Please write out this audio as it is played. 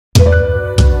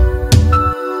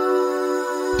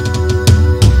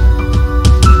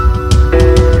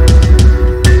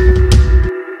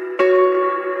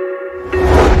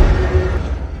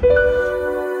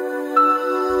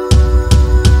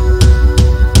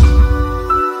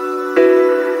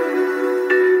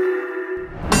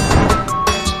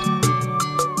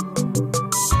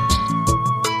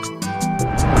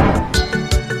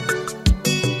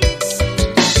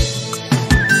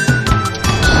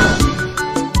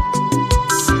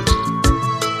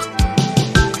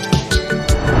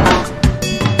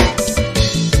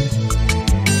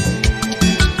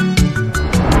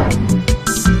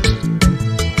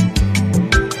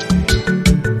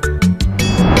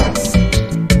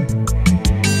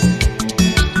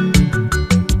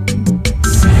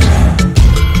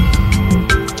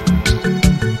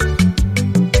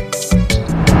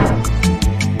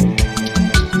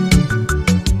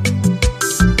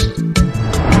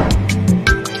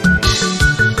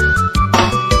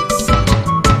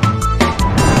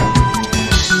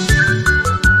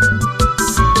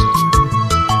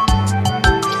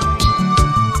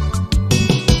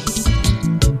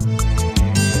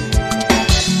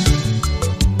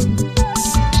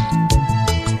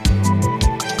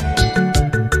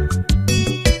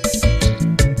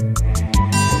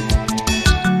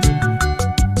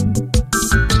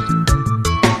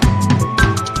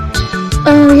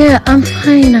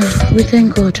We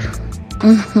thank God.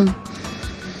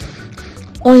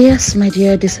 Oh yes, my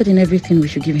dear, they said in everything we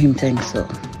should give him thanks, so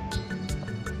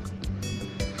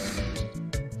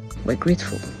we're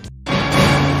grateful.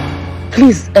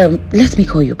 Please, let me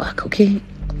call you back, okay?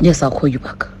 Yes, I'll call you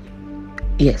back.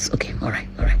 Yes, okay, all right,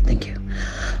 thank you.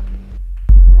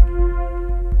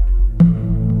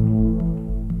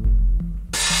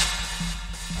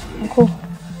 Uncle,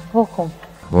 welcome.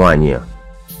 Mwanya,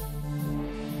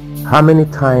 how many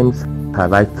times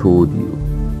have I told you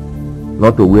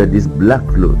not to wear this black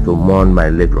cloth to mourn my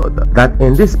late brother? That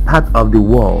in this part of the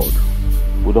world,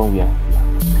 we don't wear black.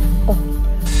 Oh,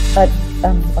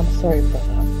 I'm sorry,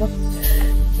 brother, but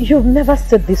you've never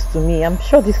said this to me. I'm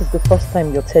sure this is the first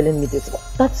time you're telling me this.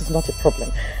 That is not a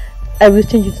problem. I will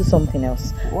change it to something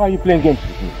else. Why are you playing games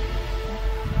with me?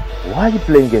 Why are you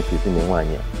playing games with me,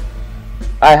 Mwanya?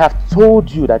 I have told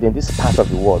you that in this part of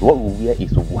the world, what we wear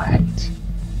is white.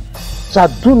 So I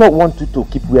do not want you to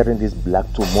keep wearing this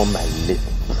black to mourn my late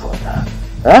brother.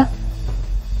 Huh?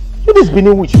 You just been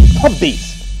in with you. Stop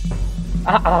this.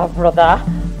 Brother.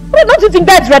 But don't you think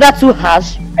that's rather too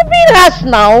harsh? You're being harsh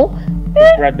now.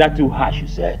 Rather too harsh, you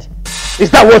said?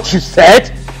 Is that what you said?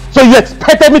 So you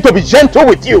expected me to be gentle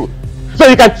with you? So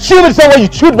you can chew me the same way you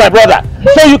chewed my brother?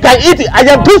 So you can eat it? I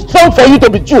am too strong for you to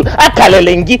be chewed.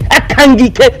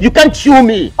 You can't chew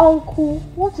me. Uncle,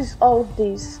 what is all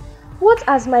this? What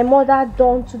has my mother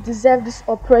done to deserve this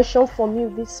oppression from you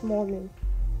this morning?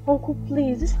 Uncle,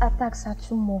 please, these attacks are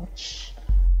too much.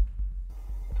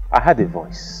 I had a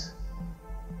voice.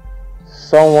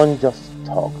 Someone just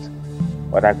talked,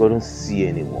 but I couldn't see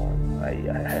anyone.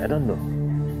 I don't know.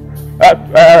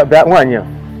 That one, yeah.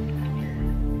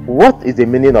 What is the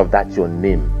meaning of that your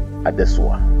name,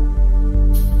 Adesua?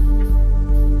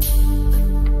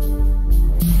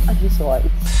 Adesua,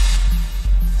 it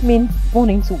means born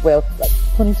into wealth, like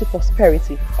born into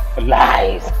prosperity.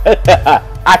 Lies!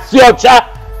 Asiocha!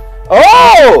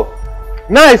 Oh!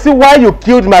 Now I see why you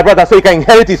killed my brother so he can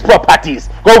inherit his properties.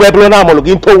 Go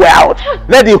into wealth.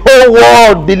 Let the whole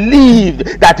world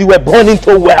believe that you were born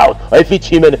into wealth. Or if it's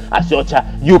him and Asiocha,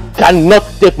 you cannot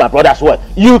take my brother's word.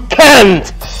 You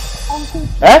can't! Uncle,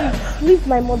 leave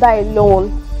my mother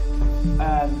alone.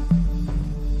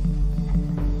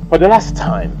 For the last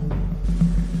time,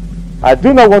 I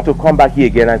do not want to come back here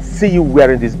again and see you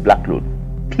wearing this black cloth.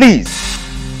 Please,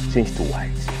 change to white.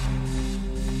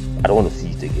 I don't want to see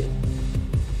it again.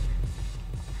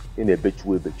 In a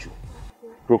bechu,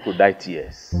 crocodile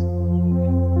tears.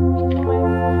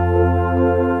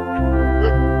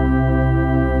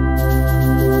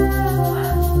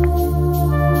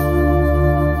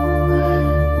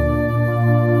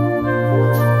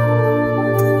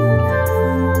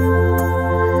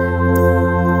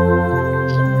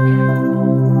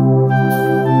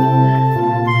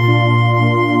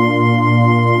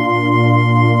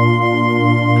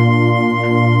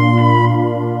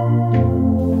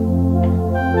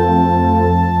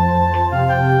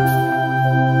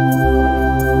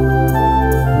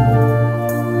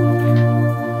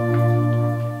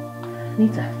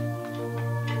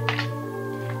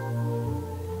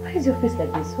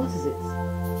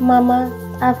 Mama,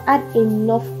 I've had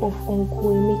enough of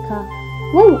Uncle Emeka.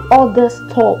 When will all this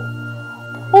stop?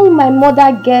 All my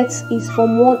mother gets is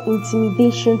from one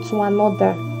intimidation to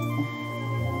another.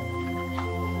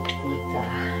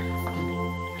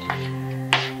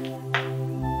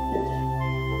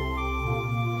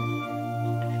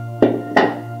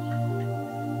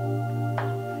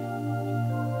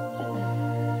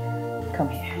 Come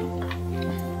here.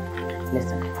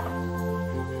 Listen,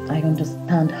 I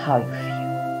understand how you feel.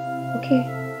 Okay,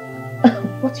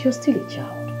 but you're still a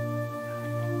child.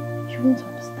 You won't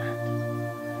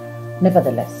understand.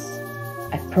 Nevertheless,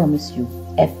 I promise you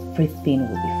everything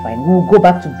will be fine. We'll go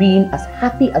back to being as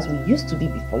happy as we used to be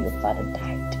before your father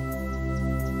died.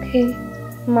 Okay,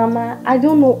 Mama, I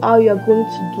don't know how you're going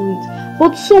to do it,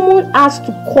 but someone has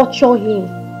to torture him.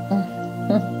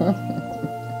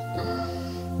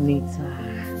 Nita,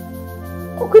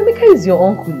 Uncle Emeka is your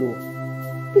uncle.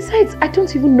 Besides, I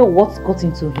don't even know what got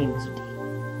into him today.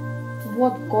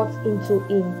 What got into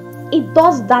him? He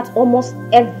does that almost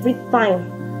every time.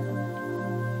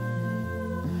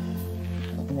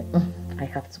 I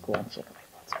have to go and check my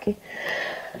pot, okay?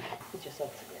 Put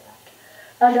yourself together.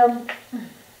 And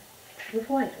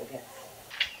before I forget,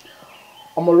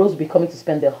 Omorose will be coming to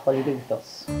spend their holiday with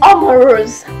us.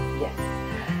 Omorose? Yes.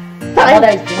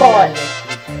 Thank God.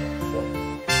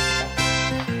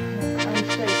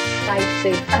 I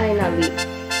say finally.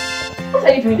 What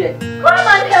are you doing there? Come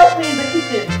and help me in the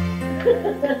kitchen.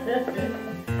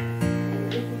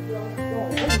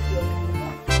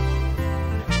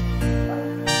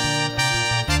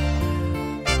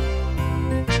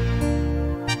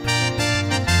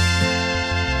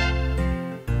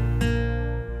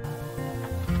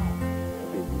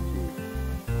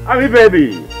 Ami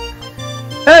baby.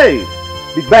 Hey,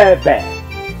 the baby.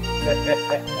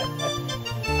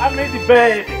 Ami the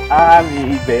baby.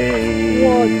 Ami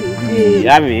baby.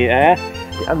 Ami, I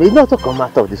mean, not to come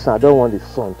out of the sun. I don't want the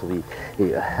sun to be.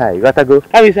 Hey, you gotta go.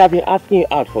 I mean, I've been asking you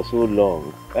out for so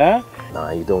long.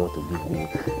 Nah, you don't want to give me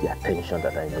the attention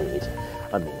that I need.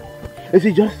 I mean, if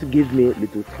you just give me a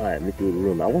little time, little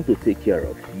room, I want to take care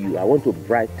of you. I want to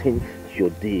brighten your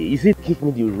day. You see, give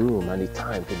me the room and the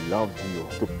time to love you,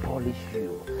 to polish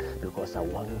you, because I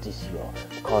want this your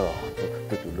color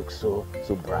to look so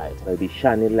bright. I'll be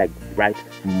shining like bright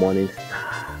morning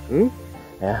star.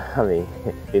 Yeah, I mean,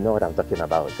 you know what I'm talking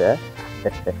about, eh?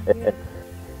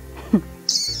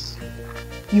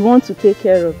 You want to take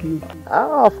care of me?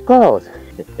 Ah, of course.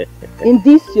 In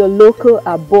this your local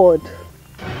abode.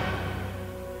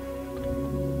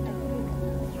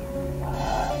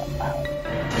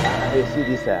 You see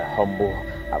this humble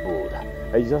abode.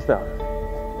 It's just a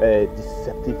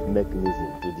deceptive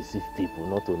mechanism to deceive people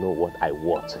not to know what I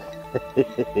want.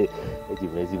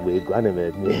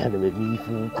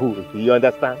 You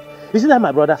understand? You see that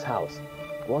my brother's house?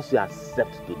 Once you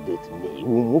accept to date me,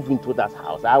 we'll move into that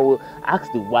house. I will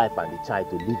ask the wife and the child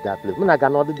to leave that place. I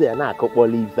cannot do that now.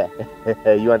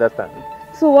 You understand?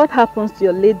 So what happens to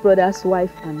your late brother's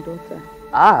wife and daughter?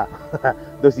 Ah,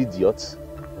 those idiots.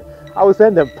 I will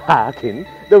send them packing.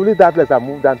 They will leave that place and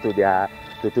move down to their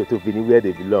to Vini where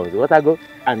they belong. So what I go?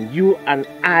 And you and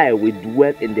I will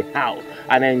dwell in the house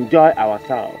and enjoy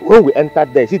ourselves. When we enter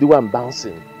there, see the one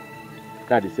bouncing.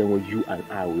 That's the same way you and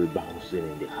I will be bouncing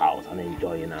in the house and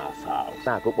enjoying ourselves.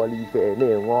 All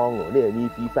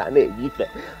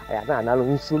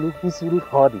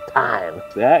the time.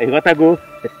 Yeah, you gotta go.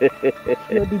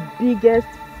 You're the biggest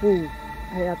fool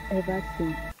I have ever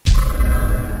seen.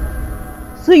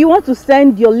 So you want to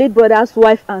send your late brother's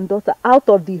wife and daughter out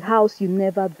of the house you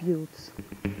never built?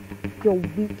 You're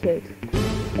wicked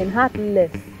and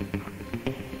heartless.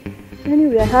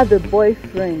 Anyway, I have a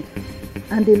boyfriend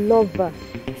and a lover,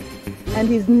 and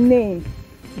his name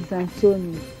is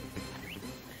Anthony.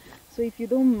 So if you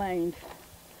don't mind,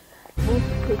 don't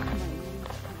take my leave.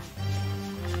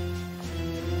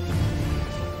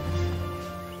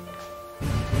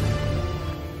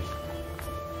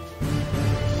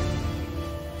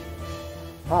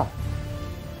 Ah,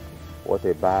 what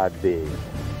a bad day.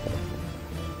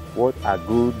 What a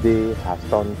good day has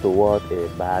turned to what a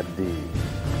bad day.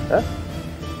 Huh?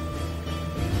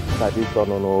 That is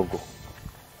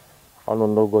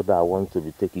Ononogo that I want to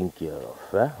be taken care of.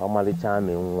 Omali time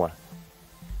in one.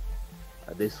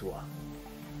 This one.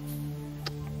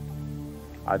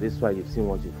 This one, you've seen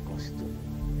what you've cost to me.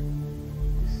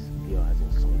 This girl has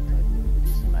insulted me.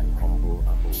 This is my humble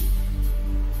abode.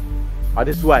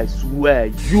 This is why I swear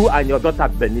you and your daughter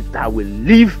Benita will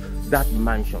leave that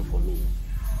mansion for me.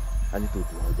 I need to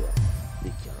dwell there.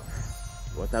 Take care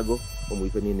of. What I go?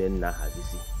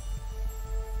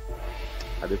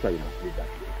 That's why you must leave that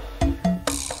place.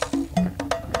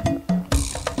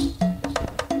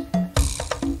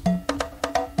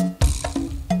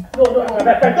 No,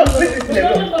 don't listen to me.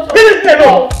 Listen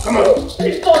alone. Come on.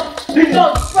 Please don't. Please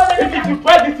don't. If you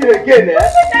try this thing again,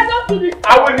 I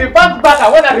will reverse back,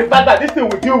 and when I reverse back, this thing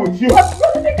will deal with you.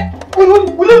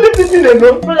 Will you leave this thing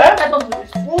alone?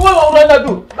 What will I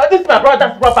do? This is my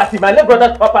brother's property, my late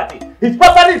brother's property. His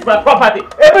property is my property.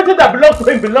 Everything that belongs to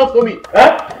him belongs to me.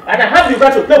 And I have the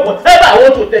right to take whatever I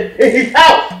want to take in his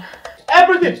house.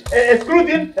 Everything,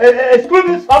 excluding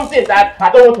something that I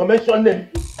don't want to mention name.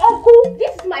 Uncle,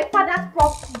 this is my father's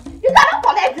property. You cannot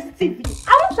collect this TV. I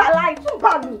won't allow it. Too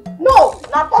bad. No,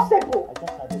 not possible. I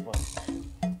just had a voice.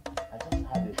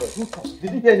 Who talked?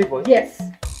 Did you hear any voice? Yes.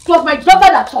 It was my daughter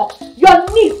that talked. Your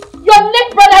niece, your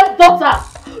late brother's daughter.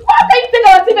 Why can you take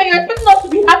our TV and you're expecting us to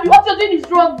be happy? What you're doing is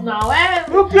wrong now, eh?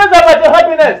 Who cares about your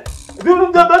happiness?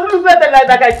 Doesn't look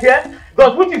like I care?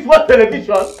 Does which is what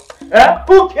television?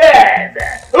 Who cares?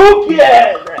 Who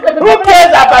cares? Who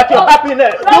cares about your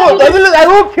happiness? No, does it look like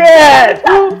who cares?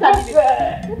 Who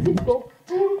cares? Let it go.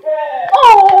 Who cares?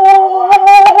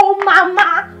 Oh, Mama.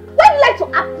 Why do you like to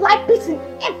apply piecing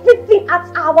everything at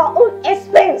our own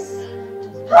expense?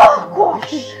 Oh,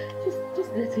 gosh.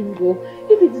 Just let him go.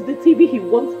 If it is the TV he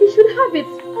wants, he should have it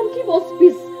and give us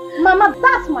peace. Mama,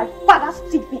 that's my father's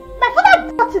TV. My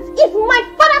father bought it. It's my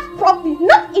father's property,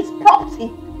 not his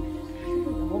property.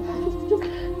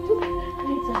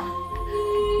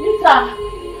 Lisa,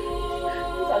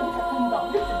 calm down.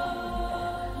 Listen.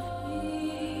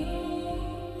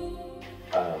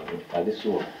 This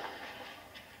one,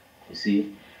 you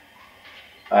see,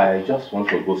 I just want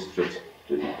to go straight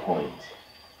to the point.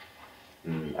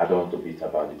 I don't want to beat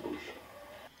about the bush.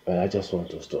 I just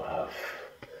want us to have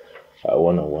a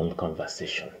one-on-one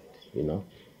conversation, you know.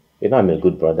 You know I'm a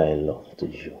good brother-in-law to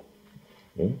you.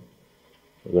 A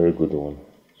very good one.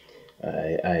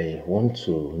 I want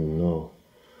to know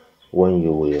when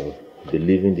you will be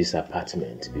leaving this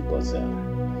apartment, because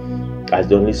as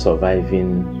the only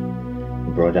surviving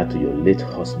brother to your late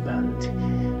husband,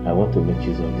 I want to make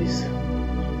use of this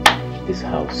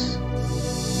house.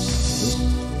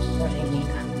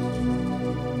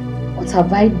 What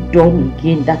have I done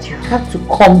again that you had to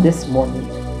come this morning?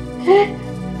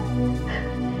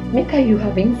 Mika, you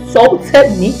have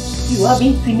insulted me. You have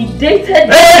intimidated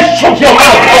me. Hey, shut your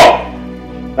mouth!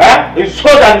 Huh?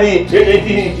 Insult and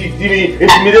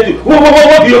intimidate you.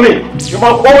 What do you mean?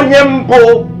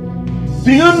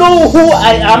 Do you know who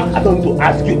I am? I don't need to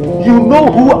ask you. You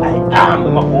know who I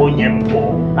am.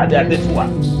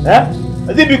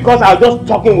 Is it because I was just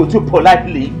talking with you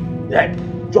politely?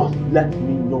 Just let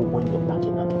me know when you're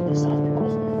backing out of this house,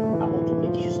 because I want to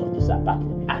make use of this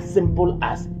apartment. As simple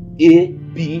as A,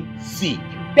 B, C.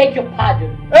 Beg your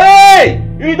pardon. Hey!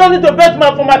 You don't need to beg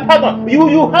for my pardon.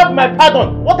 You have my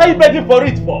pardon. What are you begging for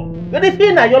it for? If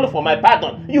you're not for my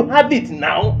pardon, you have it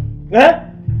now.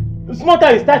 It's not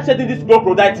time you start shedding this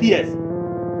crocodile tears.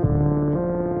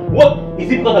 What?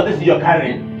 Is it because of this you're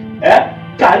carrying?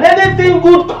 Can anything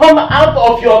good come out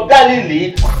of your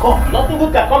Galilee? Come, nothing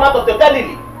good can come out of your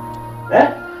Galilee.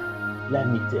 Let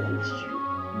me tell you,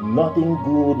 nothing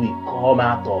good will come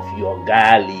out of your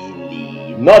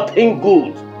Galilee. Nothing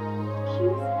good.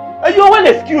 You're well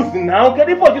excused now. Can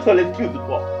you for this all excused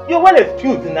for? You're well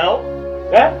excused now.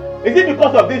 Is it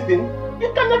because of this thing?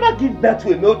 You can never give birth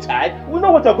to a male child. We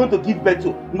know what you're going to give birth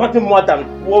to. Nothing more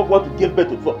than what to give birth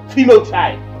to for female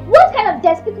child. What kind of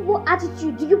despicable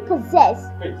attitude do you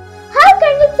possess? How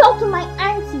can you talk to my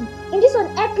auntie in this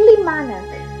unearthly manner?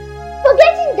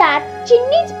 Forgetting that she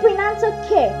needs prenatal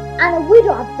care and a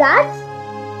widow at that?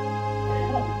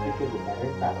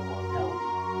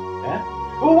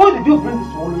 Where did you bring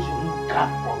this solution cat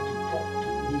from to talk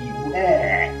to me?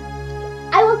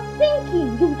 I was thinking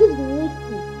you would do the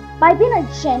needful by being a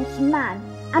gentleman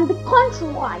and be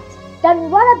contrite than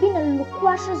rather being a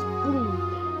loquacious breed.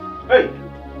 Hey!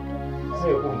 I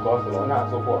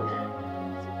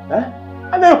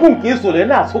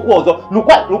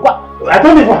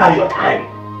don't even have your time.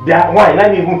 Why?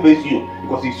 Let me even face you,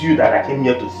 because it's you that I came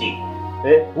here to see.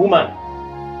 Woman,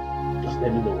 just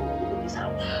let me know when you're in this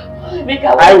house.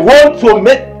 I want to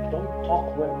make... Don't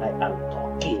talk when I am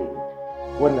talking.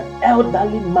 When an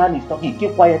elderly man is talking,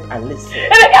 keep quiet and listen.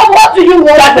 What do you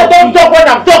want? Don't talk when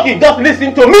I'm talking, just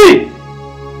listen to me.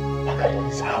 Back at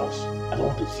this house, I don't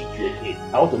want to see you again.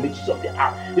 I want to make use of the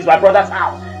house. It's my brother's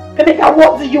house. Emeka,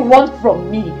 what do you want from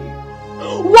me?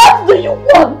 What do you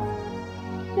want?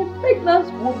 A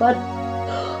pregnant woman.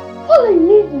 All I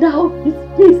need now is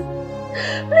peace.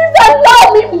 Please allow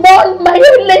me mourn my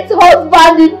late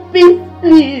husband in peace,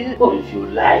 please. Oh, if you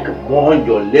like, mourn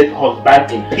your late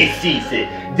husband in pieces.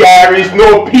 There is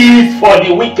no peace for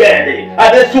the wicked. And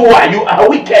that's why you are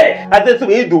wicked. And that's why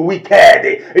you do wicked.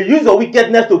 You use your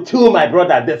wickedness to kill my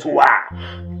brother. That's why.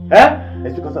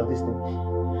 It's because of this thing.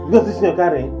 Because this thing you're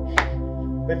carrying.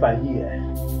 If I hear,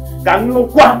 can you know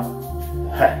what?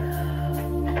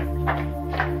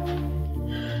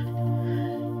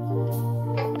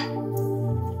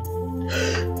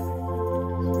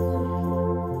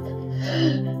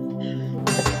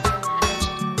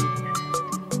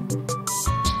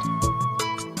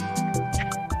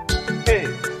 Hey,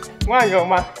 why your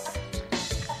man?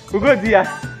 We go there.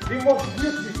 The most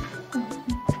beautiful,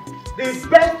 the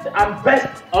best and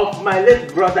best of my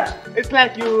late brother. It's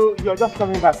like you're just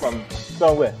coming back from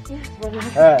somewhere. Yes, brother.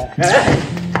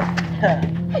 I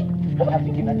have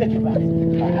the key now. Take your back. I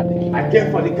have the key. I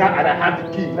came for the car and I have the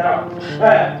key now.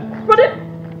 Brother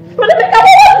Mika,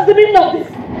 what is the meaning of this?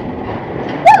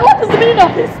 What is the meaning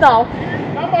of this now?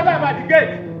 Don't bother about the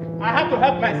gate. I have to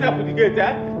help myself with the gate,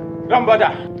 Don't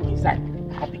bother. Inside.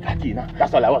 I have the car key now.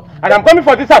 That's all I want. And I'm coming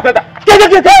for this house. Get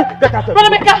Brother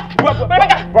Mika!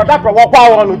 Brother, walk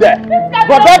on there.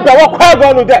 Brother, walk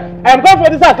on there. I am going for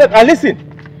this house. And listen.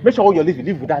 Make sure when you're leaving,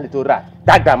 leave with that little rat.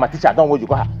 That guy, my teacher, I don't want you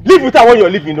to go. Leave with her when you're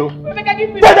leaving, you know. Mika,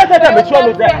 give me Make sure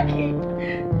you're there.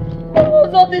 What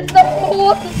was all this?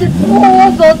 What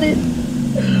was all this?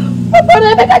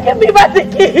 Brother Mika, give me back the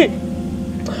key.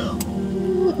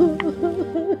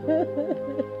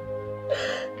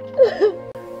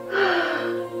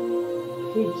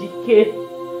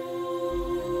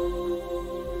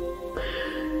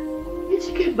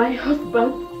 Ejike, my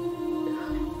husband.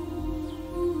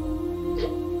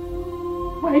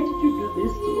 Why did you do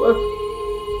this to us?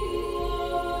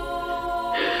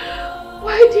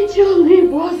 Why did you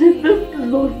leave us in this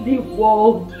lonely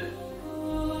world?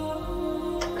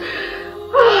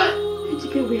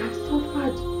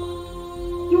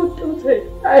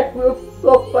 I will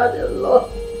suffer a lot.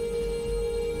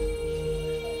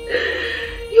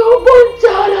 Your born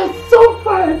child has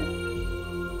suffered.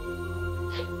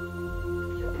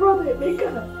 Your brother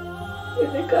Emeka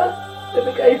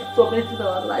is tormenting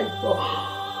our lives for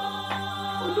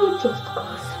no just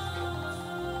cause.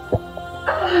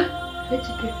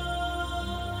 Ejike,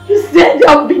 you said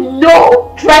there will be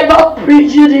no tribal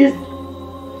prejudice.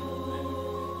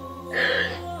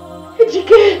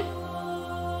 Ejike,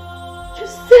 you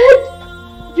said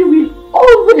you will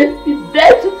always be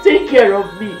there to take care of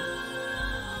me.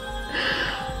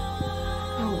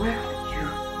 Now where are you?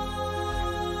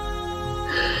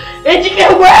 Ejike,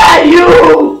 where are you?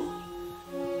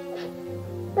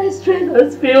 My strength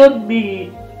has failed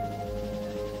me.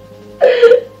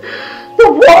 The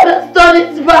world has turned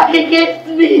its back against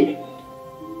me.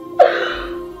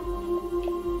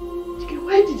 Ejike,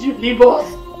 why did you leave us?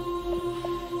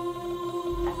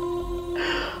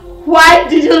 Why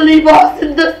did you leave us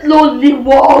in this lonely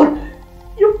world?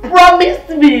 You promised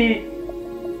me.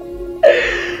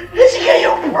 Ejike,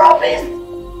 you promised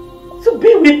to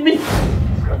be with me.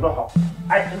 This cannot happen.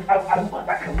 I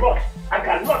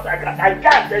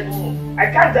can't anymore. I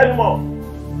can't anymore.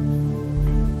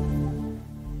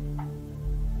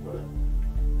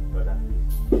 Brother,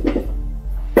 please.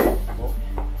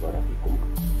 Brother,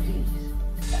 please.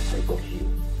 I beg of you.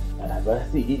 Brother,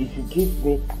 see, if you give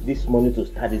me this money to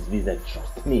start this business,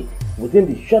 trust me, within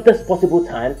the shortest possible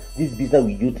time, this business will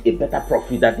yield a better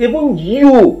profit that even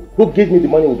you who gave me the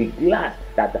money will be glad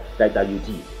that you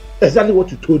did. Exactly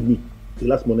what you told me the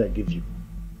last money I gave you.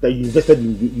 That you invested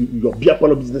in your beer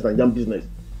parlor business and jam business.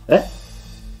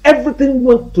 Everything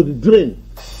went to the drain.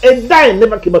 A dime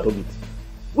never came out of it.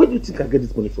 Where do you think I get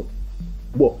this money from?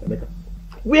 Whoa, Emeka.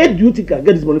 Where do you think I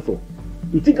get this money from?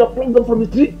 You think I plucked them from the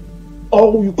tree?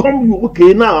 Or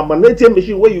okay now, I'm an ATM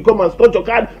machine where you come and store your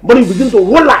card, money begin to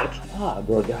roll out.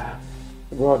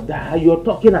 Brother, you're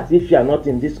talking as if you are not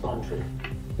in this country.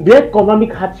 The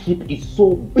economic hardship is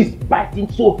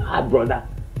biting so hard, brother.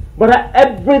 But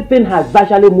everything has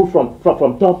virtually moved from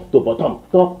top to bottom.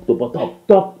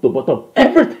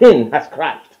 Everything has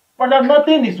crashed. But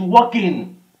nothing is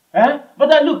working.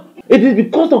 But look, it is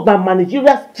because of my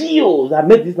managerial skills that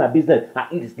made this my business.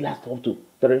 At least last up to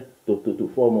 3 to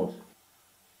 4 months.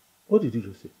 What did you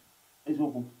just say? It's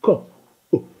open. Come.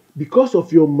 Oh, because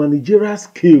of your managerial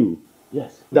skill.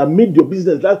 Yes. That made your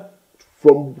business last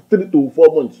from 3 to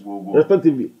 4 months,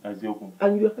 respectively. And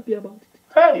you're happy about it.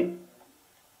 Hey!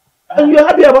 And you're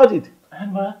happy about it.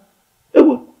 And what?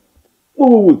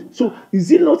 Wait. So,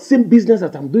 is it not same business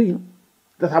that I'm doing,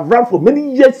 that I've run for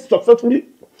many years successfully?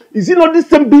 Is it not the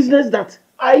same business that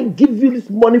I give you this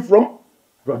money from?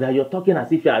 Brother, you're talking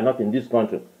as if you are not in this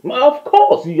country. Of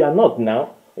course, you are not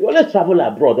now. You always travel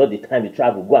abroad all the time. You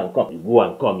travel, go and come. You go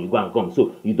and come.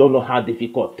 So, you don't know how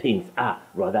difficult things are,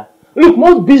 brother. Look,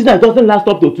 most business doesn't last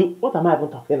up to 2. What am I even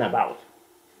talking about?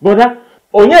 Brother,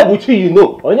 Onyebuchi, you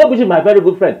know. Onyebuchi, my very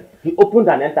good friend. He opened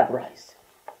an enterprise.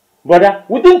 Brother,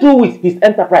 within 2 weeks, his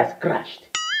enterprise crashed.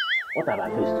 What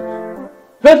about Festus?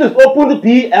 Festus opened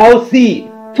PLC.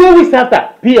 2 weeks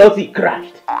after, PLC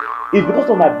crashed. It's because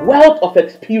of my wealth of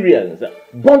experience,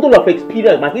 bundle of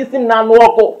experience, my history now,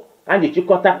 and the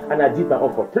chikota, and I did my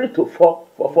own for 3 to 4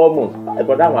 months.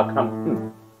 But I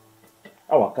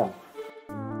will come.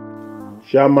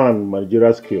 Chairman,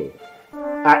 managerial skill.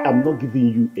 I am not giving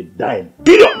you a dime.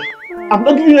 Period. I'm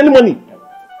not giving you any money.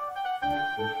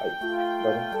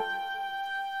 Brother,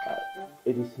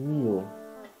 it is me, your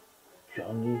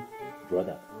only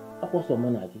brother. I was a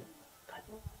man again.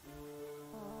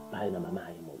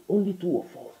 Only 2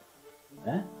 of us.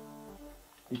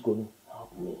 You can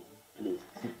help me, please.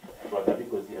 See, brother,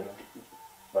 because you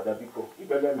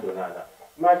better do that.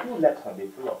 My 2 legs on the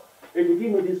floor. If you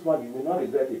give me this one, you will not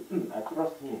regret it. I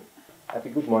trust me. Auntie,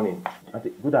 good morning.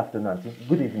 Auntie, good afternoon. Auntie,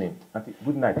 good evening. Auntie,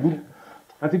 good night.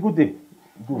 Auntie, good day.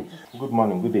 Good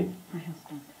morning. Good day. My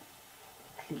husband,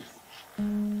 please.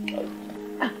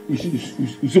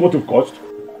 You see what it cost?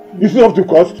 You see what it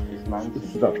cost? It's mine.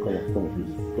 Sit down. Come on,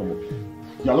 please. Come on.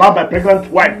 You allowed my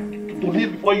pregnant wife to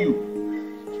leave before you.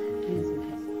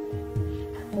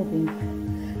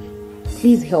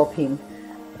 Please help him.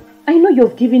 I know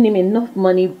you've given him enough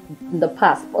money in the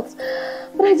past, but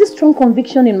I have this strong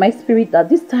conviction in my spirit that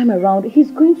this time around he's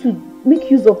going to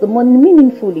make use of the money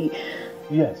meaningfully.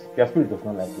 Yes, your spirit does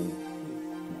not like you.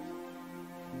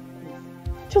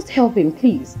 Just help him,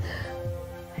 please.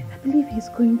 I believe he's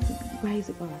going to be wise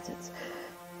about it.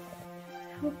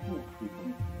 Help him.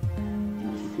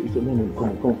 No,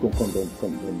 come, don't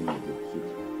sit.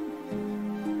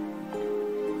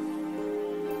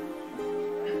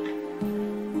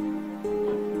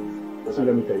 So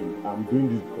let me tell you, I'm doing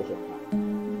this because of her.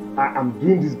 I am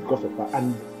doing this because of her,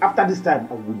 and after this time,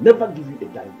 I will never give you a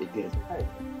dime again.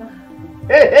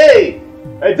 Hey!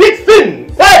 A Dixon!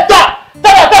 Hey,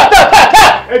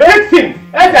 A Dixon!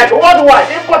 It's like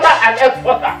worldwide importer and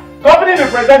exporter. Company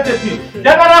representative,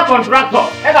 general contractor,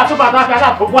 and a super doctor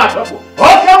for one.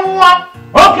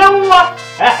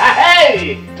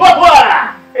 Hey! What?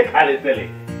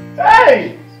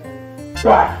 Hey!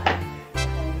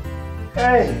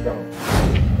 Hey!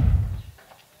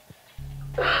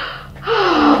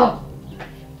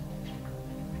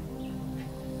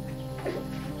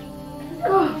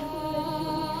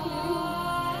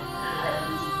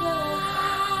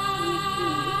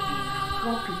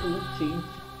 How people change.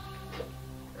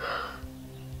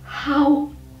 How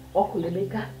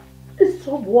Okulemeka is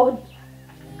someone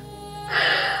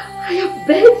I have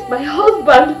begged my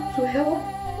husband to help,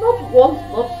 not once,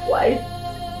 not twice.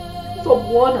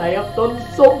 Someone I have done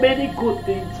so many good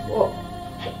things for.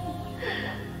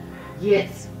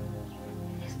 Yes,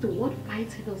 it's the one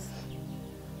fighting us.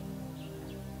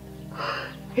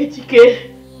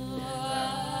 Ejike,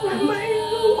 Mama,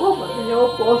 come and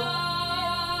help us.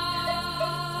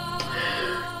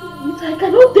 I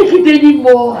cannot take it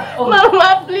anymore.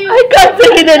 Mama, please. I can't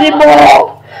take it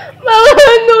anymore. Mama,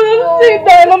 no, don't say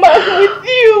that. Mama, I'm with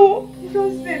you.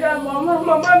 Don't say that, Mama.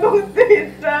 Mama, don't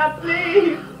say that,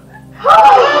 please.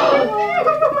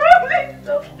 Mama, please,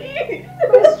 don't please.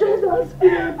 My strength has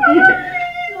failed me.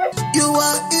 You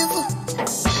are evil.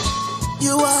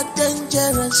 You are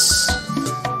dangerous.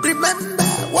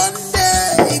 Remember, one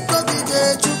day it could be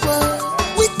the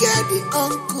wicked the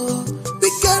uncle,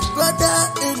 wicked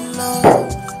brother-in-law.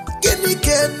 Give me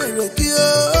camera,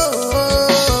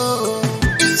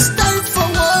 it's time for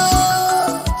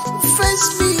war. Face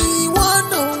me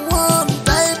one-on-one,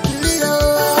 type Leo.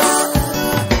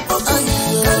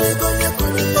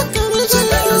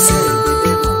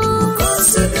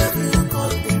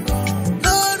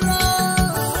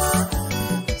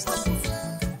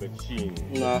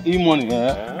 E-money,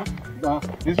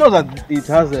 it's just that it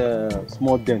has a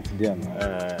small dent there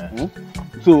now.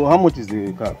 So how much is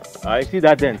the car? I see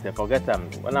that dent, forget them.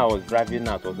 When I was driving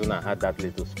out, was when I had that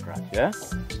little scratch, yeah?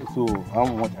 So how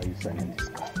much are you selling this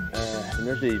car? You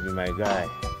know, say you be my guy.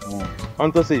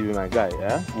 Hunter say you be my guy,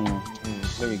 yeah?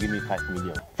 When you give me 5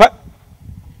 million.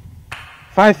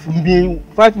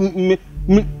 5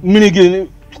 million?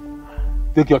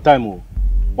 Take your time, oh.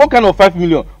 What kind of 5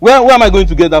 million? Where am I going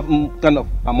to get that kind of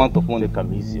amount of money? Take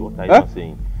am easy, what are you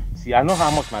saying? See, I know how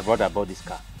much my brother bought this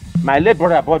car. My late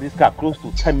brother bought this car close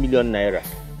to 10 million naira.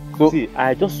 So, see,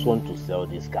 I just want to sell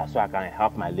this car so I can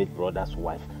help my late brother's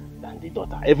wife and the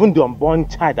daughter, even the unborn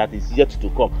child that is yet to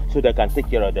come, so they can take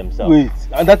care of themselves. Wait,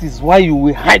 and that is why you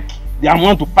will hike the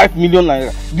amount to 5 million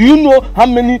naira. Do you know how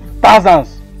many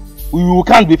thousands you will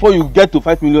count before you get to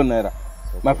 5 million naira?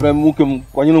 My friend, tell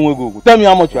me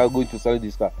how much you are going to sell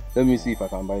this car. Let me see if I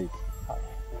can buy it.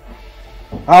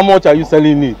 How much are you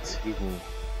selling it? Give me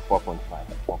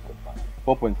 4.5.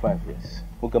 4.5? Yes.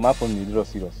 Okay, my phone is real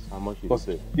serious. How much you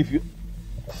say? If you...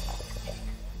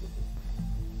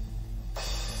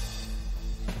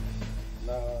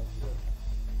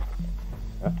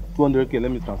 Huh? 200k, let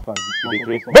me transfer.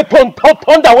 But turn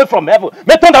away from heaven.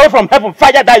 Turn away from heaven.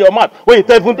 Fire down your mouth. Wait,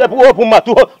 open mouth.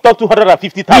 Talk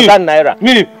 250,000 naira.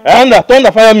 Me,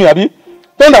 thunder fire me, Abi.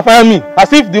 Thunder fire me.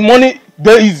 As if the money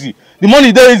there easy. The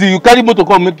money there easy. You carry motor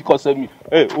come make it cost me.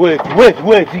 Hey, wait.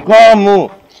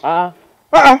 Come.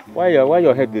 Why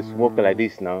your head is smoke like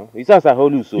this now? It sounds like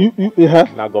whole so.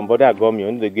 Now Gombode got me.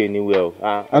 Only they go anywhere.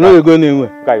 I know you're going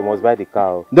anywhere. Okay, you must buy the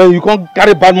car. Then you can't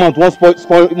carry bad mouth. One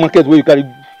spoil market where you carry.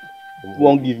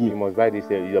 Won't give me. You must buy this.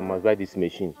 You must buy this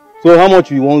machine. So how much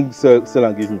you want sell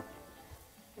and give me?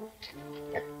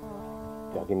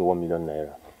 You give me 1 million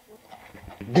naira.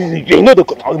 You know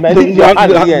leave your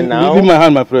hand here now. Leave my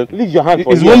hand, my friend. Leave your hand.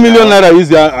 It's 1 million naira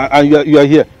easy, and you are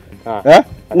here.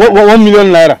 1 million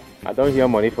naira. I don't hear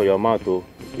money for your mouth, oh.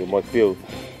 You must feel.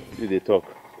 See they talk.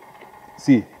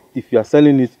 See, if you are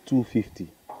selling it 250,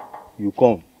 you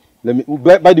come. Let me.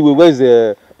 By the way, where is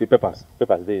the papers?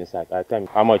 Papers there inside. I tell you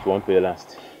how much you want to pay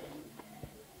last.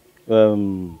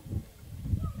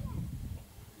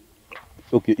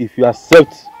 Okay, if you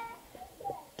accept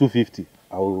 250,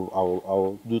 I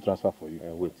will do transfer for you.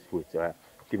 Wait.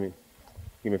 Give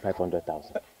me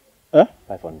 500,000.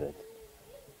 500.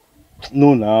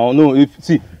 No. If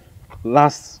see,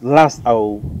 last I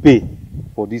will pay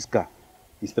for this car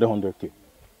is 300k.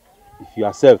 If you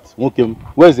accept, okay.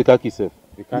 Where is the car key, sir?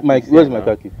 Where's my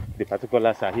car key? The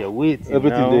particulars are here. Wait.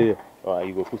 Everything now. there. Oh,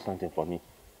 you go put something for me.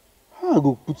 I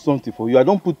go put something for you. I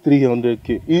don't put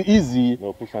 300k. Easy.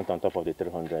 No, put something on top of the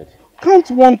 300. Count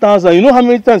 1,000. You know how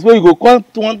many times when you go count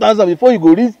 1,000 before you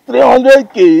go reach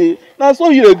 300k? Now so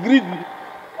you agreed.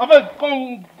 Come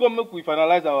make we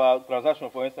finalize our transaction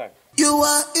for inside. You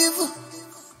are evil.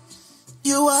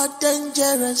 You are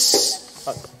dangerous.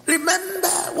 Remember,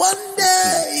 one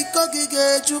day you go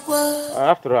get you.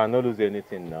 After all, I don't lose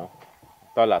anything now.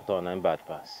 All at all, I'm bad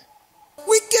pass.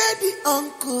 We get the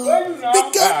uncle,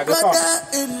 we get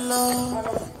brother-in-law.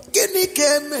 Guinea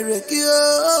came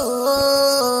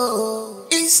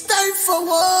It's time for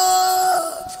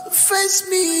war. Face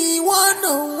me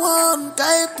one-on-one,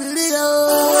 type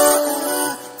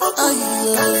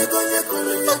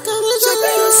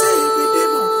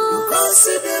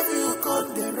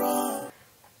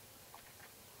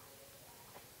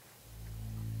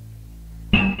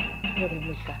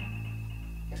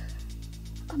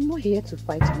I'm not here to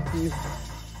fight with you.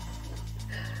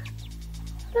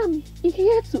 I'm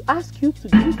here to ask you to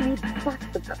give me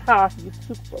back the car you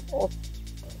took from us.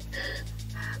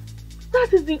 That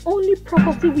is the only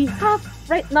property we have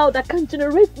right now that can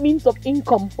generate means of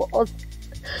income for us.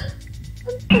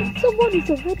 And someone is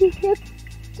already here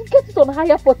to get it on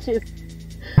higher purchase.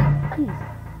 Please,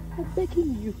 I'm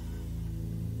begging you.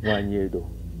 1 year though.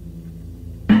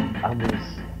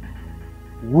 Amos,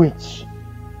 witch.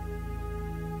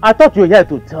 I thought you were here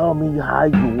to tell me how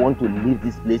you want to leave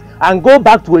this place and go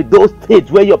back to those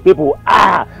states where your people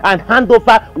are and hand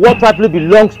over what rightfully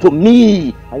belongs to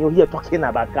me. And you're here talking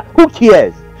about car. Who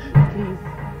cares? Please,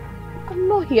 I'm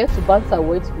not here to banter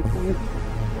words with you.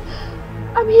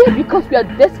 I'm here because we are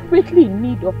desperately in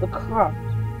need of the car.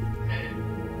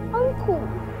 Uncle,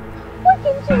 why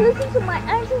can't you listen to my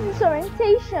auntie's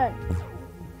disorientation?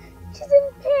 She's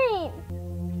in pain.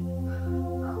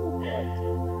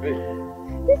 Oh God.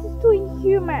 This is too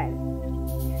inhuman.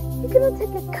 You cannot take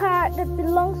a car that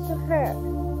belongs to her.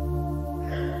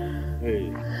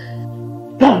 Hey.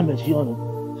 Damn it, Shiono.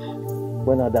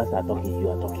 When others are talking, you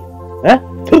are talking. Eh?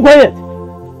 Keep quiet!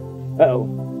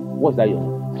 What's that, Yono?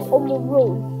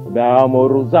 Omoro.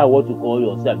 Omorosa, what you call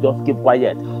yourself. Just keep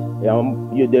quiet. Your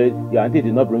auntie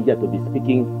did not bring you to be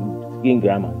speaking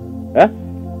grammar. Eh?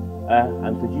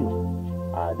 And to you,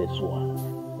 this one.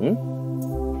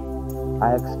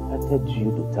 I expected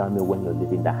you to tell me when you're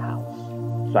leaving the house,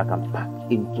 so I can pack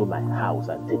into my house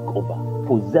and take over,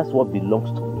 possess what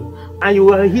belongs to me. And you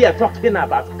were here talking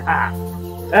about car.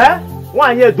 Eh?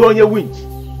 1 year doing your winch.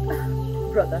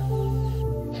 Brother,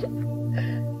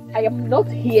 I am not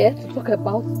here to talk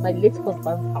about my late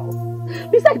husband's house.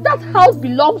 Besides, that house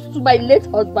belongs to my late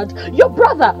husband, your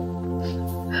brother.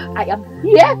 I am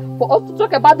here for us to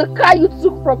talk about the car you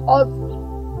took from us.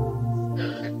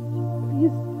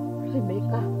 Please,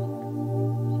 Remeka,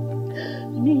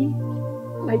 me,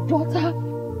 my daughter,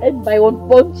 and my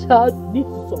unborn child need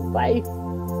to survive.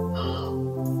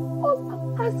 All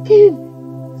I'm asking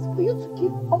is for you to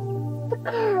give us the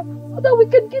car so that we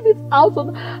can give it out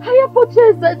on higher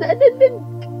purchase and then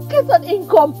get an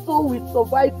income so we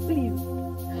survive, please.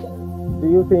 Do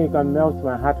you think you can melt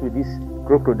my heart with these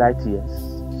crocodile tears?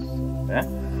 Eh?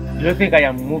 Do you think I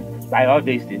am moved by all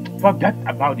these things? Forget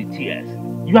about the tears.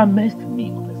 You amazed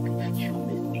me, honestly. You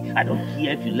amazed me. I don't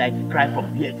care if you like cry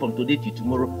from here from today to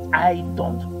tomorrow. I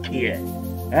don't care.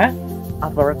 Eh?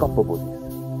 And for record purposes,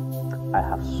 I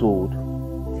have sold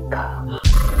the car.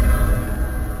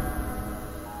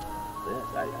 Yes,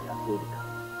 I have sold the car.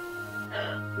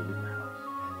 To leave my house.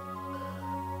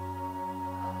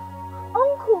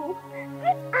 Uncle,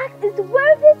 this act is the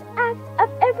weirdest act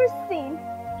I've ever seen.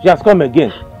 She has come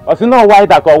again. Or so not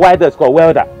wider or wider or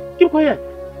welder. Keep quiet.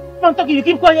 If I'm talking, you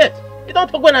keep quiet. You don't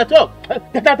talk when I talk.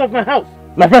 Get out of my house.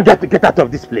 My friend, get out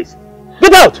of this place.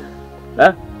 Get out!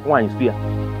 Huh? Why is fear?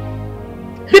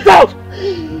 Get out!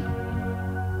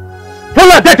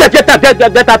 Follow,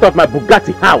 get out of my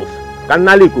Bugatti house.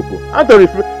 Canali Kuku. I want to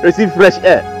receive fresh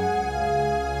air.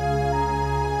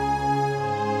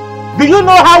 Do you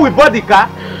know how we bought the car?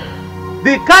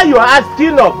 The car you are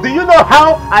asking of, do you know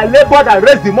how I labored and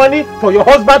raised the money for your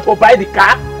husband to buy the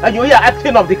car? And you are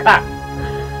asking of the car.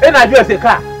 And I just a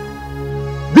car.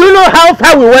 Do you know how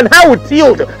far we went, how we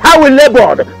tilled, how we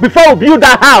labored before we built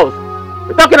that house?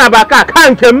 We're talking about car.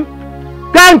 Kankem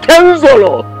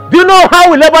Zolo. Do you know how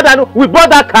we labored and we bought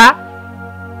that car?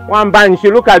 One band, she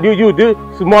look at you do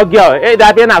small girl. Hey,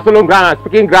 that being a solo grammar,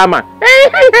 speaking grammar. Hey,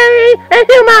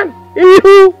 man.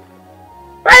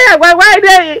 Why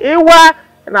there?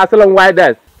 And I tell him why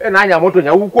that. And I am moto.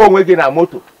 You go away in a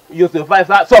moto. You survive.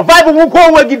 Survival will go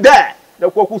away there.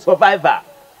 The Koku survivor.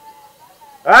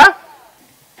 Huh?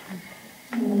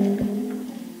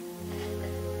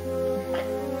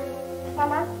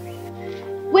 Mama,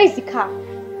 Where's the car?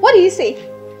 What did he say?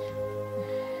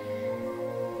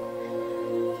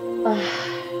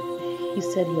 He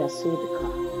said he has sold the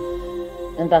car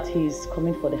and that he's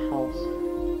coming for the house.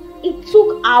 He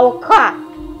took our car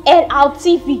and our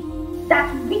TV.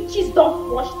 That witches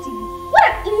don't watch TV.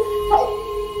 What an insult!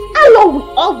 How long will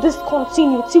all this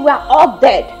continue till we are all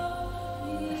dead?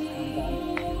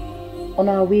 On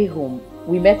our way home,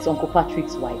 we met Uncle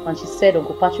Patrick's wife and she said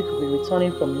Uncle Patrick will be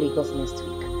returning from Lagos next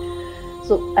week.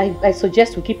 So I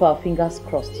suggest we keep our fingers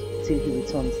crossed till he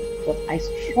returns. But I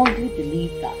strongly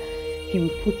believe that he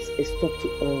will put a stop to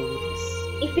all this.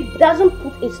 If he doesn't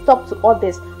put a stop to all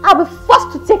this, I'll be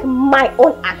forced to take my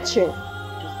own action.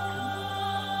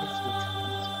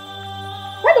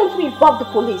 Why don't we involve the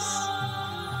police?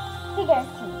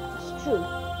 It's true.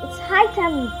 It's high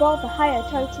time we involve the higher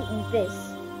authority in this.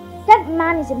 That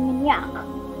man is a maniac.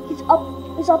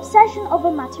 His obsession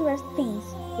over material things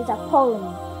is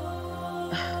appalling.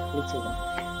 Little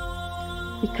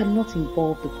one, we cannot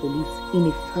involve the police in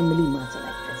a family matter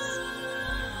like this.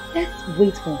 Let's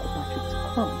wait for Uncle Patrick to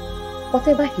come.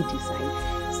 Whatever he decides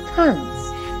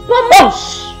stands. Mama!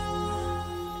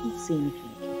 Don't say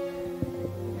anything.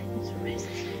 I need to rest.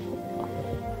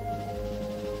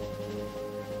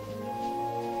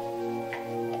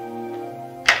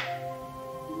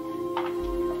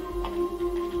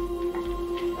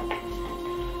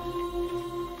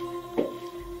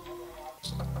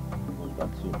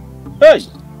 Hey!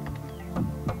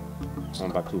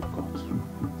 Number 2 cut.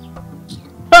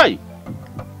 Hey!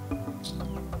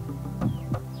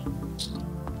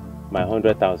 My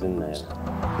 100,000 naira.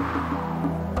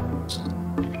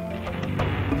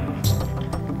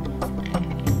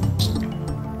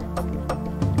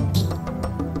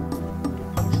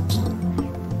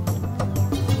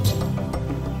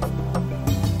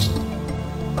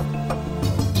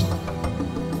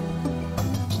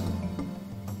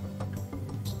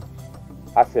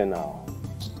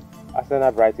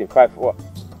 Arsenal writing 5 what?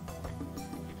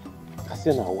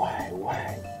 Arsenal,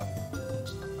 why?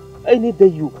 Any day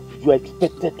you are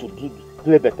expected to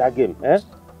play better game, eh?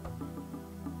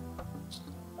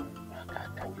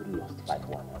 Can you lost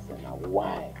 5-1 Arsenal?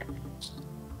 Why?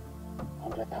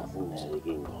 100,000 naira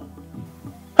again gone.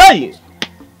 Hey!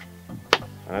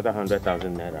 Another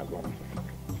 100,000 naira gone.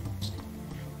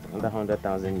 Another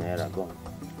 100,000 naira gone.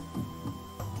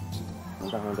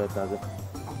 Another 100,000.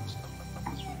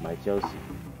 My Chelsea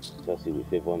will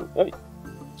favor me. Hey!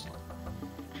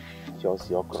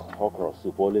 Chelsea okra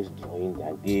soup always drawing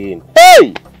their game.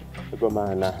 Hey!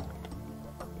 Man,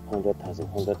 100,000.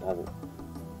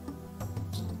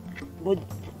 But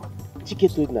Chike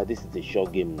told me that this is a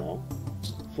short game now.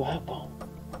 So how come?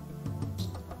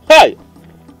 Hey!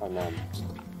 And I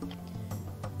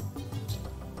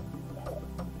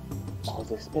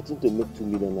was expecting to make 2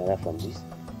 million naira from this.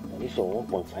 And this was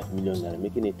 1.5 million naira,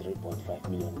 making it 3.5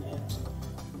 million naira.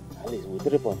 At least with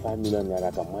 3.5 million naira,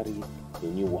 I can marry a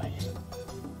new wife.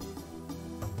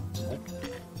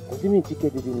 Assuming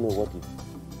Chike didn't know what he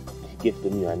gave to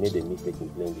me, I made a mistake in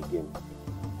playing the game.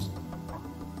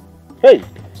 Hey!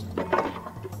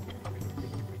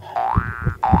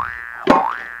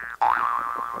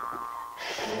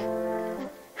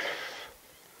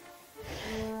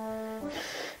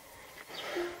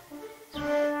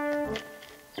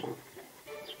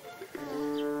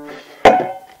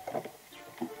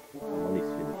 All is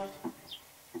finished.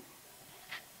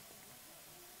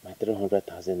 My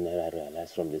 300,000 naira I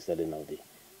realized from the selling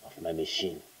of my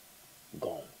machine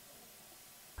gone.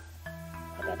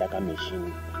 Another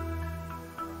machine.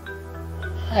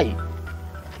 Hi.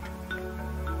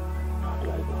 How do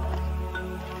I go out?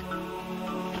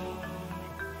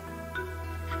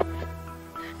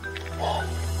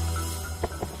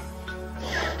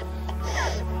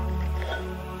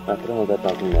 My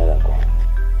 300,000 naira gone.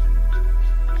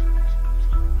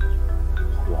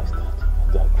 How do I start? How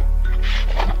do I go?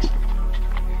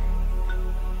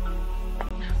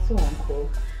 So, Uncle,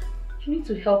 you need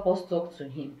to help us talk to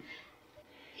him.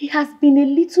 He has been a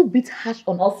little bit harsh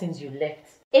on us since you left.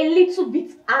 A little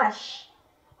bit harsh.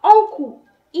 Uncle,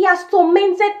 he has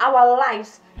tormented our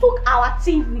lives. Took our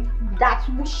TV that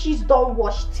wishes don't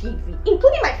watch TV,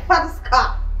 including my father's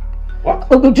car. What?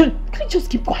 Oh, can you just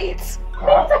keep quiet?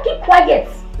 Peter, keep quiet.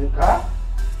 The car?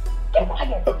 Keep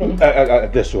quiet.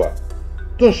 Desua,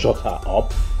 don't shut her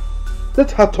up.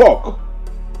 Let her talk.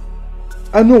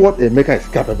 I know what Emeka is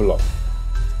capable of.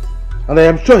 And I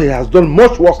am sure he has done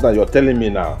much worse than you're telling me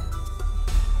now.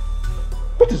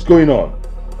 What is going on?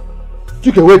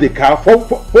 Took away the car for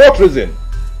what reason?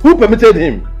 Who permitted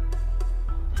him?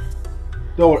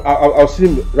 Don't worry, I'll see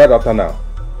him right after now.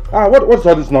 What's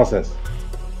all this nonsense?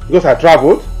 Because I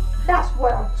traveled? That's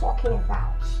what I'm talking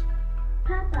about.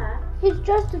 Papa, he's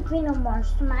just a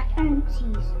venomous to my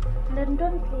aunties, and I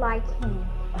don't like him.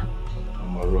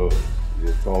 Amaro,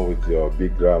 you come with your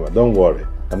big drama. Don't worry.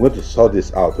 I'm going to sort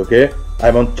this out, okay?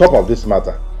 I'm on top of this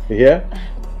matter. You hear?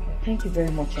 Thank you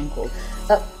very much, Uncle.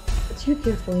 Do you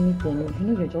care for anything? You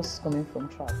know you're just coming from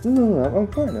travel. No, I'm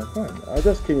fine. I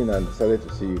just came in and decided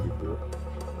to see you people.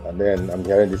 And then I'm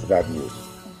hearing this bad news.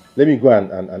 Let me go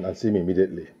and see me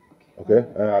immediately. Okay?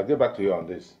 I'll get back to you on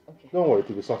this. Okay. Don't worry, it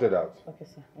will be sorted out. Okay,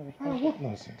 sir. All right. What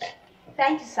nonsense.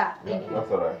 Thank you, sir.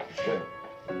 That's all right.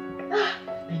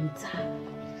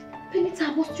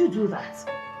 Benita, must you do that?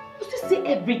 Must you say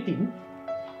everything?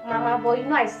 Mama, but you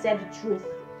know I said the truth.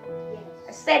 Yes.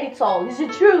 I said it all. It's the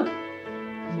truth.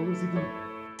 No, is it?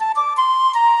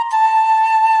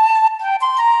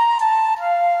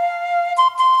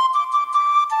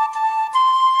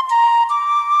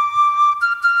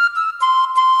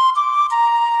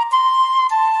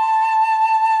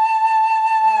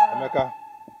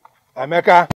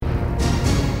 Emeka.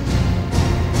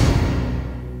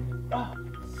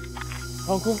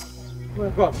 Uncle,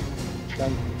 welcome.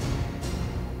 Thank you.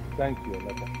 Thank you,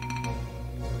 Emeka.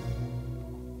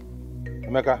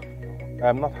 Emeka, I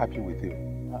am not happy with you.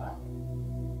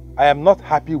 I am not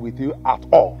happy with you at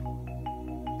all.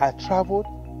 I traveled,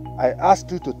 I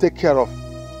asked you to take care of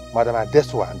Madam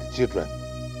Adeswa and the children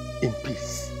in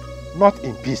peace, not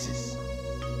in pieces.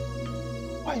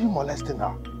 Why are you molesting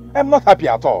her? I am not happy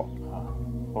at all.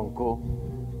 Uncle,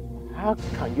 how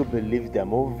can you believe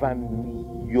them over me,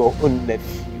 your own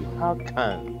nephew? How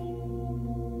can?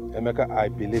 Emeka, I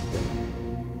believe them.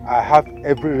 I have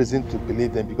every reason to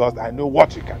believe them because I know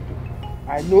what you can do.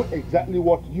 I know exactly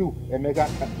what you, Emeka,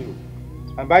 can do.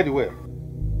 And by the way,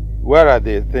 where are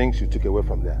the things you took away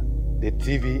from there? The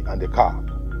TV and the car.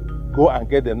 Go and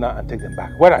get them now and take them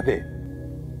back. Where are they?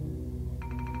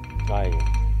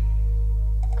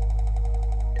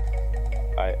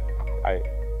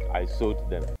 I sold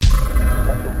them.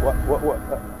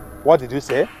 What did you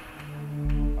say?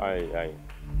 I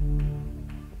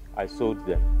sold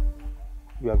them.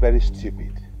 You are very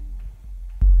stupid.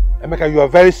 Emeka, you are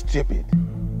very stupid.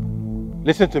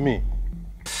 Listen to me.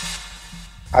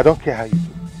 I don't care how you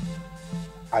do.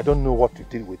 I don't know what you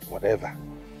did with whatever.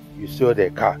 You sold a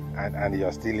car and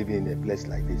you're still living in a place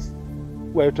like this.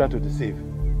 Who are you trying to deceive?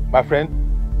 My friend,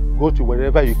 go to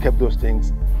wherever you kept those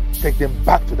things. Take them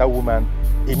back to that woman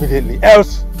immediately.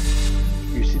 Else,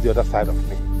 you see the other side of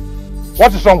me.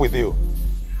 What is wrong with you?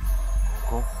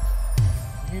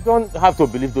 You don't have to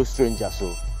believe those strangers,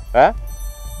 so. Eh?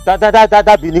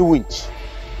 That Bini winch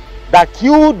that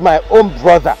killed my own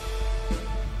brother.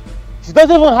 She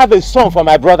doesn't even have a son for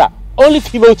my brother. Only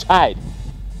female child.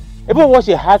 Even what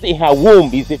she has in her womb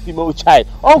is a female child.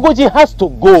 Uncle, she has to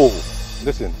go.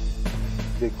 Listen,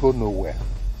 they go nowhere.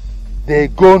 They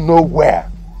go nowhere.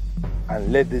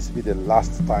 And let this be the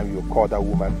last time you call that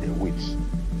woman a witch.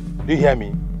 Do you hear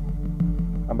me?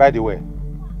 And by the way,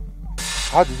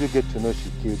 how did you get to know she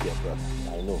killed your brother?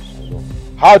 I know.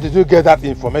 How did you get that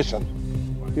information?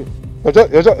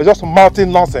 You're just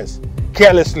mouthing nonsense,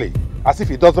 carelessly, as if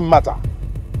it doesn't matter.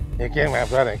 He killed my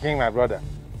brother.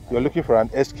 You're looking for an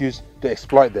excuse to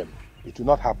exploit them. It will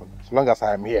not happen, as long as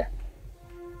I am here.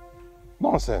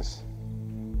 Nonsense.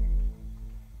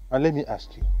 And let me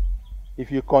ask you,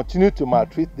 if you continue to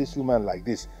maltreat this woman like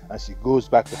this, and she goes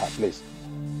back to her place,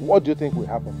 what do you think will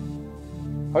happen?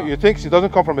 Oh, you think she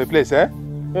doesn't come from a place, eh?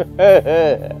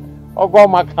 Uncle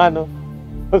Makano,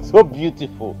 so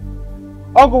beautiful.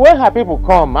 Uncle, when her people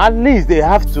come, at least they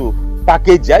have to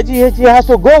package her. She has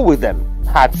to go with them.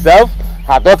 Herself,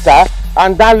 her daughter,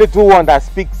 and that little one that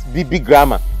speaks BB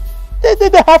grammar. They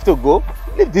have to go.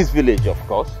 Leave this village, of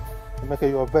course. Emeka,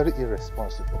 you are very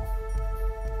irresponsible.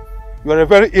 You are a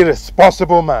very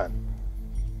irresponsible man.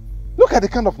 Look at the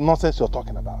kind of nonsense you're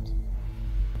talking about.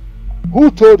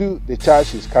 Who told you the child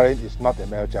she's carrying is not a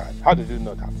male child? How did you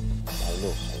know that? I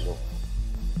know.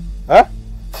 Huh?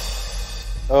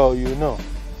 Oh, you know.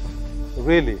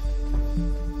 Really?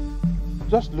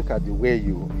 Just look at the way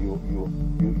you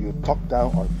talk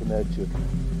down on female children.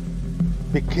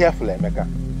 Be careful, Emeka.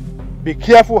 Be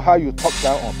careful how you talk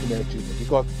down on female children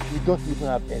because you don't even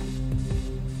have any.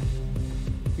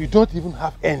 You don't even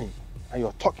have any, and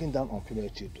you're talking down on female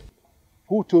children.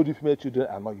 Who told you female children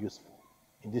are not useful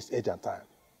in this age and time?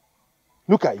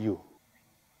 Look at you.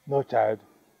 No child,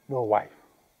 no wife.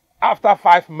 After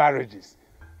 5 marriages,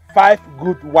 5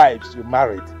 good wives you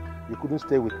married, you couldn't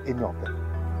stay with any of them.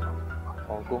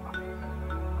 Uncle,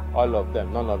 all of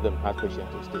them, none of them had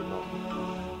patience to stay. No.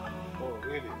 Oh,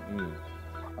 really?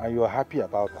 And you're happy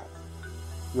about that.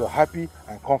 You're happy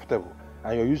and comfortable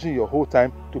and you're using your whole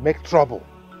time to make trouble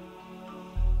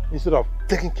instead of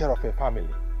taking care of your family.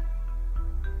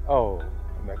 Oh,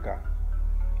 Emeka.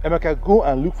 Emeka, go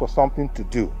and look for something to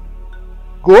do.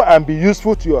 Go and be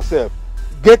useful to yourself.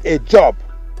 Get a job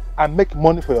and make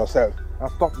money for yourself. And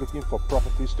stop looking for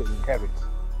properties to inherit.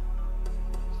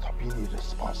 Stop being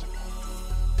irresponsible.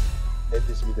 Let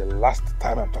this be the last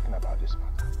time I'm talking about this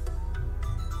matter.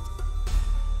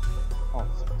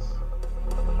 Nonsense.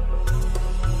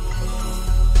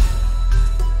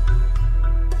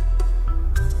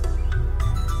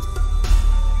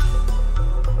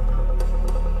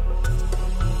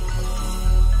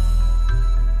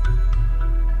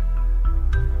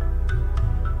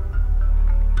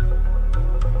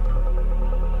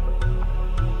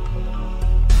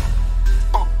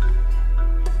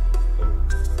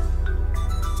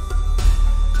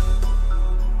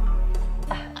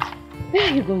 Where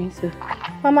are you going to?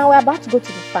 Mama, we're about to go to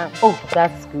the farm. Oh,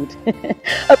 that's good.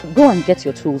 Go and get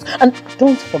your tools. And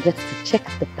don't forget to check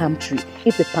the palm tree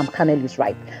if the palm kernel is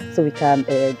ripe. So we can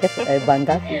get a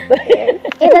banga.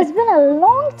 It has been a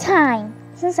long time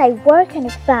since I work on a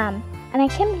farm. And I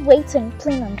can't wait to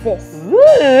play on this.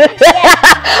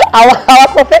 our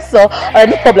professor.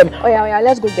 No problem. Oh yeah,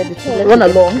 let's go get the tools. Run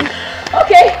along.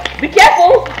 Okay, be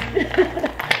careful.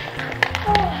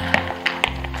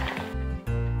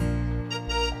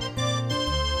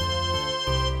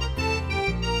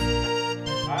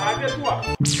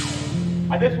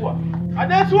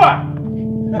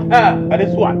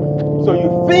 Adesua. So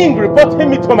you think reporting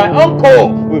me to my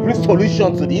uncle will bring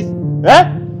solution to this? Eh?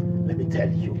 Let me tell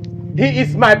you, he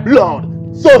is my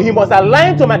blood, so he must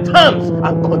align to my terms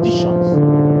and conditions.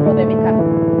 Brother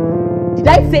Emeka, did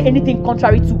I say anything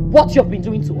contrary to what you have been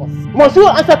doing to us? Must you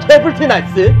answer to everything I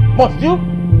say? Must you?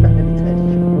 Let me tell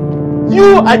you,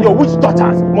 you and your witch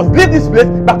daughters must leave this place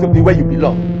back to the way you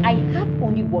belong. I have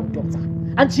only one daughter,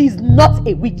 and she is not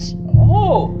a witch.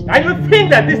 Oh, and you think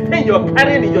that this thing you're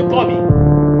carrying in your tummy,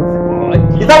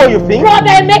 is that what you think? Brother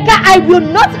Emeka, I will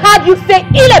not have you say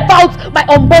ill about my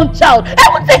unborn child. I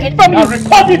will take it from you. I'll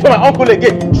report you to my uncle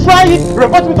again. Try it,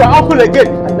 report me to my uncle again.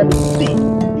 And let me see if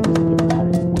you can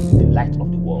marry with the light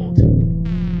of the world. If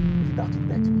you doubt it,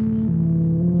 bet me.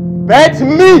 Bet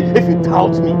me if you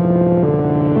doubt me.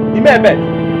 You may bet.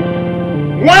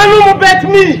 One more bet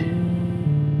me.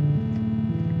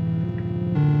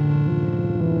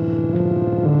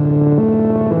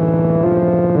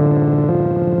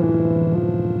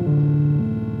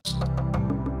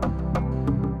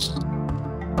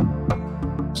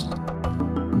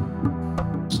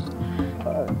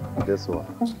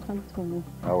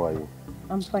 How are you?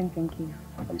 I'm fine, thank you.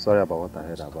 I'm sorry about what I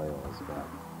heard about your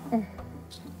husband.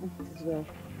 It is well.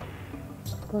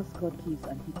 Of course, God gives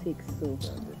and He takes, so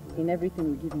in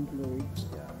everything we give Him glory.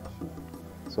 Yeah, sure.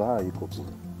 So how are you coping?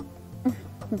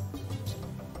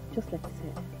 Just like I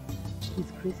said,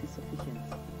 His grace is sufficient.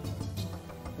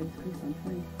 By His grace, I'm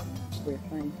fine. We're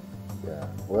fine. Yeah,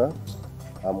 well,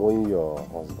 I'm owing your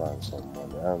husband some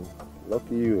money. And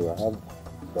lucky you, I have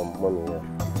some money here.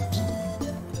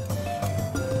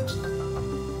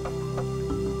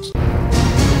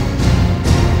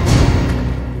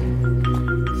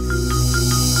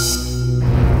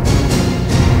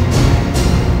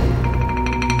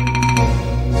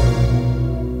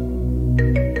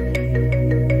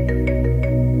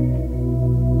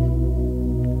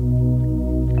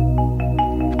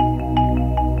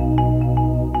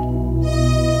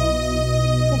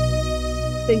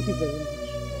 Thank you very much.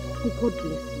 May God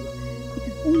bless you. It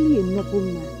is only a noble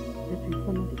man that will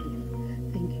honor the gift.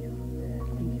 Thank you.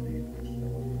 Thank you very much.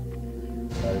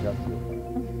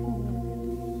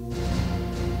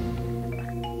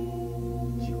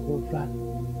 Jehovah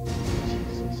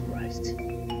Jesus Christ.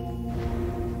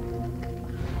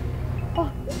 Oh,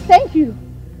 thank you.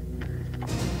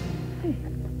 Hey,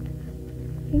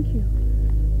 thank you.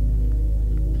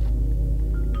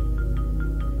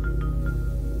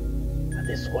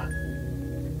 This one.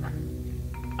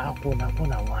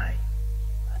 Apona wine.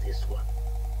 This one.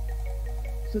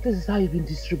 So this is how you've been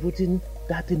distributing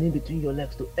that thing in between your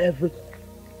legs to every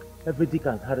dick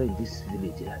and harry in this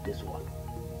village like this one.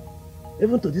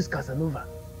 Even to this Casanova.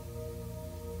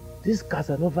 This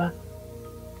Casanova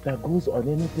that goes on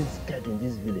anything scared in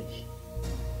this village.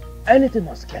 Anything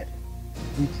was scared.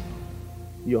 With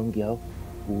young girl,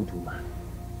 old woman.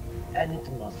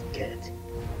 Anything was scared.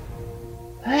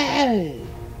 Hey!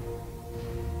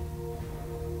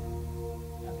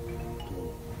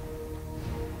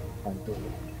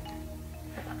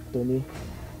 Anthony,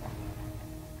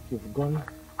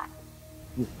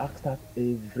 you've asked out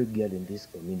every girl in this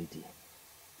community.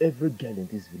 Every girl in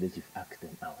this village, you've asked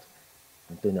them out.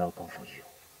 Anthony, I'll come for you.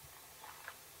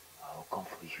 come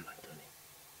for you, Anthony.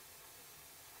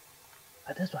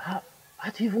 And that's why how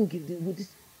do you even give with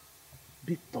this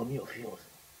big tummy of yours?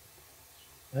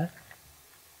 Huh?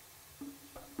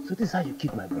 So this is how you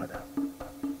keep my brother.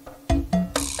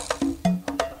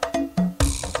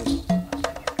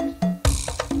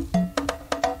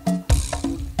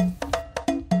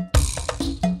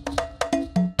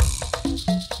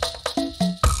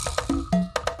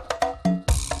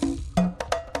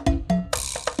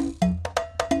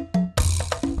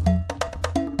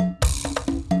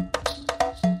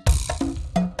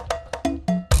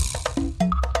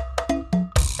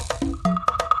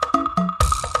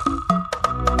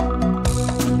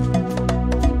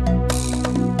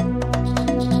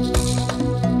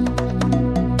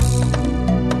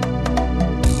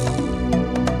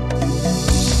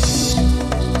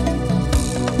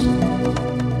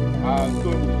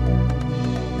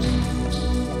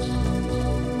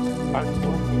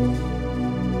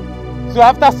 So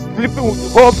after sleeping with the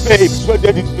whole babes where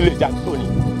they this village, Anthony.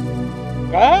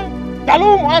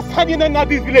 Talo was standing in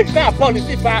this village, now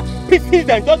policy for pieces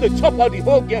and just to chop out the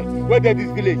whole girl where they this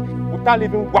village without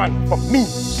even one from me.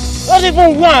 Not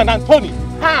even one, Anthony.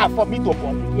 Half for me to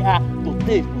volunteer to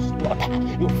take to slaughter.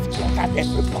 You slaughter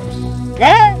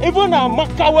everybody. Even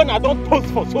Amaka when I don't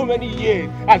toast for so many years,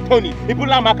 Anthony. People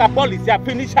Amaka policy, I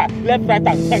finish her left, right,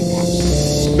 and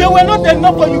center. They were not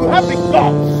enough for you have the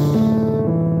guts.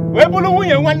 You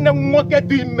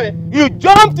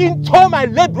jumped into my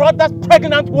late brother's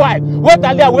pregnant wife. What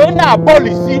are you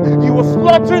policy? You were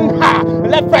slaughtering her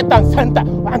left, right, and center.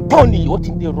 Anthony, what is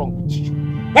wrong with you?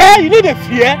 Hey, you need a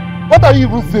fear? What are you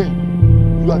even saying?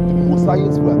 You are the most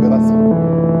highest fool I've ever seen.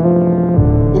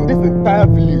 In this entire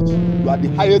village, you are the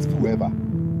highest fool ever.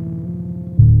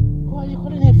 Who are you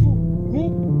calling a fool? Me?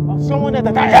 Or someone else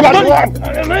that I am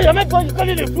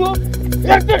calling a fool?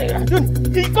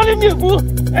 You're calling me a fool?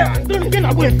 Anthony, you're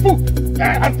not a fool.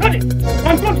 Anthony,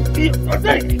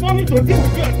 you want me to deal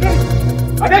with you, Anthony?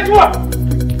 And that's what?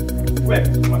 Wait,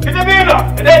 can they be enough?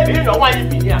 Can they be enough? Why you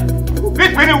be here?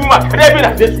 This pretty woman, can they be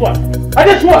enough? This one? And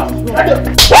this one?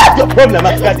 What's your problem,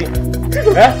 Maskadi?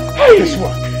 This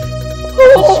one?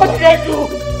 What did I do?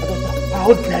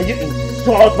 How dare you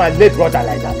insult my late brother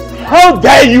like that? How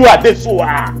dare you at this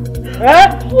one?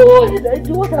 What did I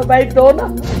do? What have I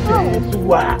done?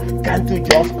 Can't you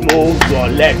just close your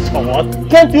legs for what?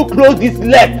 Can't you close this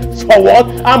leg for what?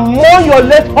 And mourn your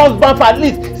late husband for at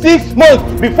least 6 months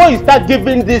before you start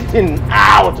giving this thing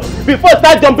out. Before you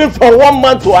start jumping from one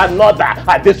man to another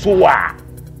at this one.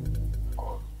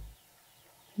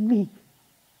 Me?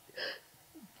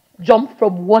 Jump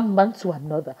from one man to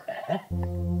another?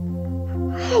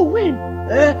 How? When?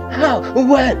 How?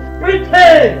 When?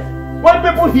 Pretend! When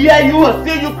people hear you or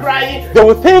see you crying, they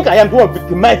will think I am the one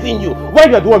victimizing you. When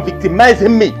you are the one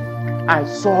victimizing me. I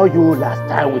saw you last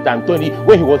time with Anthony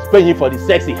when he was paying for the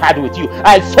sex he had with you.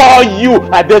 I saw you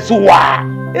at the Suwa.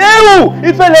 Ew!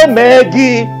 Ifele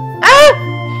Maggie. Uncle,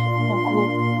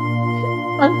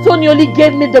 Anthony only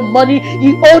gave me the money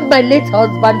he owed my late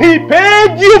husband. He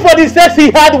paid you for the sex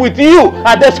he had with you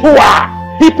at the Suwa.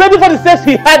 He paid you for the sex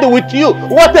he had with you.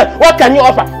 What can you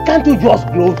offer? Can't you just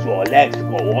close your legs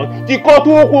for what?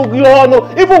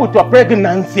 Even with your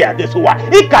pregnancy at this one.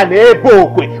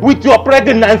 With your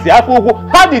pregnancy,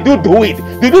 how did you do it?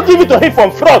 Did you give it to him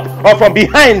from front or from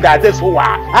behind at this one?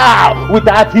 How? With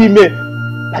that female.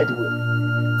 By the way,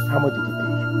 how much did he pay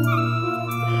you?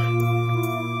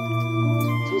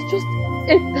 It was just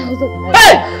 8,000 naira.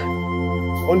 Hey!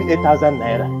 Only 8,000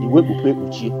 naira. He will pay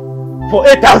with you. For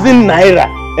 8,000 naira,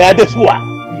 this one.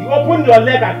 You opened your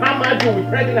leg and hammered you with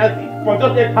pregnancy for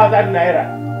just 8,000 naira.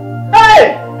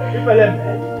 Hey!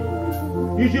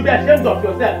 You should be ashamed of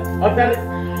yourself. Go and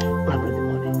bring the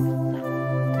money.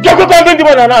 Go and bring the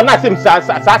money now. Not him,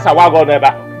 Sasa Wago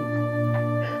never.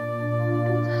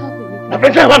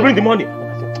 Bring the money. Go and bring the money.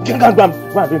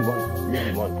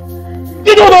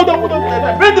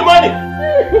 Bring the money.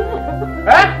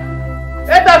 Huh?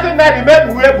 8,000 naira,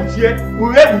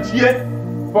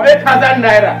 for 8,000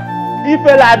 naira. If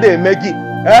a lad make it,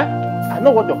 I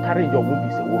know what you're carrying your womb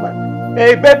is a woman.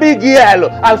 A baby girl.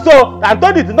 And so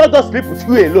Anthony did not just sleep with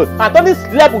you alone. Anthony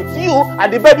slept with you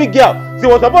and the baby girl. She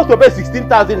was supposed to pay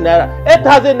 16,000 naira.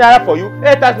 8,000 naira for you,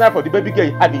 8,000 naira for the baby girl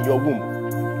you had in your womb.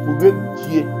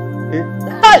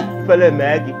 Hey, fella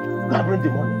Maggie, go and bring the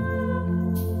money.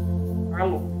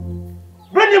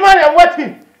 Bring the money, I'm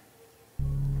waiting.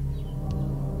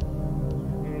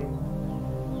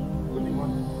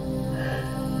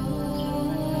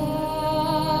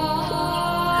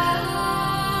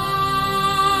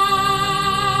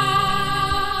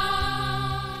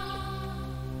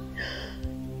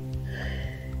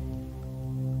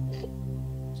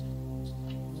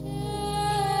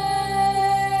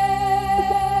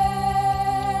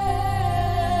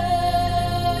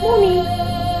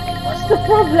 the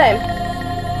problem?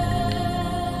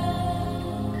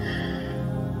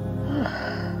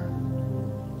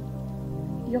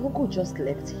 Your uncle just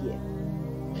left here.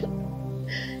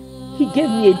 He gave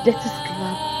me a dirty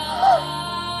slap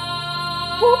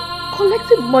for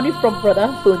collecting money from Brother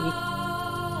Anthony.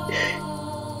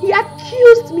 He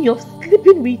accused me of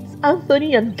sleeping with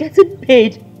Anthony and getting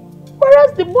paid,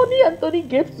 whereas the money Anthony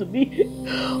gave to me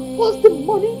was the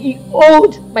money he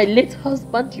owed my late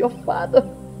husband, your father.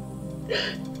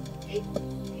 He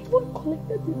won't collect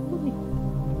his money.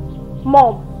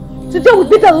 Mom, today will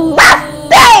be the last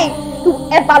day he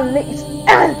will ever lay his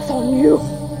hands on you.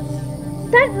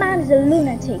 That man is a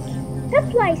lunatic.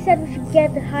 That's why I said we should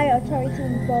get the higher authority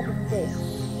involved in this.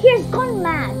 He has gone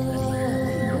mad.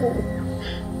 No.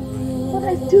 But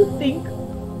I still think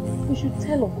we should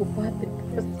tell Uncle Patrick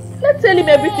first. Let's tell him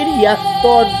everything he has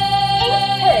done.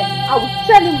 Instead, I will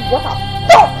tell him what I've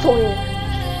done to him.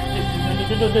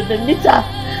 No, Nita,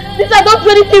 don't do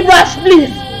anything rash,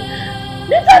 please.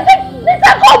 Nita,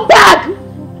 come back.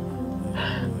 I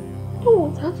don't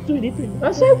want her to do anything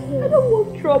rash. I don't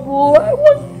want trouble. I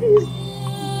want peace.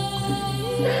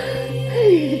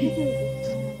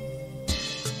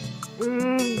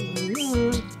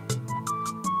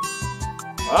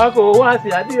 Ako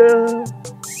wasi adio.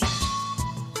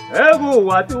 Ego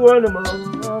wati wona mo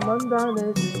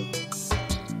mandane.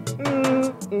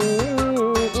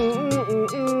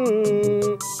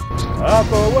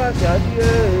 Ako wasi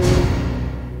adio.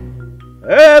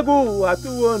 Ego wati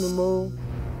wona mo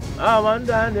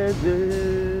mandane.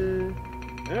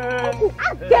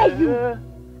 How dare you?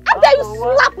 How dare you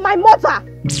slap my mother?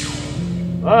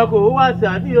 Ako wasi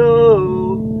adio.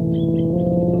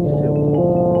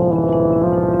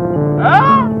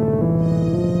 Huh?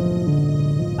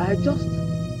 I just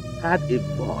had a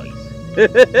voice.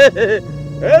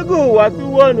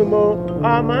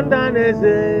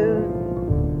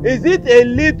 Is it a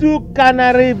little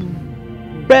canary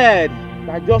bird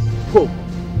that just spoke?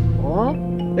 Or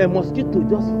a mosquito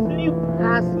just flew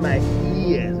past my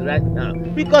ears right now?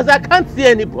 Because I can't see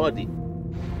anybody.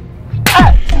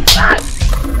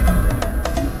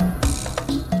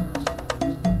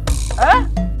 Huh?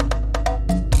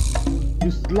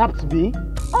 You slapped me?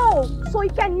 Oh, so you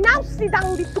can now sit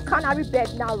down with the canary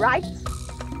bed now, right?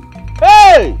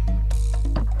 Hey!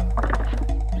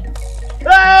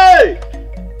 Hey!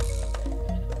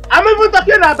 I'm even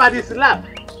talking about the slap.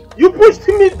 You pushed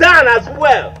me down as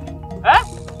well. Huh?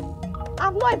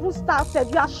 I've not even started.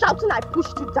 You are shouting I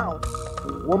pushed you down.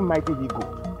 One mighty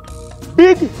he-goat.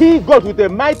 Big he-goat with a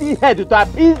mighty head to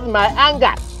appease my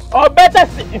anger. Or better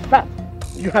still, in fact,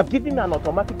 you have given me an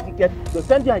automatic ticket to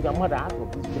send you and your mother out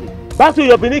of this village. Back to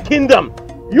your Benin kingdom.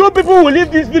 You people will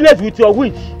leave this village with your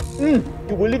witch. You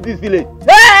will leave this village.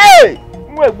 Hey!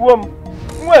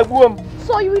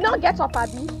 So you will not get up,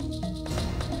 Abby?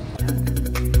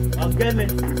 Okay.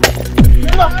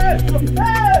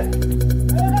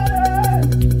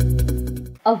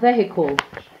 A vehicle.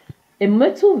 A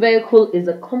motor vehicle is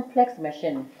a complex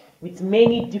machine with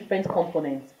many different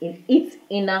components in its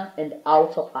inner and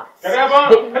outer parts.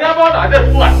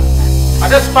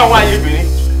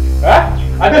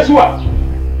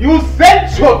 You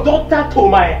sent your daughter to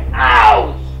my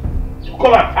house to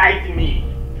come and fight me.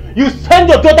 You sent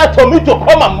your daughter to me to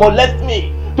come and molest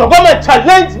me, to come and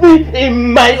challenge me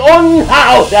in my own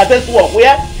house. That's what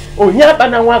where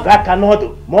Onyabanawaga cannot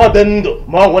more than do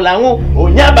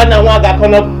Onyabanawaga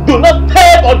cannot do not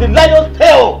take on the lion's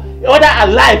tail, whether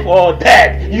alive or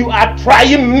dead. You are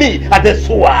trying me at the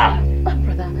swamp.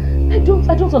 Brother, I don't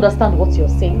understand what you're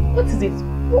saying. What is it?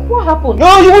 What happened?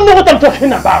 No, you won't know what I'm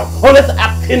talking about. Always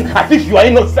acting as if you are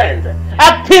innocent.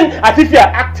 Acting as if you are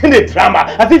acting a drama.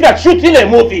 As if you are shooting a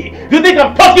movie. Do you think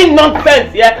I'm talking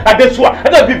nonsense here at this one? I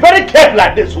gotta be very careful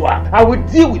at this one. I will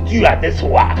deal with you at this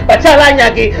one.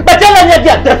 Bachalanyagi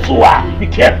at this one. Be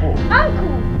careful. Uncle,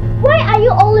 why are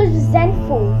you always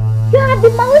resentful? You have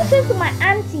been malicious to my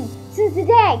auntie since the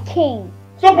day I came.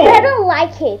 But I don't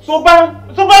like it.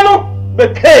 Sobano, the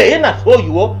K, and I saw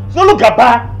you. Solo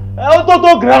Gaba.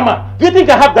 Auto grammar. Do you think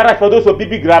I have garage for those who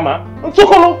BB grammar?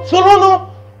 Solo.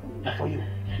 Not for you.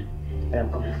 I am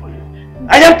coming for you.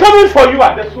 I am coming for you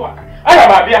at this one. I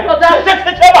am a beer.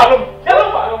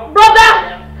 Brother!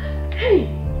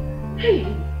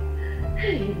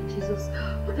 Hey, Jesus,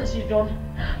 what has she done?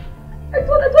 I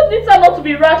told Nita not to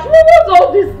be rash. What's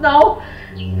all this now?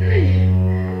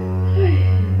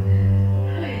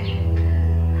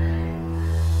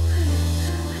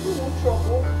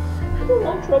 I don't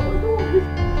want trouble. I don't want this.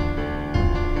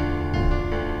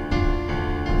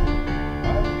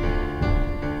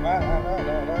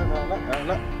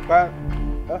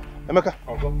 Emeka,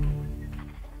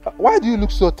 Why do you look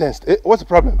so tensed? What's the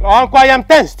problem? Uncle, I am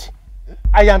tensed.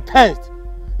 I am tensed.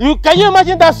 Can you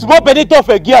imagine that small benito of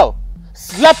a girl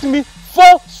slapped me 4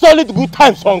 solid good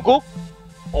times, Uncle?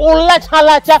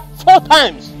 Olacha 4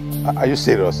 times. Are you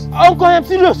serious? Uncle, I am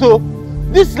serious, so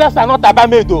these slaps are not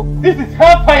Abame though. This is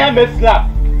hellfire made slap.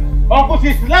 Uncle,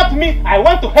 she slapped me. I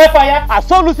went to hellfire. I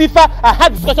saw Lucifer. I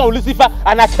had discussion with Lucifer,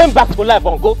 and I came back to life,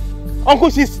 Uncle.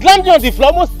 Uncle, she slammed me on the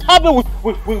floor, almost stabbed me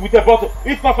with a bottle.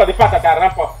 It's not for the fact that I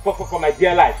ran for my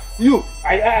dear life. You,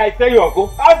 I tell you,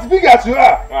 Uncle. As big as you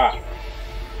are.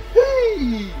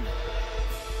 Hey.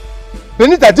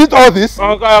 Benita did all this?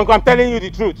 Uncle, I'm telling you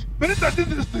the truth. Benita did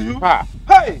this to you?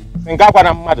 Hey!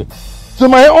 So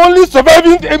my only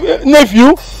surviving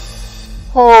nephew?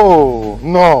 Oh,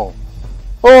 no.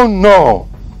 Oh, no.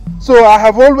 So I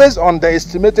have always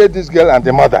underestimated this girl and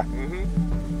the mother.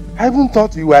 I even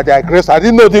thought you were the aggressor. I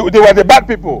didn't know they were the bad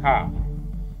people.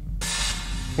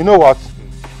 You know what?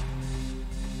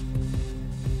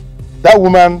 That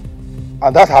woman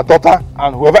and that's her daughter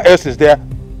and whoever else is there,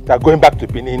 they are going back to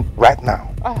Benin right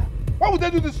now. Why would they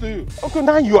do this to you? Uncle,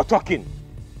 now you are talking.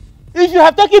 If you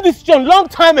have taken this decision long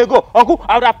time ago, Uncle,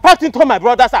 I would have packed into my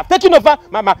brother's house, taken over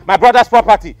my brother's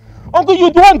property. Uncle,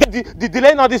 you don't want the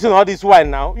delaying all this and all this while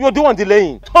now. You're the one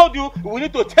delaying. Told you we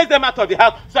need to chase them out of the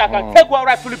house so I can take what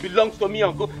rightfully belongs to me,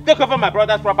 Uncle. Take over my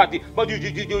brother's property. But you've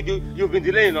been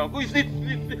delaying, Uncle.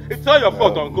 It's all your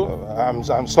fault, Uncle. I'm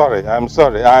sorry.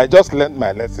 I just learned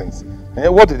my lessons.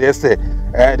 What did they say?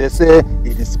 They say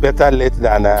it is better late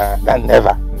than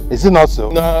never. Is it not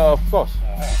so? No, of course.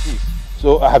 Please.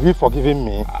 So have you forgiven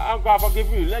me? I'm going to forgive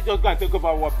you. Let's just go and take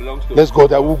over what belongs to Let's go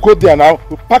there. We'll go there now.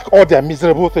 We'll pack all their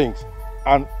miserable things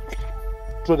and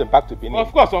throw them back to Benin.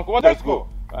 Of course, Uncle. Let's go.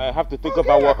 I have to take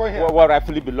over what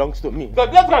rightfully belongs to me. So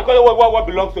let's go and call it what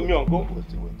belongs to me, Uncle.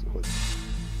 Wait.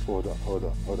 Hold on,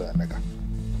 Emeka.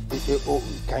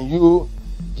 Can you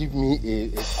give me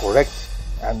a correct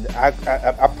and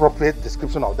appropriate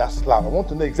description of that slap? I want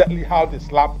to know exactly how the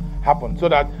slap happened so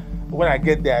that when I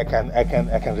get there, I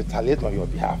can retaliate on your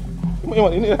behalf.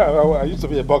 I used to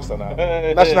be a boxer now.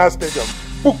 National Stadium.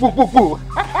 Boo.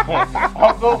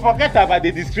 Uncle, forget about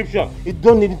the description. You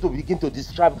don't need to begin to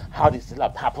describe how the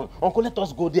slap happened. Uncle, let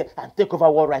us go there and take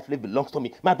over what rightfully belongs to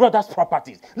me. My brother's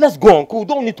properties. Let's go, Uncle. You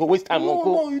don't need to waste time,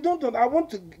 Uncle. No, you don't. I want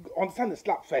to understand the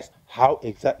slap first. How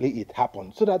exactly it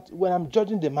happened, so that when I'm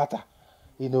judging the matter,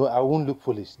 I won't look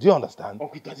foolish. Do you understand?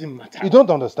 Uncle, it doesn't matter. You don't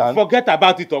understand? Forget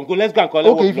about it, Uncle. Let's go and call it.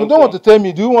 Okay, if you don't want to tell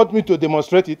me, do you want me to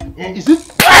demonstrate it? Is it? This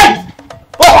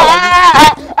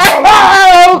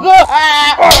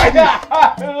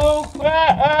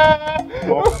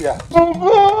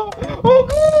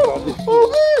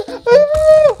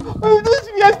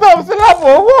fiesta of slap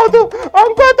or what?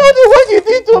 Uncle, I told you what you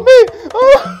did to me.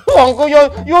 Uncle,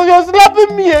 you're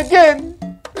slapping me again.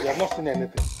 You have not seen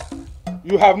anything.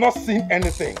 You have not seen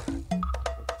anything.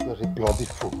 You're a bloody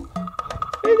fool.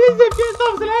 It is a fiesta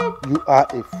of slap. You are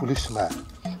a foolish man.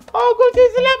 Uncle, she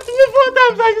slapped me 4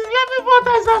 times. She slapped me 4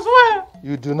 times, I swear.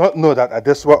 You do not know that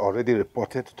Adeswa already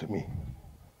reported to me.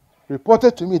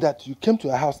 Reported to me that you came to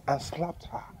her house and slapped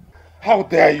her. How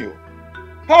dare you?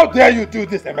 How dare you do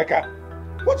this, Emeka?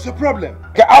 What's your problem?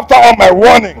 After all my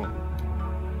warning,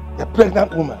 a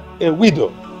pregnant woman, a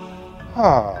widow.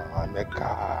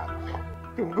 Emeka.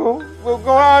 Go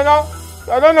on.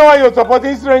 I don't know why you're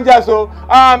supporting strangers, so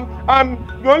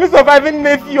the only surviving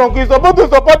nephew, Uncle, is supposed to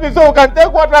support me so we can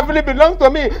take what rightfully belongs to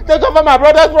me, take over my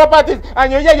brother's properties,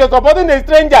 and you're supporting a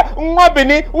stranger,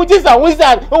 Nwabini, which is a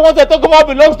wizard who wants to take over what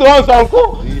belongs to us,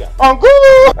 Uncle. Yeah. Uncle!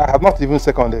 I have not even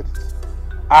seconded it.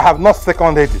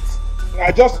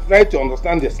 I just try to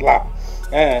understand the slap.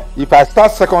 If I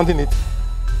start seconding it,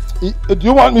 do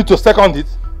you want me to second it?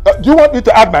 Do you want me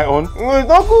to add my own?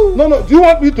 No. Do you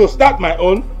want me to start my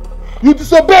own? You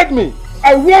disobeyed me.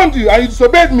 I warned you and you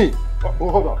disobeyed me.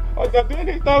 Hold on. You're doing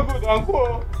it not good,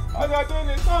 Uncle. You're doing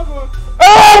it not good.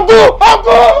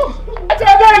 Uncle!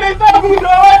 You're doing it not good.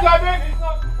 You're doing it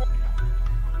not good.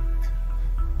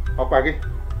 Opage,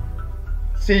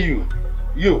 see you.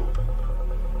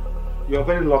 You're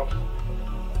very lucky.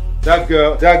 That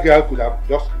girl could have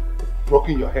just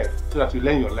broken your head so that you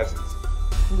learn your lessons.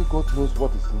 Only God knows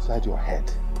what is inside your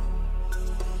head.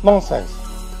 Nonsense.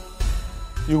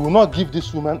 You will not give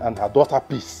this woman and her daughter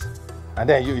peace, and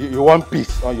then you want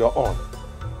peace on your own.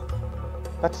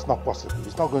 That is not possible.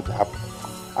 It's not going to happen.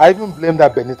 I even blame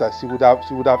that Benita. She would have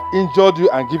injured you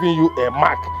and given you a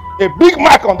mark, a big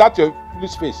mark on that your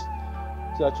foolish face,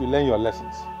 so that you learn your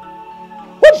lessons.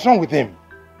 What is wrong with him?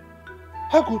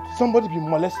 How could somebody be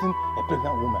molesting a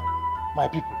pregnant woman? My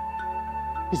people,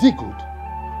 is it good?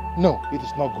 No, it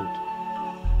is not good.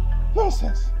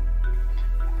 Nonsense.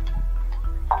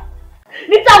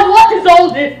 Nita, what is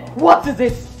all this? What is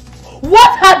it?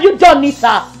 What have you done,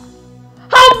 Nita?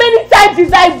 How many times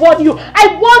did I warn you?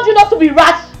 I warned you not to be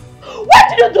rash. Why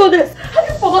did you do this? Have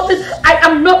you forgotten I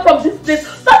am not from this place?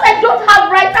 That I don't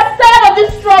have rights. I'm tired of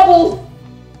this trouble.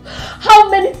 How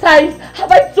many times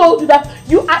have I told you that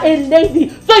you are a lady,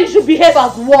 so you should behave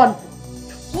as one?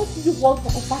 What do you want for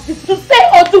Opasi to say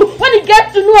or do when he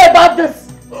gets to know about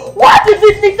this? What is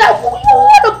it, Nita? You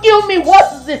want to kill me?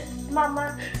 What is it?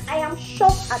 Mama, I am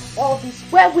shocked at all this,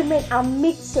 where women are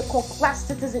made second-class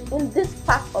citizens in this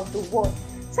part of the world.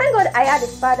 Thank God I had a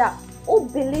father who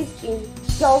believed in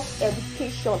girls'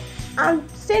 education and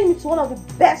sent me to one of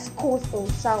the best schools in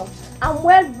town. I'm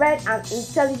well-read and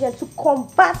intelligent to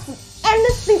combat with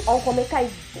anything Uncle Meka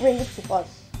is bringing to us.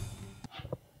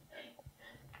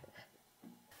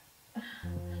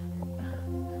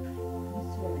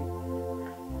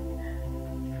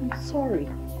 I'm sorry.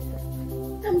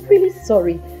 I'm really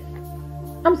sorry.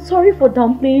 I'm sorry for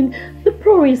downplaying the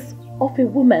prowess of a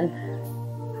woman.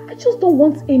 I just don't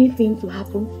want anything to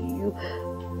happen to you.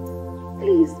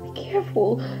 Please be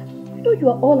careful. You know you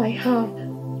are all I have.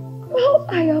 All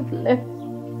I have left.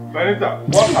 Benita,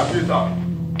 what have you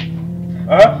done?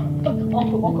 Huh?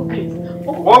 Uncle, please.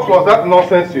 Uncle, What was that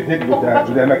nonsense you did with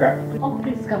Emeka? Uncle,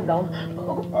 please calm down.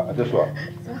 This one.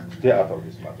 Stay out of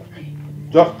this matter.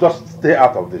 Just stay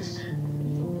out of this.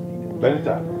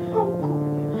 Benita,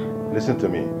 listen to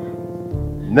me.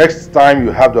 Next time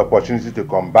you have the opportunity to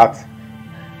combat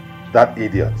that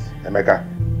idiot, Emeka,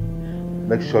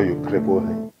 make sure you cripple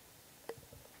him.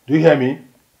 Do you hear me?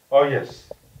 Oh yes.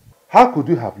 How could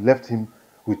you have left him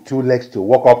with 2 legs to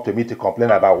walk up to me to complain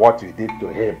about what you did to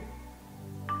him?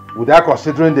 Without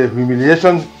considering the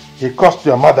humiliation he caused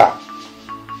your mother?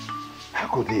 How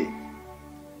could he?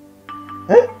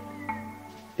 Eh?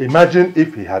 Imagine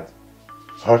if he had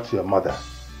hurt your mother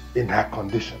in her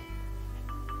condition.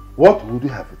 What would you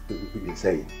have been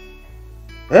saying?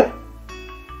 Eh?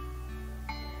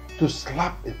 To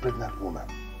slap a pregnant woman.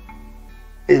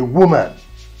 A woman.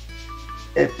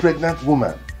 A pregnant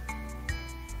woman.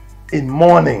 In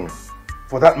mourning,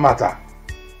 for that matter.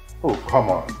 Oh, come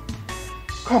on.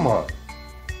 Come on.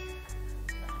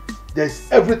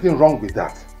 There's everything wrong with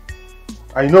that.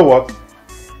 And you know what?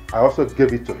 I also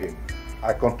gave it to him.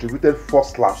 I contributed 4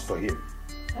 slaps to him.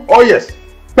 Oh yes!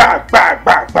 Bang, bang,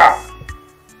 bang, bang!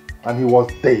 And he was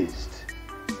dazed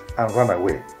and ran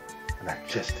away. And I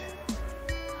chased him.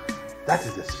 That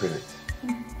is the spirit.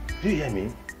 Do you hear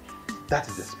me? That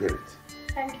is the spirit.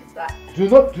 Thank you, sir.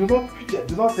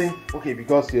 Do not think, okay,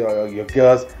 because you're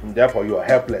girls and therefore you are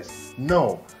helpless.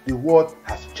 No, the world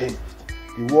has changed.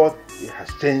 The world has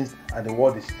changed and the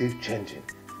world is still changing.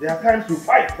 There are times to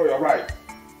fight for your rights.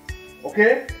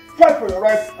 Okay? Fight for your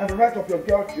rights and the rights of your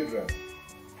girl children.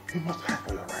 You must fight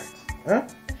for your rights. Huh?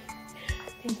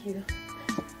 Thank you.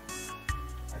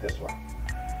 And that's why.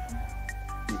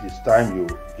 It is time you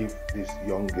give this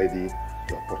young lady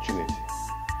the opportunity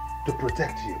to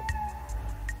protect you.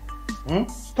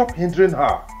 Stop hindering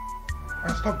her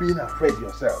and stop being afraid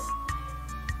yourself.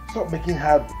 Stop making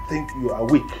her think you are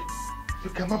weak. You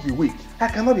cannot be weak. I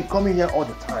cannot be coming here all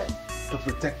the time to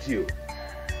protect you.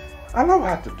 Allow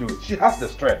her to do it. She has the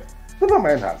strength. Never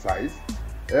mind her size.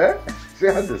 Eh? She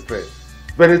has the strength.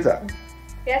 Benita.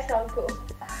 Yes, Uncle.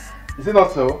 Is it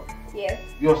not so? Yes.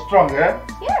 You're strong, eh?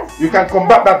 Yes. You can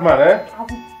combat that man, eh? I will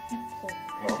do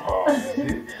so.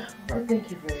 See?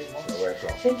 Thank you very much. You're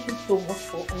welcome. Thank you so much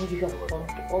for all you have done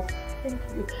to us. Thank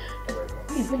you.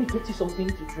 Please, let me get you something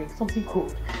to drink, something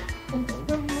cold.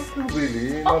 Nothing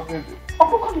really, nothing.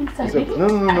 Uncle, come inside. No.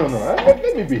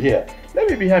 Let me be here. Let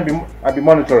me be here. I'll be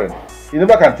monitoring. You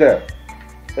never can tell.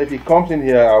 If he comes in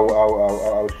here,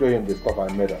 I'll show him the stuff I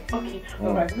made up. Okay,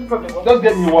 alright, no problem. Just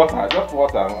get me water. Just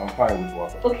water. I'm fine with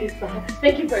water. Okay, sir.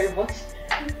 Thank you very much.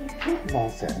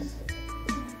 Nonsense.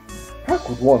 How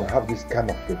could one have this kind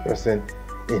of a person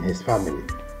in his family?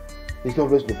 He's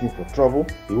always looking for trouble.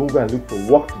 He won't go and look for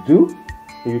work to do.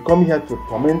 He will come here to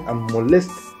torment and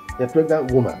molest a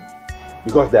pregnant woman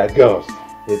because they are girls.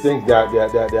 He thinks they are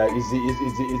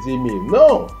easy meal.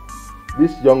 No!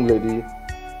 This young lady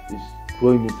is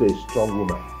growing into a strong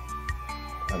woman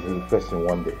and he will face him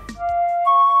one day.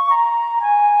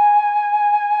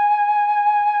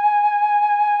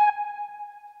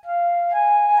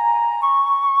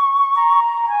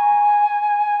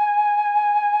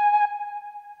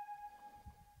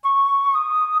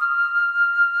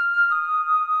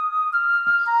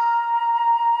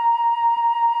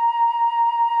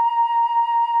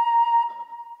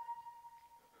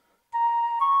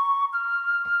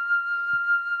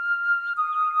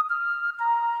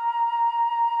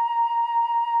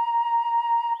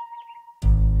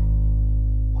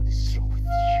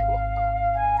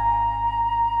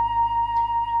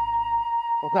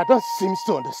 Uncle, I don't seem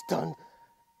to understand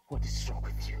what is wrong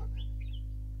with you.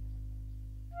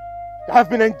 I've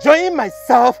been enjoying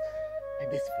myself in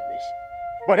this village.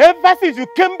 But ever since you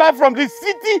came back from the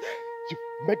city,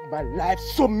 you've made my life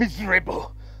so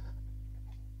miserable.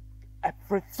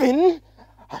 Everything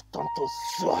has turned to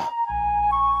sour.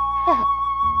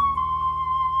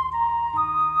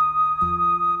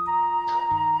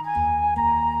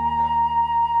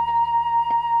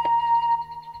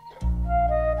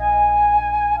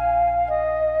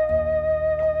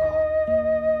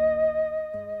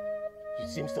 You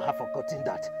seem to have forgotten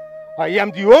that I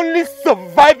am the only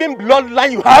surviving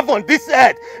bloodline you have on this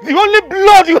earth. The only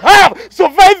blood you have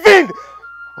surviving.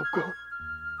 Uncle,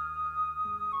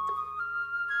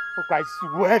 I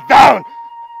swear down.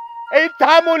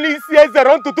 Anytime only says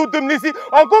around to do nisi,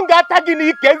 Uncle got tagging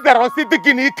ike, there on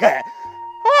sitting ike.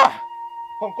 Ah,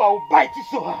 Uncle, I'll bite you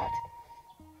so hard.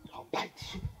 I'll bite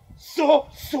you so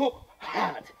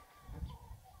hard.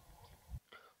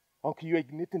 Uncle, you're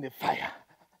igniting the fire.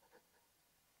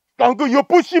 Uncle, you're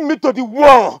pushing me to the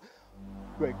wall.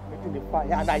 You're igniting the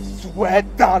fire, and I swear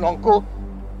down, Uncle,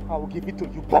 I will give it to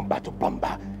you, bomber to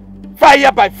bomber.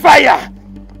 Fire by fire.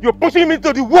 You're pushing me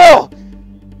to the wall.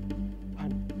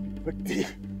 And be ready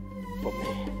for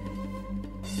me.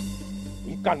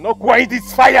 You cannot quiet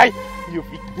this fire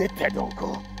you've ignited,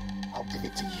 Uncle. I'll give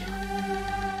it to you.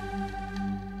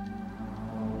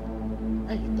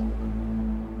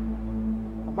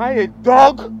 Am I a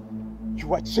dog?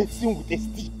 You are chasing with a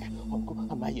stick. Uncle,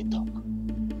 am I a dog?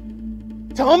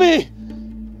 Tell me!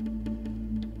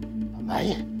 Am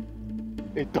I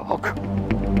a dog?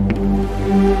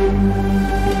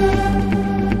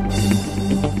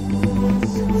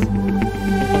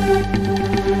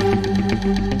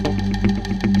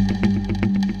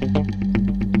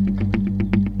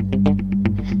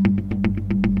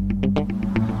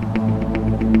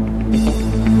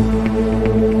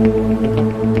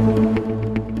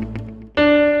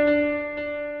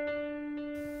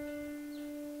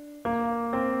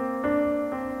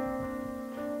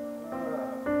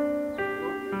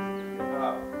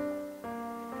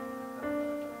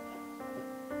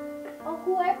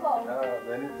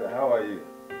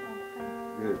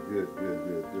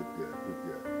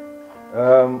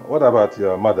 What about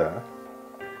your mother?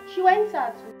 She went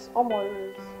out with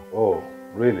Omorus. Oh,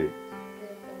 really?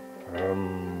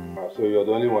 So you're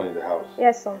the only one in the house?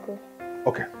 Yes, Uncle.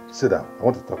 Okay, sit down. I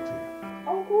want to talk to you.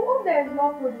 Uncle, hope there is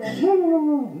no problem.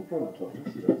 No problem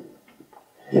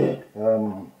at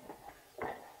all.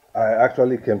 I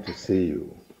actually came to see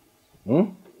you.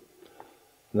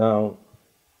 Now,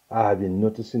 I have been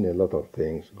noticing a lot of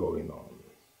things going on,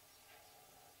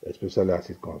 especially as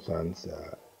it concerns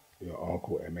your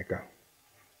uncle Emeka.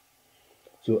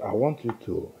 So I want you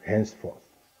to henceforth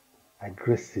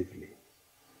aggressively,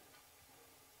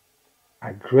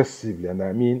 and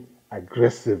I mean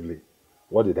aggressively.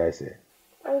 What did I say?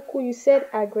 Uncle, you said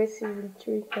aggressively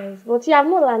 3 times, but you have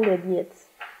not landed yet.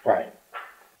 Fine.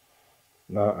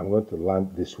 Now I'm going to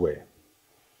land this way.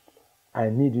 I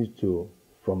need you to,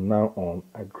 from now on,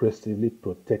 aggressively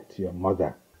protect your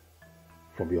mother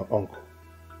from your uncle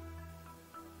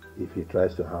if he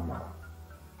tries to harm her.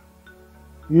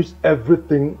 Use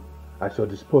everything at your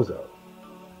disposal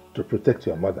to protect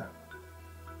your mother.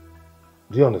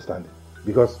 Do you understand it?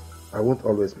 Because I won't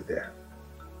always be there.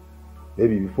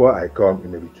 Maybe before I come, it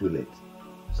may be too late.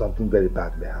 Something very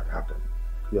bad may have happened.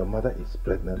 Your mother is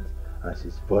pregnant and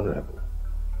she's vulnerable.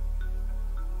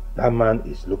 That man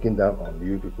is looking down on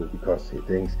you people because he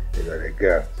thinks you're a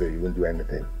girl, so you won't do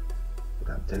anything.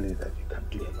 But I'm telling you that you can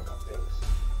do a lot of things.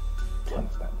 Do you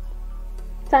understand?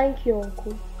 Thank you,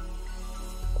 Uncle.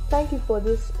 Thank you for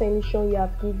this permission you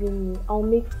have given me. I'll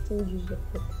make full use of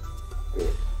it.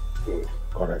 Good.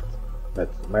 Correct.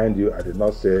 But mind you, I did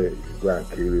not say you go and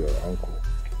kill your uncle.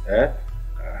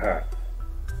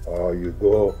 Or you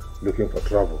go looking for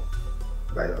trouble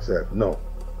by yourself. No.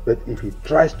 But if he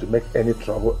tries to make any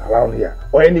trouble around here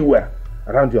or anywhere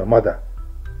around your mother,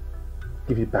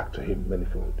 give it back to him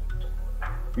manifold.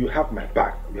 You have my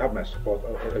back. You have my support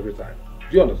every time.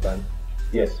 Do you understand?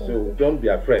 Yes. So don't be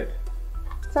afraid.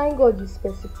 Thank God you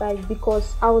specified,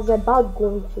 because I was about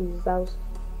going to his house.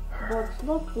 But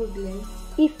no problem.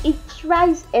 If he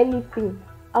tries anything,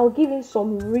 I'll give him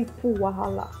some ripple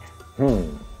wahala.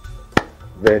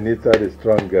 Venita the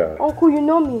strong girl. Uncle, you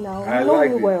know me now. You know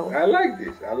me well. I like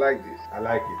this. I like it.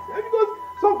 Because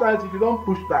sometimes if you don't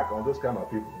push back on those kind of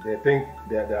people, they think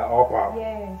they're all powerful.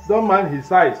 Yes. Don't mind his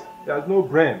size. He has no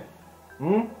brain.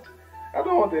 I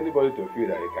don't want anybody to feel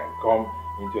that he can come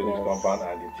into this compound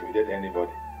and intimidate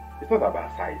anybody. It's not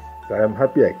about size. So I am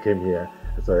happy I came here.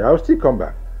 So I'll still come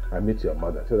back and meet your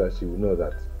mother so that she will know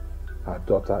that her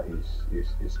daughter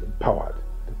is empowered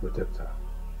to protect her.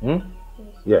 Hmm?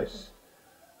 Yes.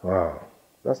 Wow,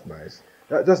 that's nice.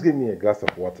 Just give me a glass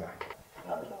of water.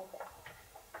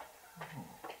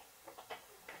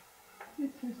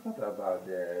 It's not about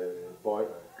the boy and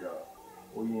girl.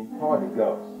 When you empower the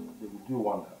girls, they will do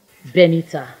wonders.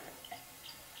 Benita.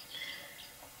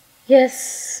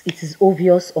 Yes, it is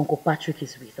obvious Uncle Patrick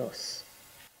is with us.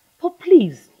 But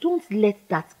please, don't let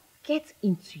that get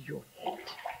into your head.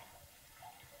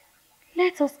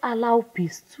 Let us allow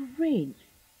peace to reign.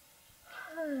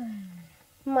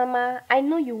 Mama, I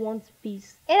know you want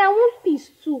peace. And I want peace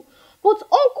too. But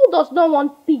Uncle does not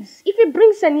want peace. If he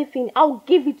brings anything, I'll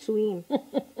give it to him.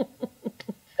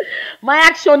 My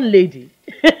action lady.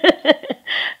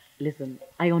 Listen,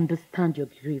 I understand your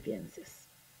grievances.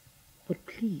 But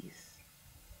please,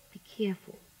 be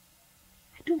careful.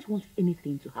 I don't want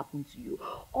anything to happen to you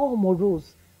or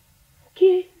Morose.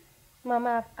 Okay?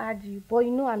 Mama, I've heard you, but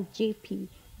you know I'm JP,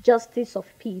 Justice of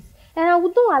Peace. And I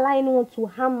would not allow anyone to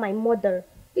harm my mother.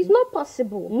 It's not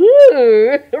possible.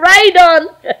 Right on!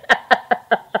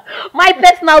 My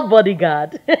personal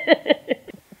bodyguard.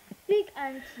 Big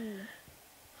Auntie,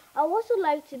 I would also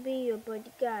like to be your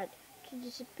bodyguard to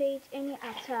dissipate any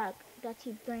attack that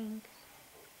he brings.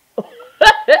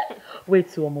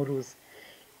 Wait, Morose.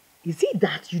 Is it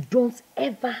that you don't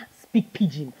ever speak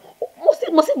pidgin?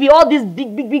 Must it be all this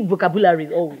big vocabulary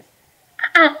always?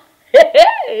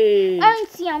 Hey.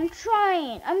 Auntie, I'm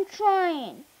trying.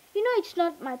 You know it's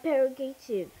not my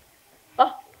prerogative.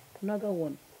 Oh, another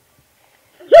one.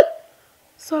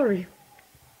 Sorry.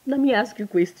 Let me ask you a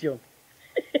question.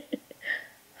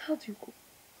 How do you go?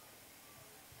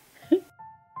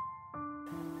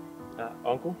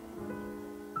 Uncle,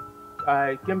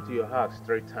 I came to your house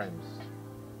 3 times,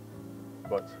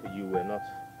 but you were not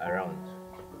around.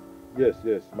 Yes,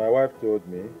 my wife told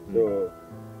me, so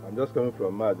I'm just coming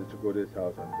from Mazi Chukode's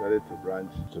house and decided to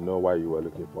branch to know why you were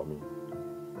looking for me.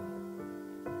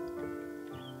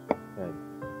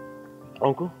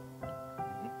 Uncle,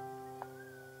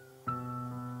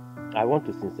 I want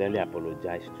to sincerely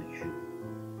apologize to you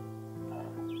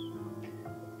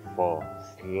for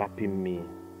slapping me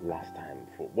last time.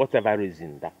 For whatever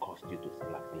reason that caused you to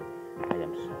slap me, I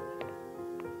am sorry.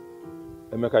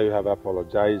 Emeka, you have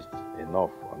apologized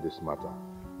enough on this matter.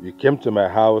 You came to my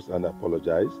house and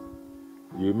apologized.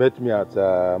 You met me at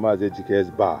Mazi Ejike's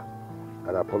bar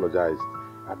and apologized.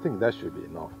 I think that should be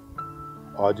enough.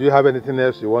 Or do you have anything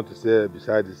else you want to say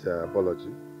besides this apology?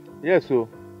 Yes, sir.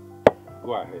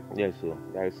 Go ahead. Yes, sir.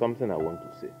 There is something I want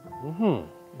to say.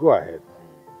 Go ahead.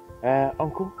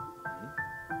 Uncle,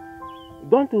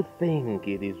 don't you think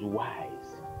it is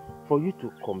wise for you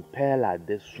to compel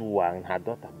Adesua and her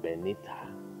daughter Benita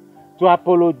to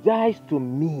apologize to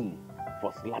me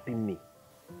for slapping me?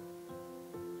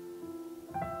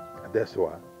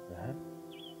 Adesua?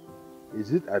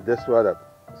 Is it Adesua that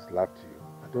slapped you?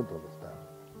 I don't understand.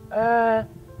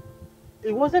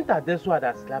 It wasn't Adesua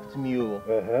that slapped me,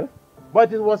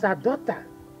 but it was her daughter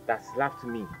that slapped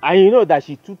me. And you know that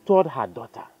she tutored her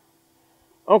daughter.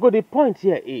 Uncle, the point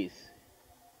here is,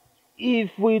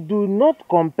 if we do not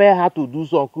compel her to do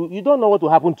so, Uncle, you don't know what will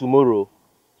happen tomorrow.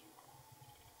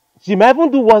 She might even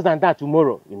do worse than that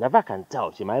tomorrow. You never can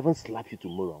tell. She might even slap you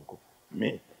tomorrow, Uncle.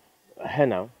 Me?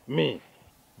 Now. Me?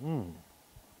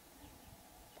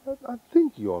 I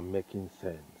think you're making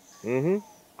sense.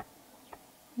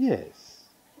 Yes.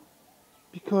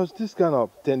 Because this kind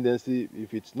of tendency,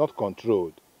 if it's not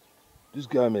controlled, this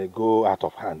girl may go out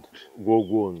of hand. Go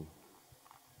on.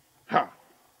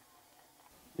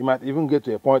 You might even get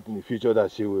to a point in the future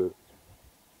that she will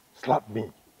slap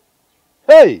me.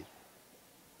 Hey!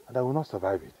 And I will not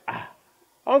survive it.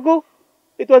 Uncle,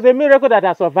 it was a miracle that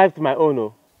I survived my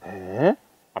own.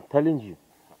 I'm telling you.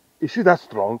 Is she that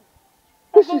strong?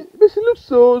 But she looks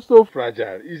so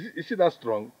fragile. Is she that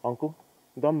strong? Uncle,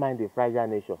 don't mind the fragile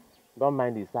nature. Don't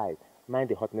mind the size. Mind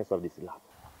the hotness of the slap.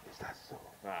 Is that so?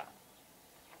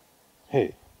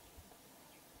 Hey.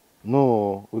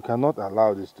 No, we cannot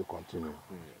allow this to continue.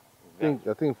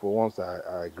 I think for once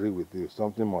I agree with you.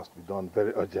 Something must be done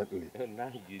very urgently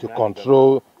to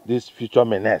control this future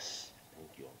menace.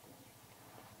 Thank you, Uncle.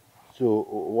 So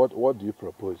what do you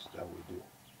propose that we do?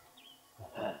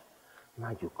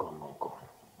 Now you come, Uncle.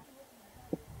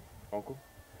 Uncle?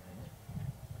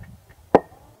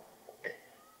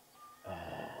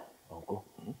 Uncle?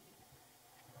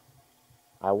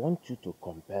 I want you to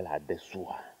compel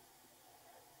Adesua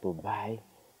to buy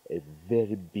a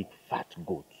very big fat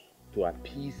goat to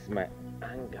appease my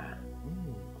anger.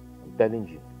 I'm telling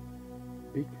you.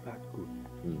 Big fat goat?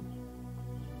 Mm.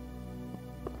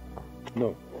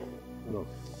 No.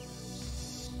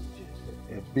 Yes.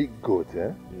 A big goat,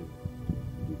 eh?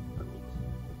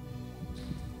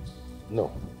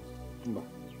 No. No.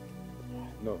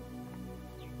 No.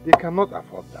 They cannot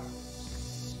afford that.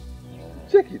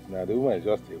 Check it now. The woman is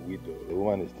just a widow. The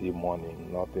woman is still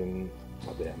mourning. Nothing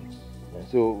for them. And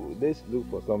so let's look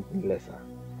for something lesser.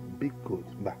 Big goat.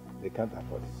 But they can't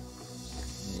afford it.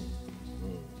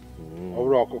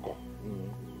 Overall, cocoa.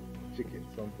 Chicken,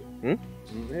 something.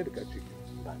 Chicken.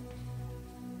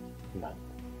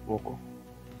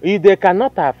 If they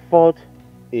cannot afford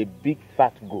a big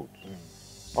fat goat,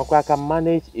 Uncle, I can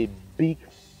manage a big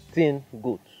thin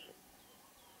goat.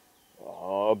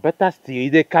 Or better still,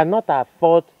 if they cannot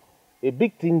afford a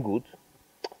big thin goat,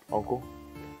 Uncle,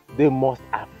 they must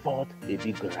afford a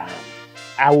big ram.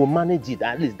 I will manage it.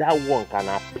 At least that one can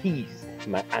appease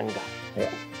my anger.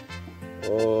 Yeah.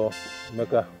 Oh,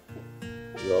 Mecca,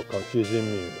 you're confusing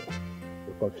me.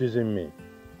 You're confusing me.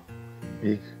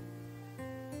 Big,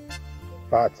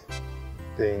 fat,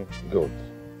 thin goat.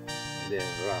 Then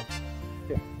ram.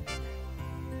 Yeah.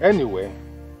 Anyway,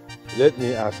 let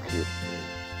me ask you.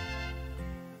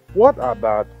 What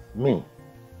about me?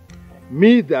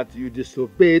 Me that you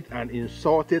disobeyed and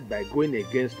insulted by going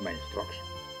against my instruction.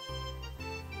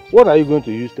 What are you going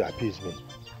to use to appease me?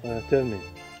 Tell me.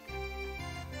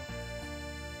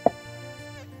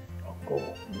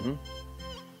 Uncle.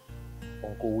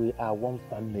 Uncle, we are one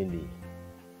family.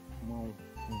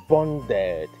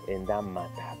 Bonded in that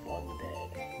matter, bonded.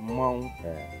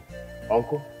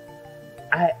 Uncle,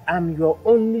 I am your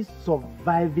only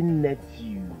surviving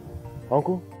nephew.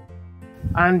 Uncle.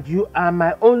 And you are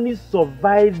my only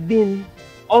surviving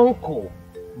uncle.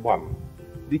 Bam.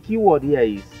 The key word here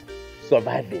is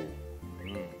surviving.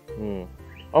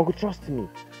 Uncle, trust me.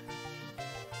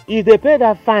 If they pay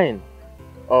that fine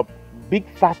of big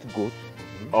fat goat,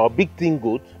 or big thin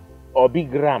goat, or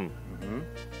big ram,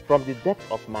 from the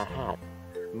depth of my heart,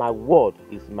 my word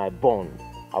is my bond.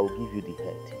 I will give you the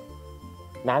head.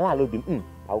 Now I will give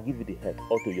you the head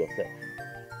all to yourself.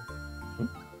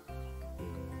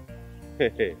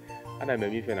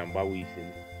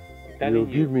 You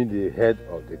give me the head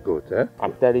of the goat, eh?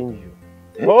 I'm telling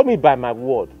you. Hold me by my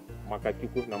word.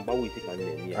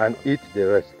 And eat the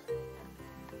rest.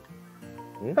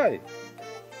 Hey.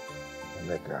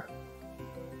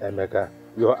 Emeka,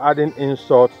 you're adding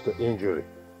insult to injury.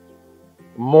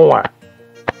 Moa.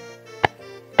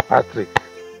 Patrick.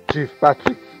 Chief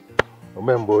Patrick.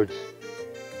 Omemboji.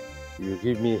 You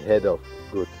give me head of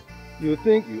goat. You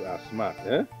think you are smart,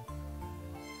 eh?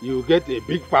 You get a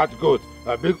big fat goat,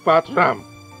 a big fat ram,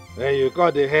 then you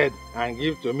cut the head and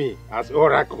give to me as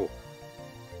oracle.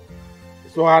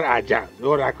 Soar Aja,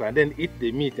 oracle, and then eat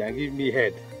the meat and give me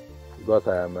head. Because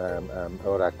I am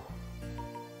oracle.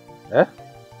 Eh?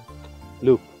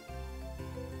 Look,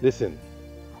 listen,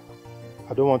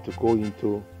 I don't want to go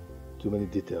into too many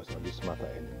details on this matter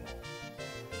anymore.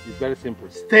 It's very simple.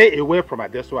 Stay away from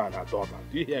Adeswa and her daughter.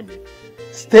 Do you hear me?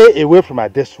 Stay away from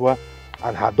Adeswa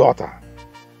and her daughter.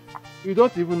 You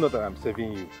don't even know that I'm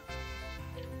saving you.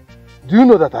 Do you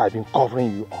know that I've been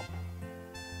covering you up?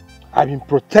 I've been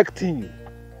protecting you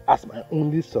as my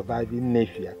only surviving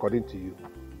nephew, according to you.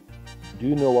 Do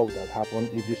you know what would have happened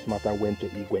if this matter went to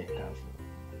Igwe in council?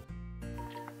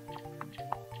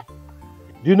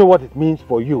 Do you know what it means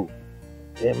for you,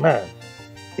 a man,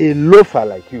 a loafer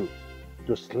like you,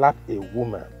 to slap a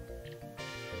woman,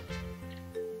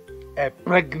 a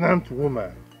pregnant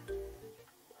woman,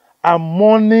 a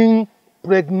mourning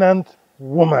pregnant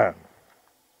woman?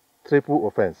 Triple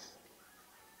offense.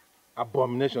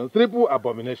 Abomination. Triple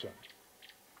abomination.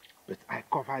 But I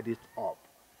covered it up.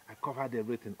 I covered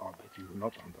everything up, but you will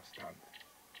not understand.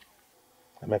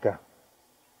 Emeka,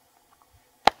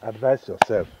 advise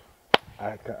yourself.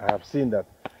 I have seen that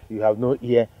you have no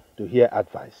ear to hear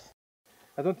advice.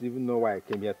 I don't even know why I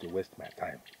came here to waste my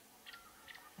time.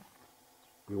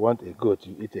 You want a goat,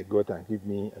 you eat a goat and give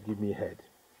me head.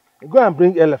 Go and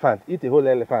bring elephant, eat a whole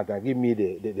elephant and give me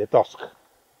the tusk.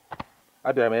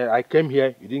 I came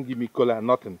here, you didn't give me cola,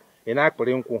 nothing.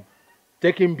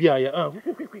 Take him beer.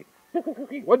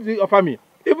 What did he offer me?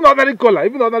 Even ordinary cola,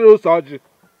 even ordinary sausage.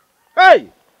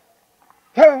 Hey!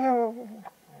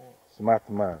 Smart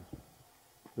man.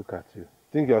 Look at you.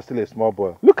 Think you're still a small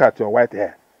boy. Look at your white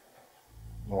hair.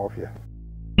 No off here.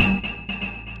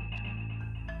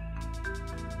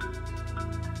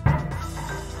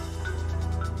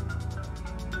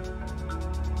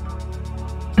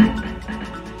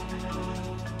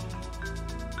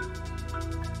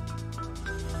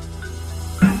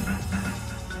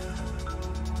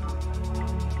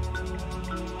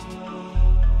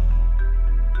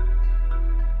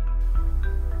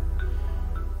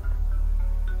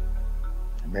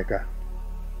 Emeka,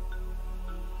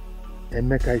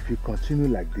 Emeka, if you continue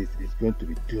like this, it's going to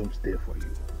be doomsday for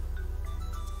you.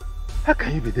 How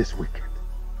can you be this wicked?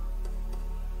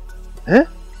 Eh?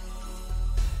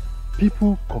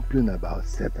 People complain about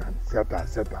Satan,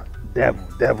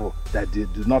 devil, that they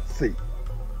do not see.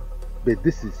 But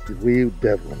this is the real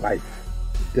devil life,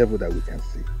 the devil that we can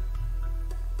see.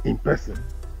 In person,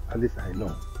 at least I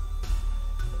know.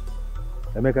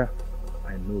 Emeka,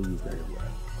 I know you very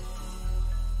well.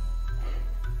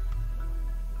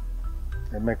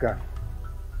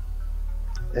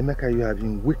 Emeka, you have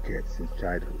been wicked since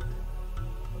childhood.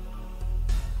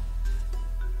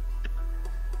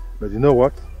 But you know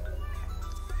what?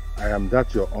 I am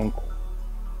that your uncle.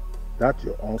 That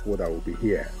your uncle that will be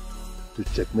here to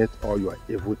checkmate all your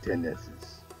evil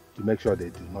tendencies, to make sure they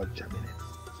do not germinate,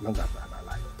 as long as I'm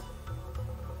alive.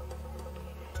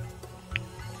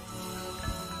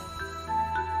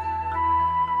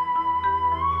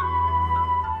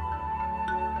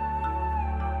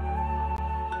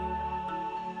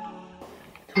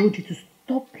 I told you to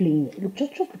stop playing. Look,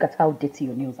 just look at how dirty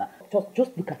your nails are.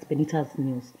 Just look at Benita's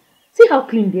nails. See how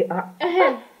clean they are.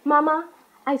 Mama,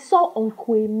 I saw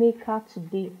Uncle Emeka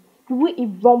today. The way he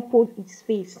rumpled his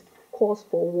face calls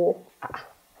for war.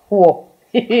 War?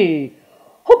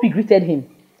 Hope you greeted him.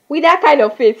 With that kind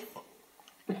of face.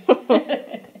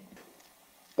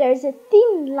 There is a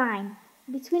thin line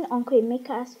between Uncle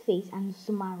Emeka's face and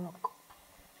Zuma Rock.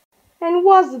 And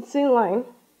what's the thin line?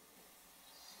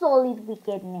 Solid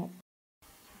wickedness.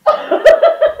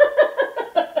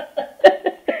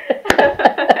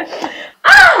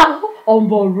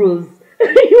 Rose,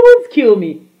 you won't kill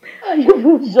me. You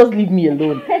won't just leave me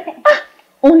alone.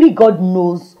 Only God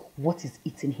knows what is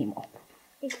eating him up.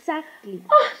 Exactly.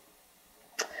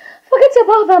 Forget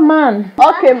about that man.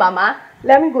 Okay, Mama.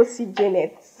 Let me go see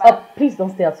Janet. Please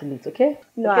don't stay out too late, okay?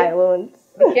 No, okay? I won't.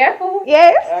 Be careful.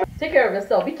 Yes. Take care of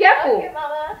yourself. Be careful. Okay,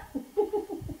 Mama.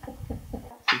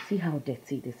 You see how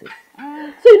dirty this is.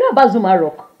 So you know about Zuma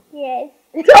Rock? Yes.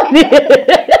 Tell me.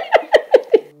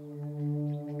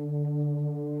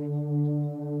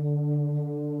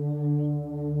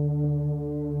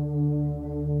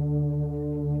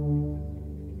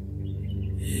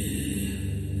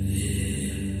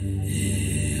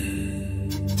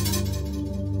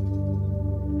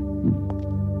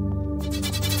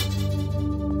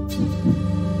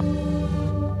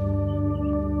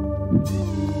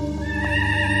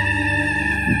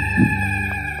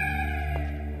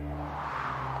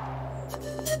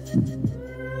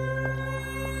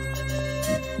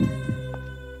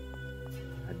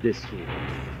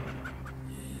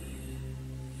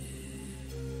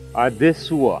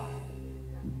 Adesua.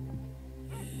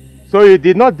 So you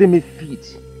did not deem it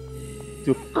fit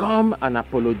to come and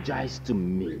apologize to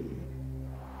me.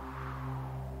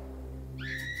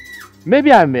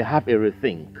 Maybe I may have a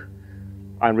rethink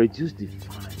and reduce the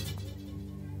fine.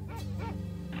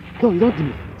 No, you don't deem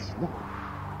it fit. No.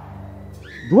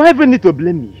 Do I even need to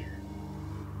blame you?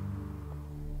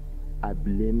 I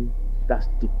blame that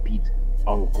stupid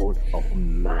uncle of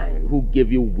mine who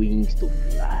gave you wings to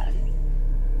fly.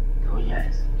 Oh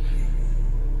yes.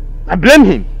 I blame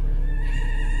him.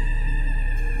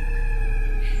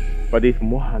 But if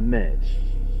Mohammed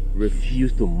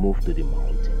refused to move to the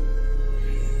mountain,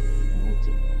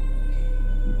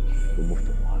 to move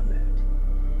to Mohammed,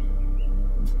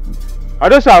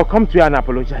 I'll come to you and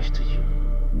apologize to you.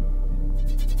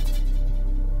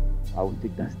 I will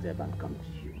take that step and come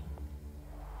to you.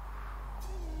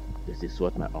 This is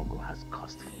what my uncle has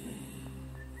caused for me.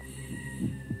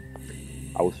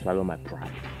 I will swallow my pride.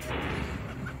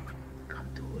 Come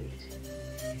to it.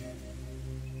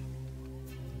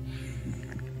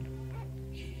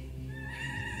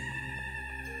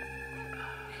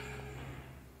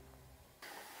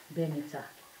 Benita,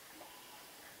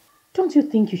 don't you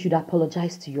think you should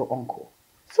apologize to your uncle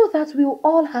so that we will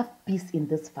all have peace in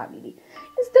this family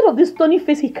instead of this stony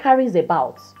face he carries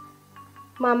about?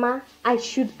 Mama, I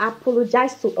should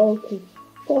apologize to Uncle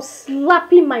for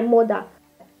slapping my mother.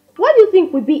 What do you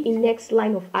think would be in next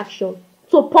line of action?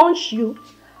 To punch you?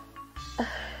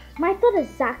 My thought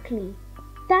exactly.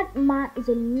 That man is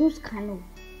a loose cannon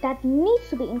that needs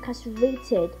to be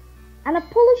incarcerated. An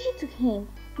apology to him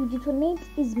will detonate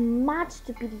his mad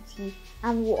stupidity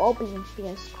and we'll all be in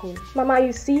fair school. Mama,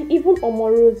 you see, even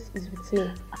Omorose is with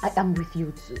me. I am with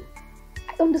you too.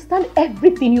 I understand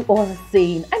everything you all are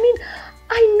saying. I mean,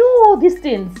 I know all these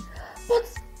things. But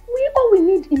all we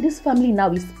need in this family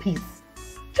now is peace.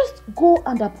 Just go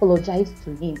and apologize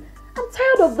to him. I'm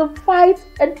tired of the fights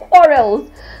and quarrels.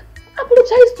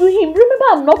 Apologize to him. Remember,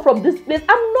 I'm not from this place.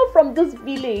 I'm not from this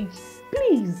village.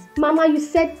 Please. Mama, you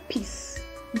said peace.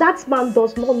 That man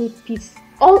does not need peace.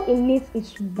 all he needs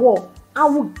is war. I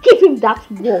will give him that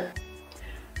war.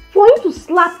 For him to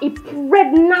slap a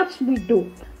pregnant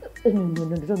widow. No,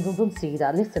 don't say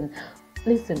that. Listen,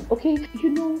 okay?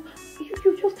 You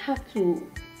just have to,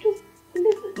 just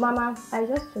listen. Mama, I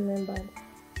just remembered.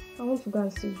 I want to go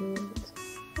and see Juliet.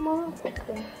 Mama,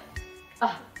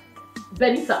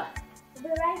 Benita. Be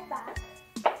right back.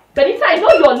 Benita, I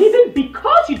know you're leaving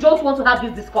because you don't want to have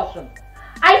this discussion.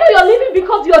 I know you're leaving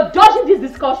because you're dodging this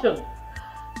discussion.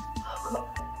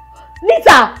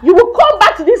 Nita, you will come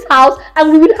back to this house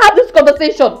and we will have this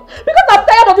conversation. Because I'm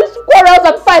tired of these quarrels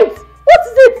and fights. What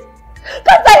is it?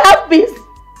 Can't I have peace?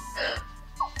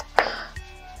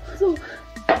 So,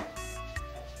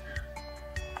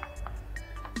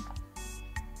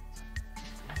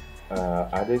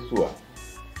 Adesua.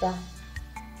 Sir.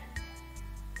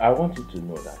 I want you to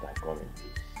know that I come in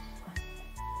peace.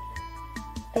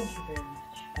 Thank you very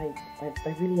much.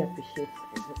 I really appreciate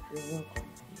it. You're welcome.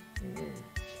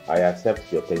 I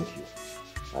accept your thank you.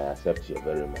 I accept you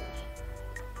very much.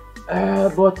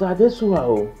 But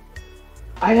Adesua,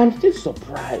 I am still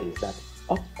surprised that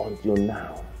up until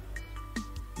now,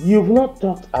 you've not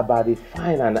talked about the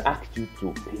fine and asked you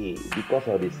to pay because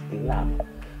of the slap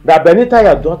that Benita,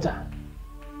 your daughter,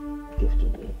 gave to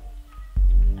me.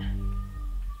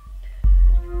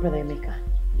 Brother Emeka,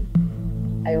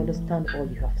 I understand all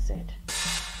you have said.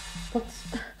 But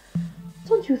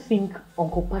don't you think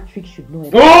Uncle Patrick should know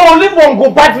about Oh, leave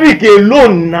Uncle Patrick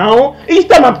alone now. Each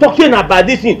time I'm talking about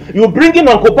this thing, you bring in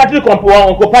Uncle Patrick.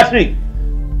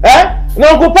 Eh?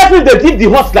 Now Uncle Patrick, they give the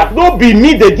hot slap. Don't be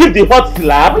me, they give the hot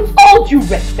slap. With all due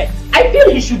respect, I feel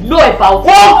he should know about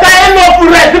What kind of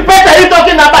respect are you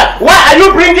talking about? Why are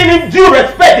you bringing in due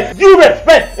respect? Due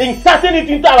respect, inserting it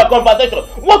into our conversation.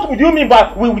 What would you mean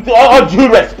by with all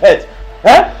due respect?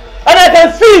 Eh? And I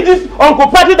can see this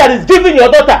Uncle Patrick that is giving your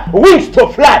daughter wings to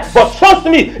fly. But trust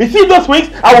me, you see those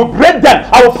wings, I will break them,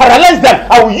 I will paralyze them,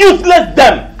 I will useless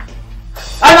them.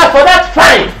 And as for that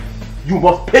fine, you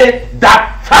must pay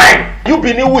that fine. You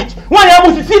be new witch. When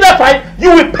you see that fine,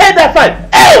 you will pay that fine.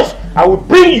 Else, I will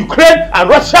bring Ukraine and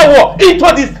Russia war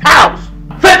into this house.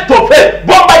 Face to face,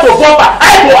 bomber to bomber,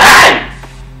 eye to eye.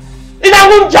 In a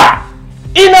munja,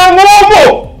 in a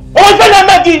momo,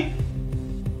 Maggie.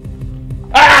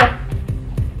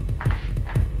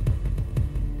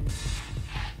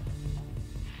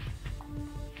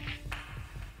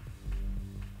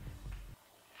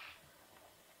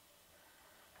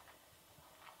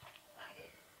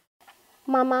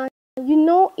 Mama, you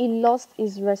know he lost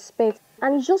his respect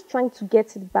and he's just trying to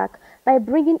get it back by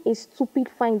bringing a stupid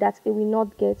fine that he will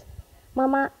not get.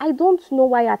 Mama, I don't know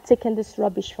why you're taking this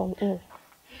rubbish from him.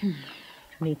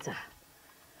 Nita,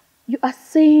 you are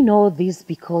saying all this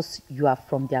because you are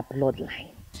from their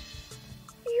bloodline.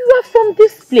 You are from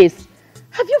this place.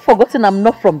 Have you forgotten I'm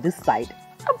not from this side?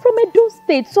 I'm from Edo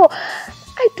State, so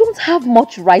I don't have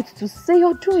much right to say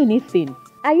or do anything.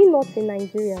 Are you not a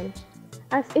Nigerian?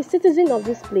 As a citizen of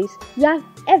this place, you have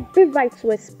every right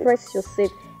to express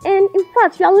yourself. And in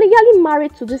fact, you are legally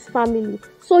married to this family.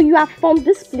 So you are from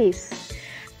this place.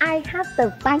 I have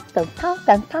the right to talk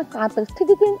and talk as a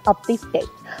citizen of this state.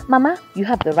 Mama, you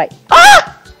have the right.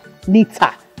 Ah!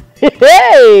 Nita.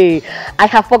 Hey! I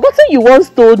have forgotten you once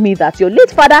told me that your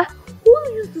late father,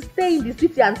 who used to stay in the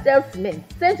city and sell cement,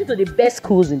 sent you to the best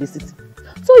schools in the city.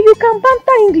 So you can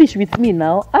banter English with me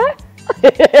now, huh?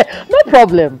 No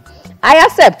problem. I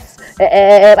accept.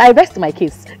 I rest my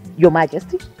case, Your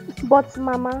Majesty. But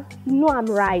Mama, you know I'm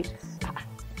right.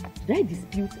 Did I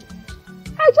dispute it?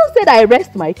 I just said I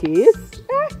rest my case.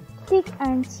 Think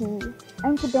Auntie.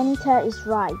 Auntie Benita is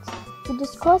right. To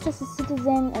discuss as a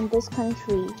citizen in this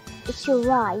country, it's your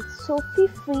right. So feel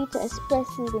free to express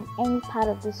it in any part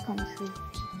of this country.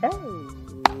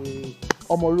 Hey,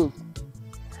 Omoro,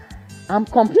 I'm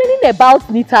complaining about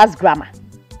Nita's grammar.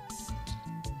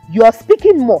 You're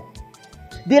speaking more.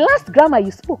 The last grammar you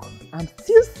spoke, I'm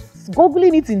still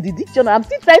googling it in the dictionary. I'm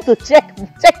still trying to check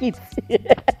it.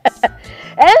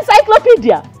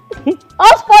 Encyclopedia,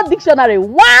 Oxford Dictionary,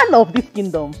 one of this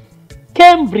kingdom,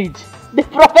 Cambridge, the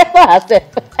professor herself.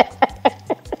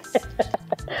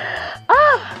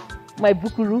 My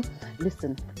Bukuru,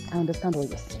 listen, I understand what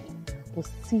you're saying, but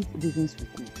see reasons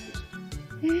with me.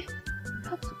 You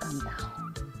have to calm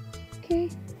down, okay?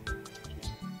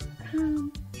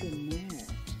 Calm your nerves.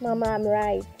 Mama, I'm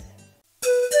right.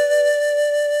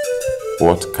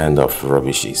 What kind of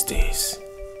rubbish is this?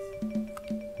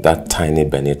 That tiny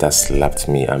Benita slapped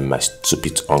me and my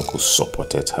stupid uncle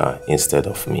supported her instead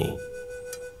of me.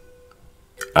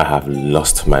 I have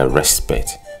lost my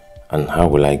respect, and how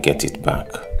will I get it back?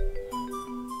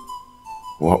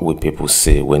 What will people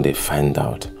say when they find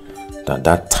out that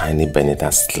that tiny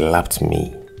Benita slapped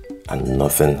me and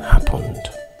nothing happened.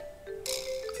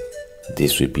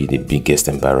 This will be the biggest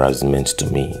embarrassment to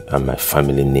me and my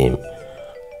family name.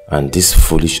 And this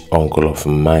foolish uncle of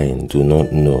mine do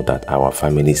not know that our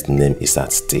family's name is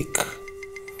at stake.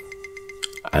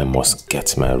 I must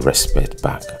get my respect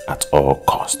back at all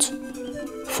cost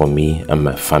for me and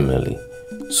my family,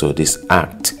 so this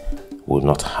act will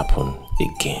not happen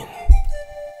again.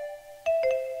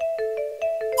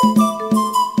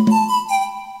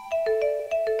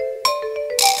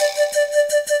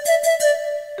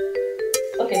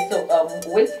 Okay, so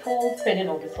wasteful spending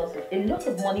of resources. A lot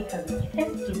of money can be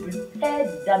spent to repair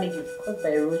damages caused by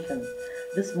erosion.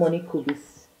 This money could be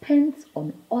spent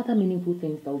on other meaningful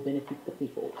things that will benefit the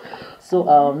people.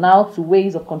 So now to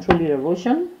ways of controlling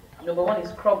erosion. Number one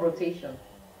is crop rotation.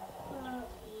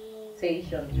 That's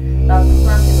planting of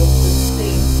the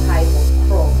same type of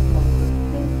crop on the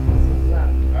same piece of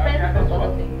land. Spend on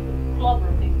other things. Crop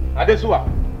rotation.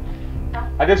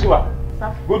 Adesua.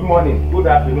 Good morning, good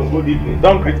afternoon, good evening.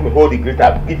 Don't greet me, hold the greet.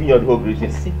 I'm giving you the whole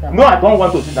greeting. No, I don't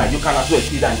want to sit down. You can as well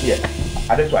sit down here.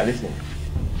 Adesua, listen.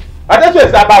 Adesua, it's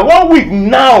about 1 week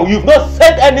now. You've not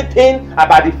said anything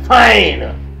about the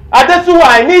fine. Adesua,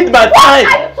 I need my fine.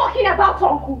 What are you talking about,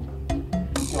 uncle?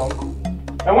 Who's your uncle?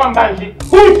 And one banshee.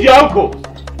 Who's your uncle?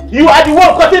 You are the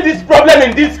one causing this problem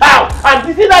in this house. And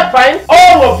you see that fine?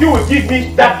 All of you will give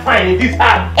me that fine in this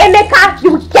house. Emeka,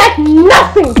 you will get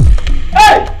nothing.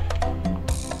 Hey!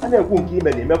 I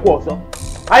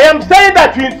am saying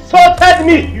that you insulted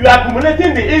me. You are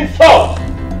accumulating the insult.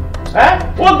 Eh?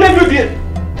 What gave you this?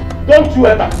 Don't you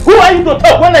ever. Who are you to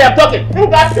talk when I am talking? I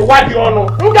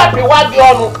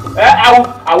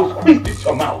will squeeze this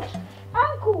your mouth.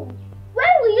 Uncle,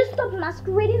 when will you stop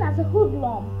masquerading as a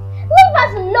hoodlum? Leave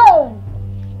us alone.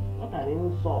 What an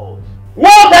insult.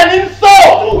 What an insult!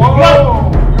 Oh,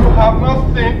 you have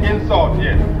not seen insult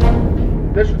yet.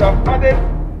 They should have added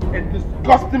a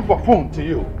disgusting buffoon to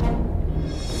you,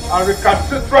 a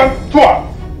recalcitrant twat,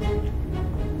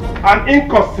 an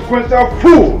inconsequential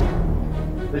fool.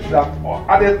 They should have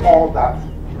added all that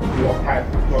to your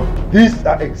title, because these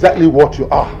are exactly what you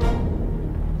are.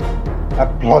 A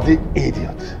bloody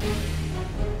idiot.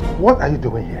 What are you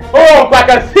doing here? Oh, but I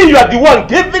can see you are the one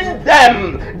giving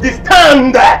them the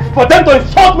stand for them to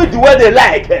insult me the way they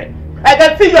like. I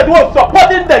can see you are the one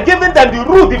supporting them, giving them the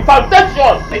root, the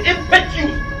foundation, the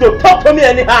impetus to talk to me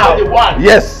anyhow. The one.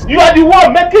 Yes. You are the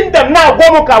one making them now.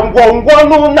 Uncle.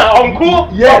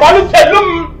 Yes.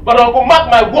 But Uncle, mark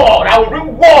my word. I will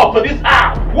bring war to this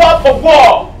house. War for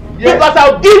war. Yes. Because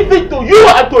I'll give it to you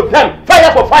and to them. Fire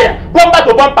for fire. Bumper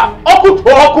to bumper. Uncle to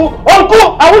uncle.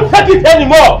 Uncle, I won't take it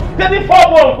anymore. Take it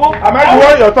forward, Uncle. Am I the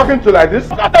one you're talking to like this?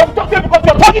 I will talk to you because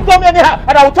you're talking to me anyhow.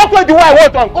 And I will talk to you the way I want,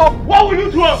 Uncle. What will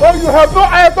you do, Uncle? Oh, you have no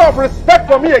iota of respect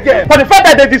for me again. For the fact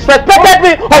that they disrespected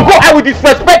me, Uncle, I will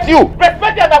disrespect you.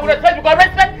 Respect you and I will respect you. Because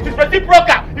respect is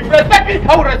reciprocal. If you respect me,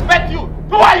 I will respect you.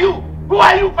 Who are you? Who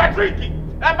are you, Patrick?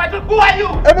 Patrick, who are you?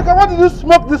 Emeka, what did you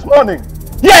smoke this morning?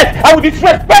 Yes, I will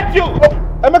disrespect you. Oh,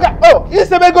 Emeka, it's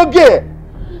Emeka gay.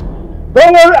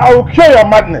 Don't worry, I will cure your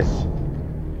madness.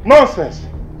 Nonsense.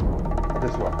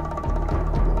 This one.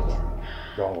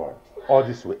 Don't worry. All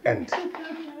this will end.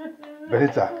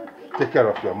 Benita, take care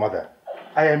of your mother.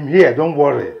 I am here, don't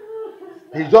worry.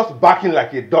 He's just barking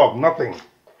like a dog, nothing.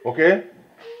 Okay?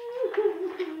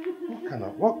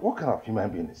 What kind of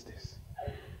human being is this?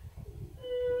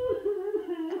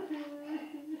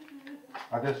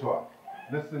 Adesua,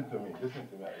 listen to me.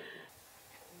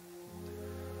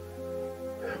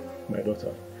 My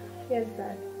daughter. Yes,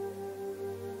 Dad.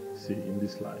 See, in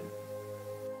this life,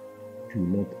 do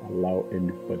not allow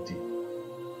anybody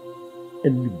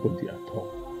at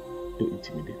all to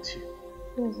intimidate you.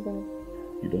 Yes, Dad.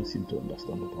 You don't seem to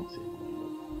understand what I'm saying.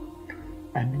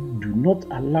 I mean, do not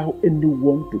allow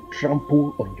anyone to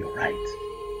trample on your rights.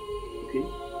 Okay?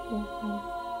 Yes, Dad.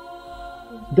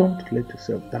 Don't let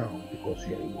yourself down because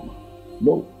you're a woman.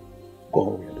 No,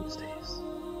 go where those days.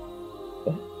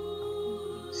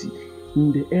 See,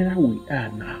 in the era we are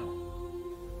now,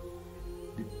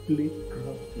 the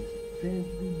playground is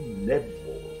very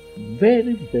level,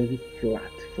 very, very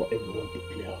flat for everyone to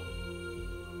play on.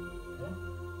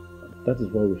 That is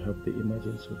why we have the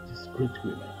emergence of these great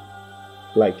women,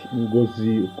 like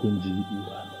Ngozi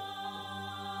Okonjo-Iweala,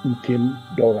 Nkem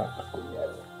Dora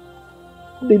Akonyele.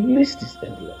 The list is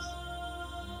endless.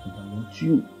 And I want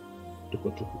you to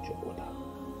contribute your brother.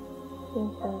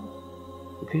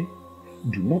 Okay?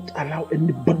 Do not allow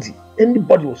anybody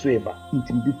whatsoever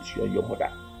intimidate you or your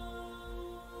mother.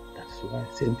 That's why I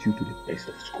sent you to the best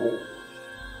of schools.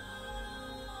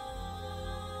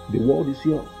 The world is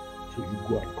yours, so you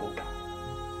go and conquer.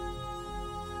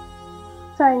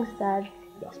 Thanks, Dad.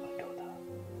 That's my daughter.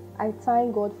 I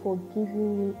thank God for giving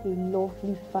me a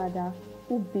lovely father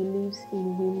who believes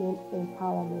in women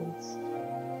empowerment.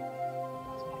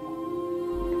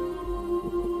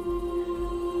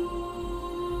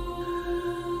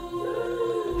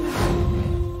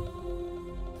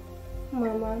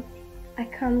 Mama, I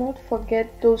cannot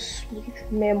forget those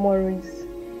sweet memories.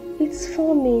 It's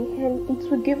funny and it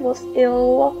will give us a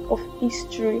lot of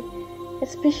history,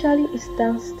 especially its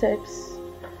dance steps.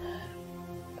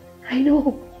 I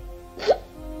know.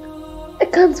 I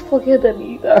can't forget them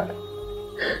either.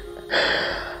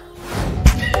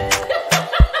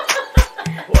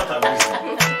 What a music.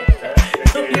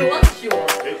 You want to show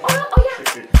us? Oh yeah,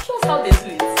 show us how they do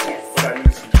it. Yes. What a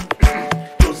music.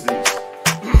 Those days.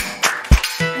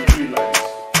 You really like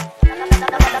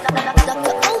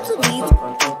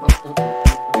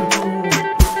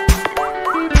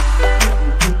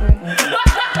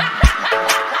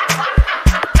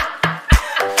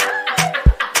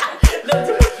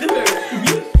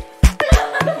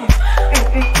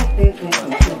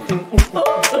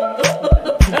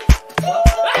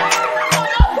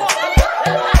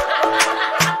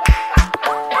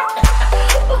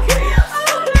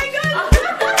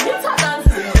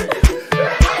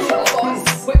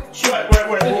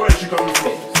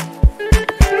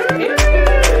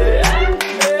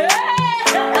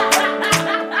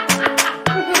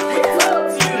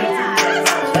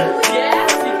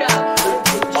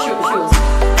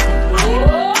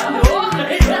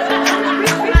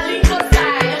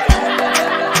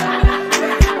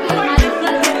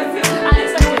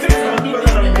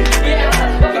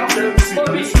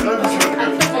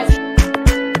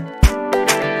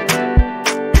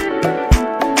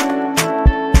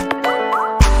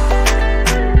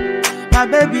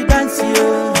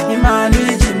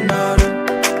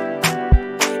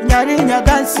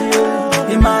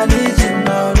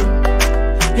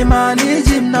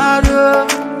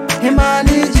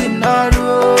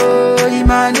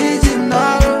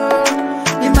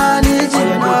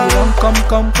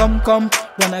Come,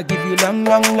 wanna give you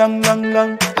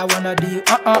long. I wanna do you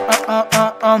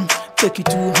take you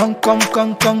to Hong Kong.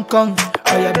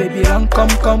 Oh yeah, baby, come.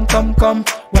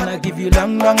 Wanna give you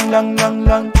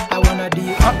long. I wanna do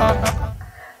you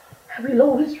I will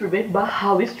always remember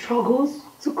how he struggles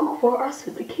to cook for us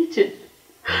in the kitchen.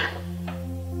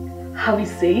 How he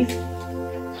says,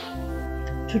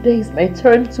 today is my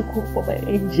turn to cook for my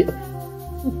angel.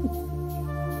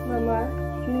 Mama,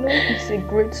 you know he's a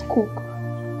great cook.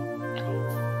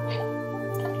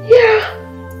 Yeah,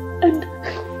 and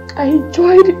I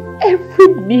enjoyed every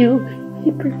meal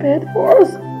he prepared for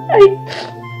us.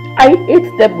 I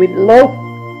ate them with love.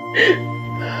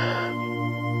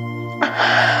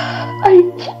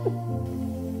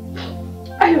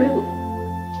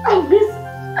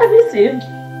 I miss him.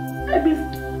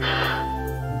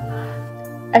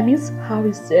 I miss how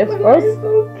he serves us.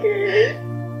 Okay. I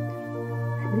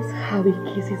miss how he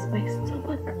kisses my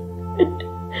stomach. And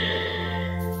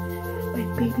my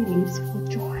baby leaves for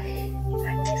joy.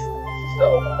 I miss him so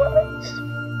much.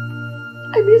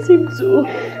 I miss him too.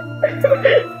 It's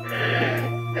okay.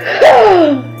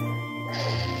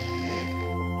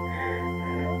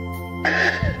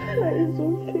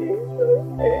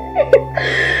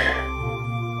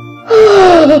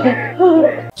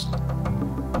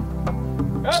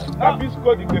 Happy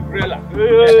squad in the trailer.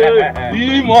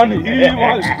 E-money.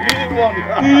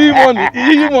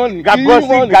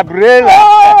 Gabriela.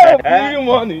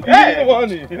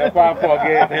 E-money. Never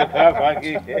forget.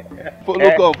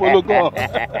 Follow come.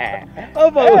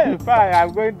 Fine, I'm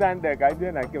going down there. I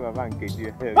didn't keep my van.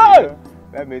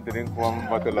 Let me drink one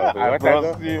bottle of water. I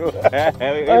trust you.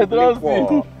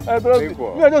 I trust you.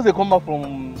 Me, I just come back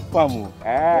from farm.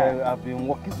 I've been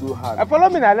working so hard. Follow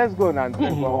me now. Let's go now. Let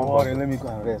me go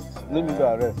and rest.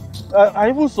 I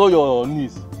even saw your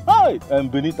niece. Hi,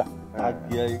 Benita. That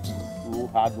girl is so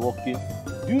hard working.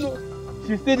 Do you know?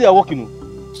 She stayed there working.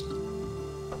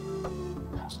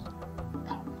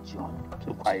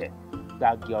 Too quiet.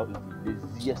 That girl is the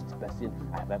laziest person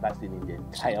I've ever seen in the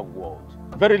entire world.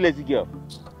 Very lazy girl.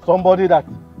 Somebody that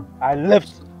I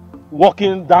left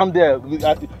walking down there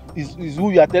is who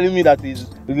you are telling me that is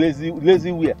lazy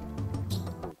where?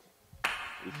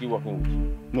 Is she working with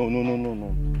you?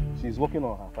 No. She's working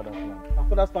on her father's land. Her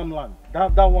father's farmland.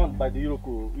 That one by the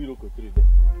Iroko tree there.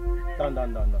 Down.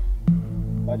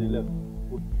 By the left.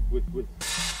 Wait.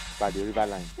 By the river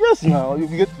line. Yes, now you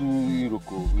get to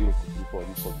Iroko before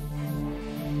this one.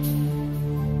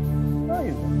 I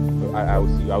will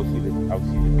see you later.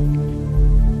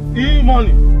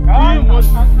 E-money.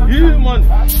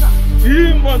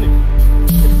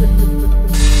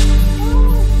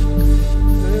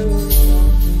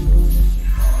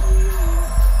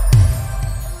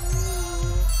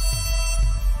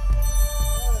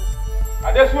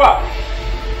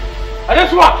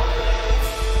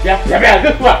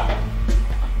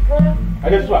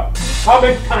 Adesua, how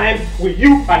many times will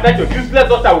you and that your useless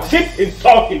daughter will keep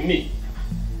insulting me?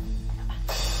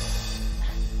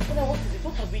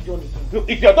 What have we done again? Look,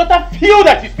 if your daughter feels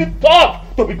that she's too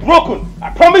tough to be broken, I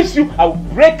promise you I will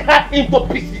break her into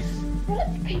pieces.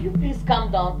 Can you please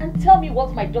calm down and tell me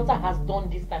what my daughter has done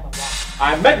this time around?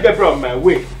 I met Gabriel on my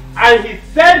way and he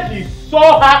said he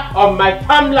saw her on my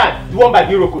farmland, the one by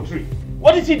the Iroko tree.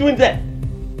 What is he doing there?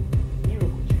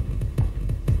 Iroko tree?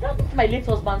 That was my late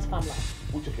husband's farmland.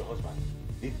 Who took your husband?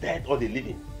 The dead or the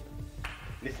living?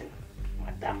 Listen,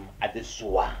 Madam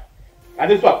Adesua.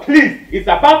 Adesua, please, it's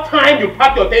about time you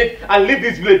pack your things and leave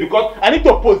this village because I need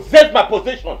to possess my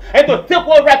possession. I need to take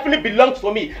what rightfully belongs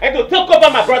to me. I need to take over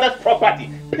my brother's property.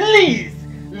 Please,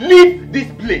 leave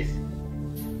this place.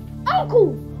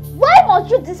 Uncle, why must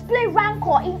you display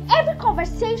rancor in every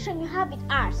conversation you have with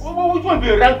us? Which one will be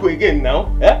a rancor again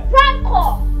now? Eh?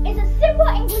 Rancor is a simple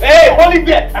English Hey, word. holy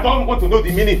bear! I don't want to know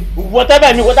the meaning. Whatever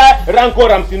I mean, whether rancor,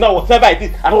 ramsina, whatever it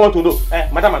is, I don't want to know.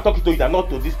 Madam, I'm talking to you, not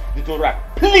to this little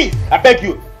rat. Please, I beg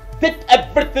you, take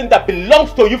everything that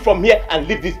belongs to you from here and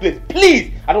leave this place.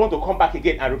 Please! I don't want to come back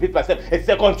again and repeat myself a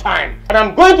second time. And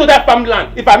I'm going to that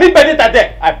farmland. If I meet Benita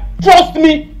there, trust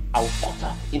me, I will cut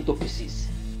her into pieces.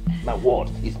 My word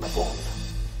is my bond.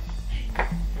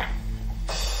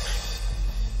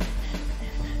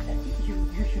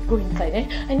 You should go inside, eh?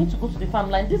 I need to go to the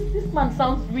farmland. This man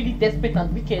sounds really desperate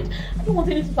and wicked. I don't want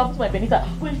anything to happen to my Benita.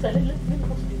 Go inside. Let me go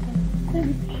to the farm. Let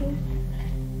me go.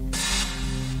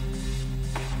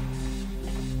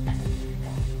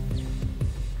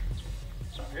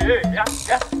 Hey, yeah.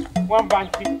 One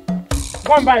banshee.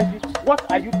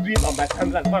 What are you doing on my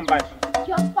farmland? One banshee.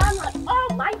 Your farmland, all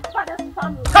my father's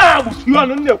farmland.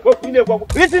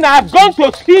 Listen, I have gone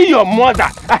to see your mother.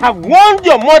 I have warned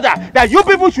your mother that you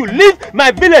people should leave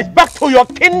my village back to your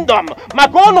kingdom.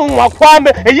 Magono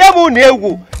wakwame eyamu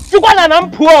newu. Chukwana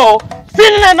nampuo.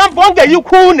 Sinna namponge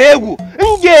yuku newu.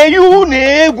 Nge yu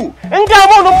newu.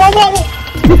 Ngamo no mwa.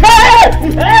 Hey!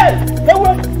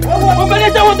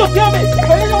 Benita want to kill me.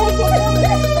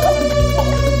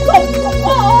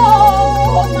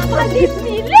 Oh, Mama, leave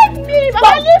me.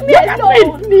 Mama, leave me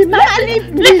alone. Mama, leave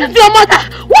me. Listen to your mother.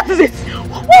 What is it?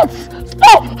 What?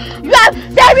 Stop. You are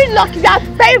very lucky. You are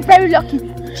very, very lucky.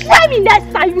 Try me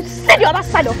next time. You see the other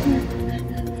side of me.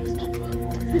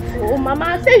 Oh, Mama,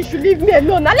 I say you should leave me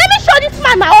alone. Now let me show this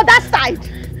man my other side.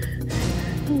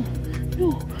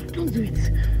 No, don't do it.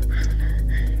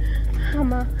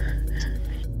 Mama.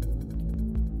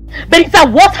 Benita,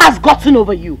 what has gotten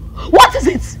over you? What is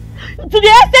it? To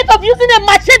the extent of using a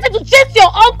machete to chase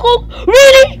your uncle?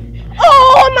 Really?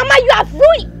 Oh, Mama, you have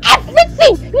ruined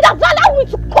everything. You have allowed me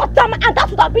to cut him, and that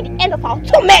would have been the end of our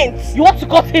torment. You want to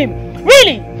cut him?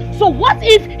 Really? So what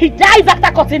if he dies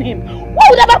after cutting him? What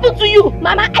would have happened to you?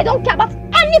 Mama, I don't care about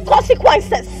any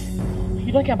consequences.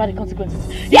 You don't care about the consequences?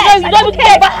 Yes, you don't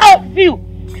care about how I feel.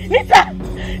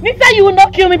 Nita, you will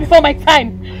not kill me before my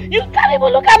time. You can't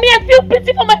even look at me and feel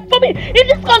pity for me in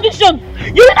this condition.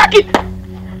 You will not kill.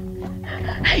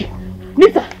 Hey,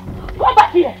 Nita, come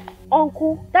back here.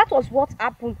 Uncle, that was what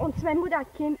happened until my mother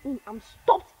came in and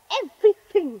stopped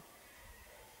everything.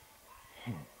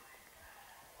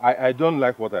 I don't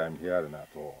like what I am hearing at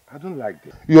all. I don't like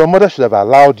this. Your mother should have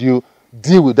allowed you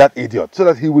deal with that idiot so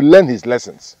that he will learn his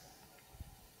lessons.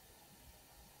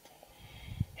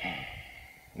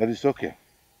 But it's okay.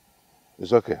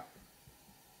 It's okay.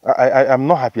 I'm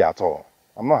not happy at all.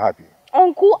 I'm not happy.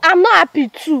 Uncle, I'm not happy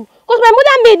too. Because my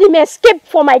mother made him escape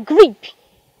from my grip.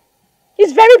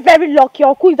 He's very, very lucky,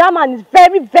 Uncle. That man is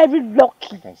very, very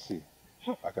lucky. I can see.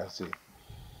 You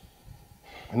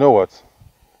know what?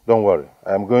 Don't worry.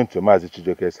 I'm going to Mazi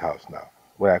Chijoke's house now.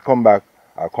 When I come back,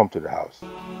 I'll come to the house.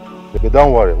 But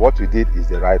don't worry. What you did is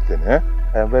the right thing, eh?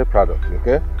 I am very proud of you,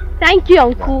 okay? Thank you,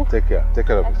 Uncle. Now, take care. Take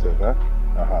care of yourself, eh?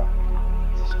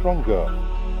 She's a strong girl.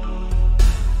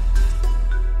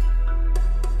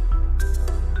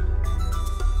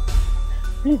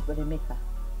 Please, Brother Meka,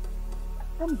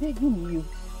 I'm begging you.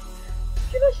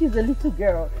 You know she's a little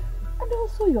girl and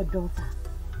also your daughter.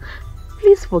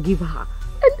 Please forgive her.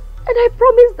 And I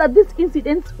promise that this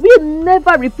incident will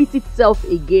never repeat itself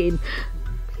again.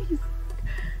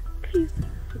 Please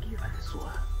forgive her.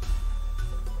 Sua,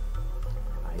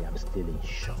 I am still in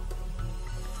shock.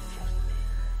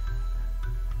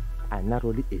 I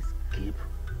narrowly escaped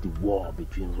the war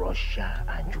between Russia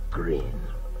and Ukraine.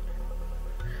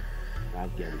 That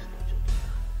girl is not your daughter.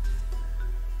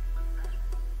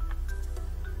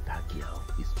 That girl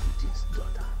is Putin's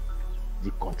daughter,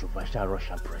 the controversial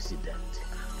Russian president.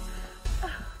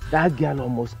 That girl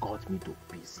almost cut me to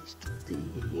pieces today,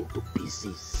 into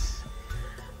pieces.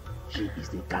 She is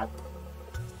a gang.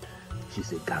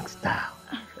 She's a gangster.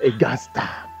 A gangster.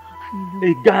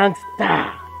 A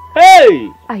gangster. Hey!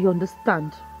 I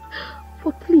understand.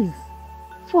 But please,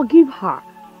 forgive her.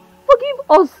 Forgive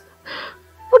us.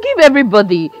 Forgive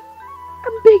everybody.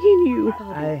 I'm begging you.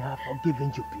 I have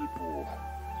forgiven you people.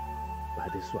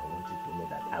 But this one I want you to know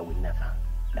that I will never,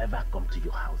 ever come to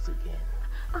your house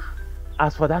again.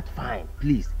 As for that fine,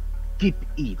 please, keep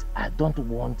it. I don't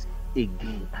want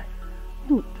again.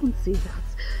 No, don't say that.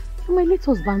 You're my late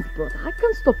husband's brother. I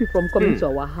can't stop you from coming to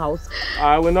our house.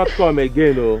 I will not come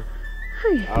again, oh.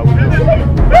 Hey. I will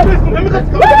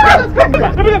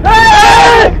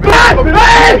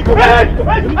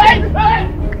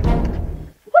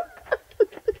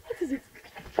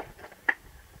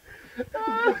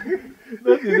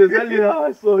That is exactly how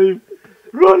I saw him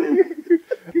rolling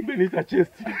beneath her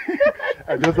chest.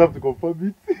 I just have to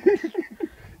confirm it.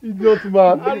 Idiot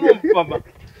man. I know, Mama.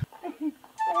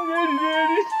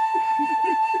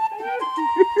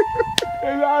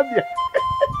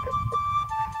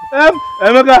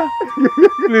 Emeka,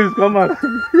 please come out.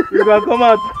 You can come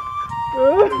out.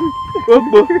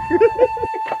 Okpo.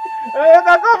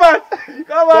 Emeka, come out.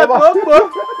 Come out,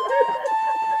 Okpo.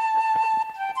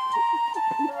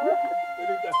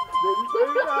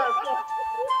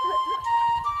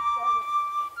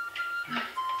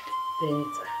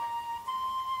 Benita,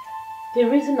 the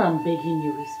reason I'm begging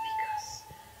you is because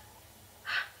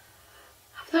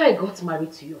after I got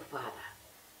married to your father,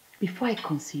 before I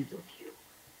conceived of you,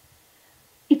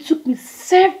 it took me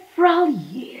several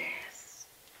years.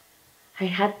 I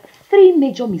had 3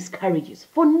 major miscarriages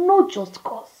for no just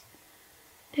cause.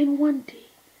 Then one day,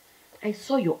 I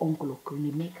saw your uncle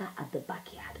Okurimeka at the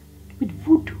backyard with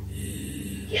voodoo.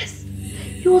 Yes,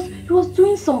 he was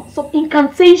doing some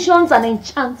incantations and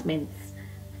enchantments.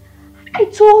 I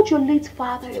told your late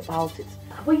father about it,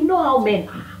 but you know how men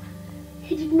are.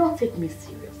 He did not take me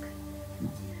seriously.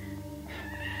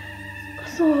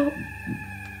 So,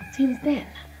 since then,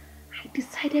 I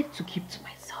decided to keep to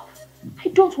myself. I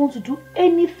don't want to do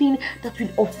anything that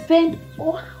will offend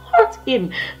or hurt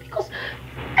him because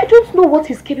I don't know what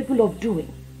he's capable of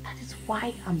doing. That is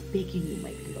why I'm begging you,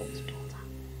 my beloved daughter.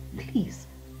 Please,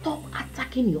 stop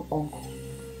attacking your uncle.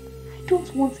 I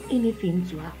don't want anything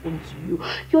to happen to you.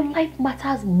 Your life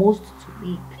matters most to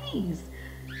me. Please.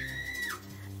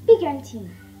 Big auntie,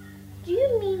 do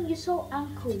you mean you saw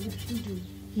uncle with voodoo?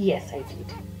 Yes, I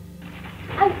did.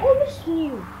 I always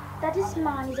knew that this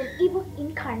man is an evil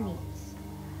incarnate.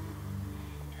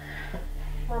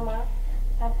 Mama,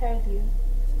 I've heard you.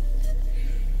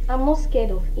 I'm not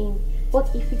scared of him, but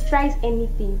if he tries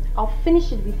anything, I'll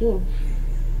finish it with him.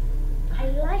 I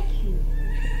like you.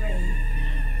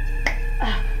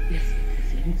 Listen,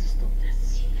 you need to stop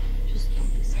this. Just stop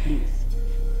this, please.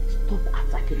 Stop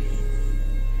attacking me.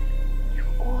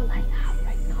 You're all I have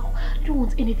right now. I don't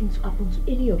want anything to happen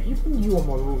to any of you, even you or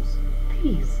Morose.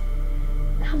 Please,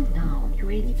 calm down.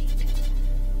 You're a lady.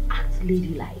 Act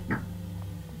ladylike.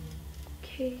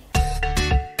 Okay.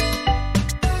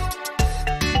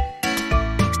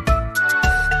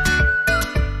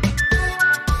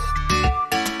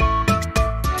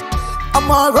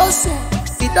 Amorose,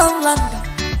 he don't land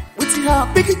with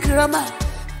her big grammar.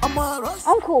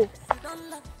 Uncle,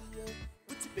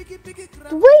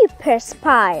 the way you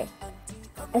perspire,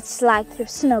 it's like you've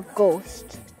seen a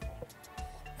ghost.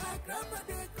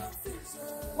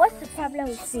 What's the problem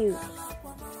with you?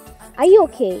 Are you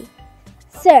okay?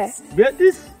 Sir? But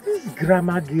this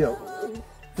grammar girl,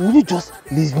 will you just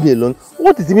leave me alone?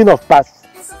 What is the meaning of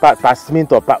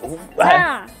passment or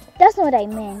That's not what I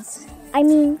meant. I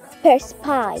mean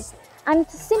perspire. And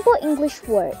it's a simple English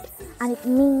word. And it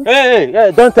means...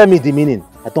 Hey, don't tell me the meaning.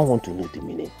 I don't want to know the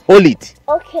meaning. Hold it.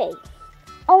 Okay.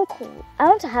 Uncle, I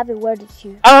want to have a word with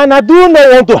you. And I do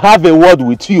not want to have a word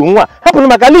with you.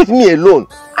 Leave me alone.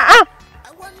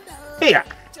 Here.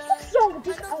 What's wrong with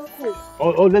this uncle?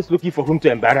 Oh, let's looking for whom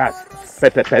to embarrass.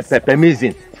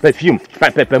 Amazing. Perfume.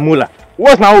 Mula.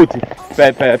 What's now with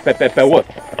what?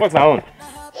 What's now on?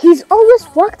 He's always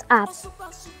worked up.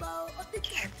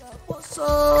 So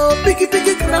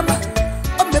biggie grammar.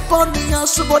 I'm a pony on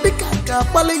somebody kaka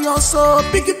pali on so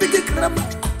biggie grammar.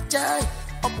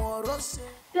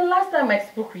 The last time I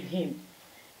spoke with him,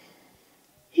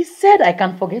 he said I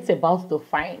can forget about the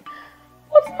fine.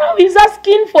 But now he's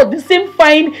asking for the same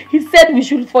fine he said we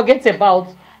should forget about.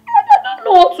 I don't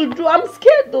know what to do. I'm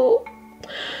scared though.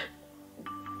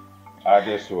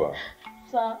 Adesua,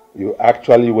 Sir? You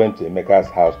actually went to Emeka's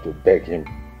house to beg him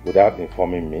without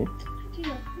informing me? I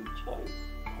didn't have a choice.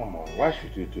 Come on, why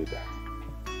should you do that?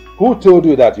 Who told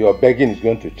you that your begging is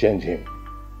going to change him?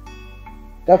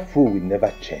 That fool will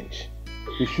never change.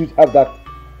 You should have that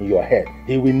in your head.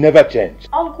 He will never change.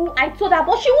 Uncle, I told her,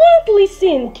 but she won't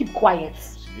listen. Keep quiet.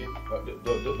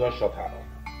 Don't shut her up.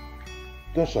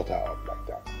 Don't shut her up like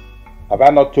that. Have I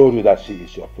not told you that she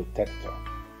is your protector?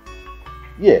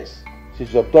 Yes,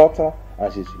 she's your daughter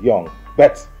and she's young,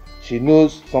 but she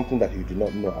knows something that you do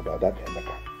not know about that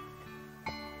Emeka.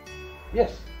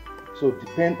 Yes, so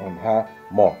depend on her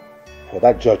more for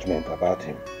that judgment about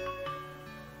him.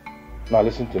 Now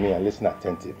listen to me and listen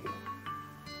attentively.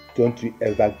 Don't you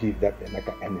ever give that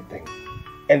Emeka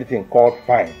anything called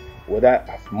fine, whether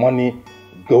as money,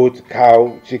 goat,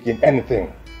 cow, chicken,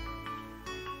 anything.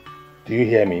 Do you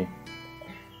hear me?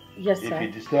 Yes, sir. If he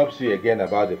disturbs you again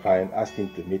about the fine, ask him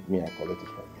to meet me and collect it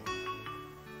from me.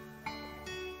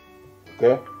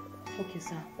 Okay? Okay,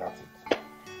 sir. That's it.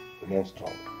 Remain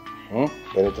strong.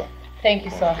 Benita. Thank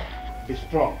you, sir. Be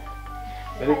strong.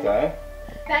 Benita, eh?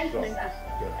 Thank you, sir.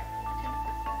 Okay.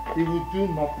 He will do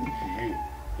nothing to you.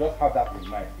 Just have that in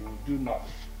mind. He will do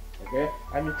nothing. Okay?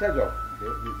 I'm in charge of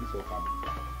this whole family.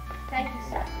 Thank you,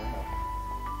 sir.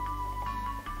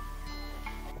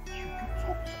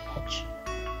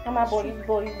 Mama, but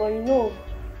you know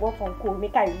what Uncle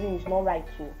Emeka is doing is not right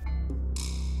too.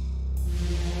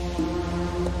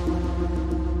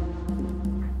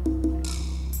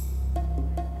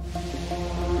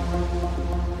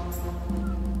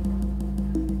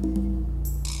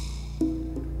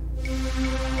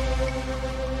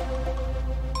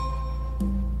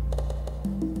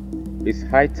 It's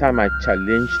high time I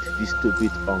challenged this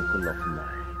stupid uncle of mine.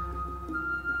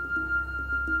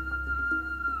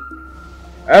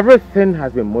 Everything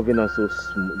has been moving on so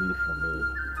smoothly for me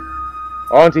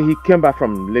until he came back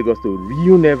from Lagos to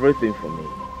ruin everything for me.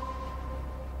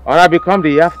 And I become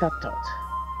the afterthought.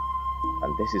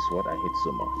 And this is what I hate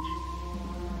so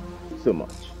much. So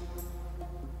much.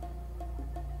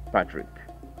 Patrick,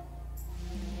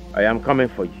 I am coming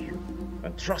for you.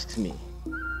 And trust me,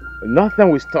 nothing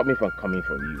will stop me from coming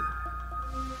for you.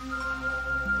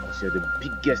 Because you're the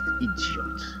biggest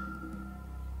idiot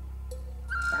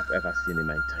I've ever seen in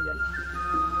my entire life.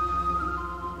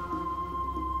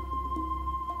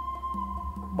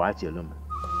 But alone,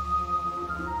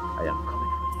 I am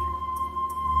coming for you.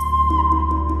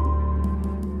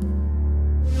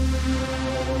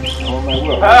 Oh my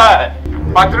word. Hi,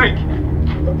 Patrick!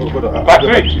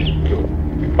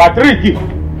 Patrick!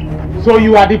 So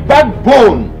you are the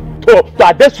backbone to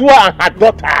Adesua and her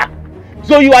daughter.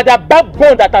 So you are the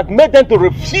backbone that has made them to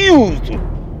refuse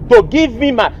to give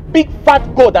me my big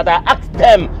fat goat that I asked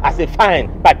them as a fine,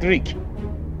 Patrick.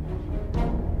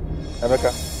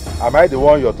 Emeka, am I the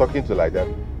one you're talking to like that?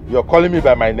 You're calling me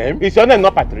by my name? Is your name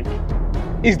not Patrick?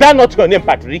 Is that not your name,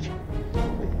 Patrick?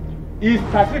 Is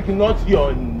Patrick not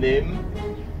your name?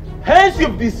 Hence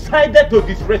you've decided to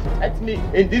disrespect me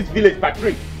in this village,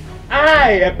 Patrick.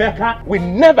 I, Emeka, will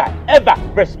never ever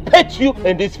respect you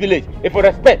in this village. If you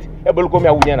respect,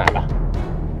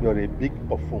 you're a big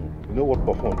buffoon. You know what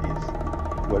buffoon is?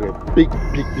 You're a big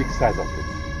size of it.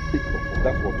 Big buffoon,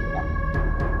 that's what you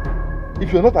are.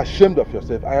 If you're not ashamed of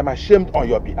yourself, I am ashamed on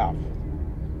your behalf.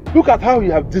 Look at how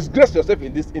you have disgraced yourself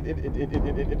in this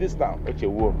town. And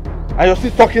you're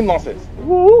still talking nonsense.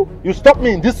 You stopped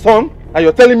me in this sun and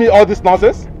you're telling me all this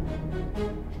nonsense?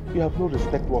 You have no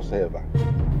respect whatsoever.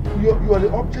 You are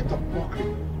the object of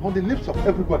mockery on the lips of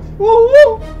everybody.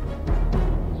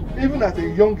 Even as a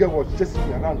young girl was chasing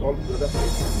me around all the other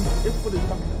places, everybody is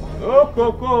talking about it. Oh,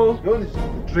 Coco! You only to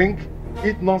drink,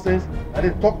 eat nonsense, and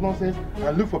then talk nonsense,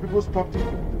 and look for people's property to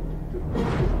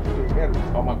inherit.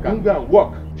 Oh my God. Don't go and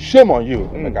work. Shame on you,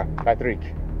 Patrick.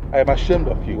 I am ashamed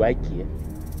of you. Do I care?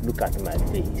 Look at my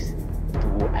face.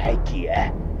 Do I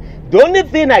care? The only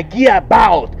thing I care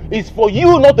about is for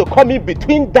you not to come in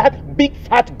between that big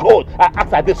fat goat I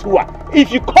asked Adesua.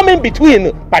 If you come in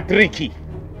between, Patrick,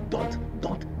 don't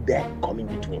dare come in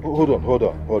between. Hold on.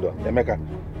 Emeka,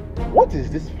 what is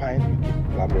this fine you keep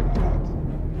blabbering about?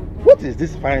 What is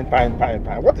this fine?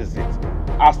 What is it?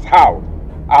 As how?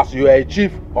 As you are a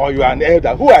chief or you are an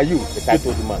elder, who are you? The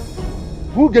title demand.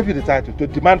 Who gave you the title to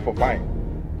demand for fine?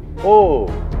 Oh,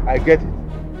 I get it.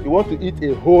 You want to eat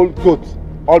a whole goat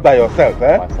all by yourself,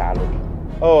 eh?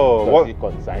 Oh,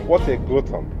 what's a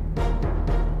glutton?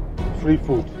 Free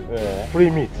food, free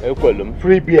meat,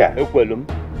 free beer.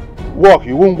 Work,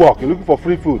 you won't work. You're looking for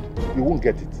free food, you won't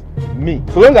get it. Me,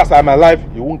 so long as I'm alive,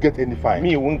 you won't get any fine.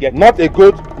 Me, you won't get not a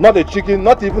goat, not a chicken,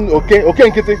 not even okay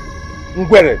nkiti.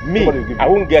 Me, I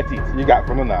won't get it. You got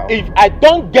from now. If I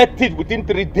don't get it within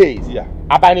 3 days, yeah.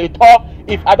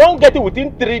 If I don't get it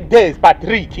within 3 days,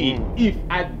 Patrick, if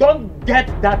I don't get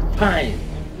that fine,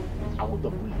 I will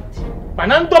double it.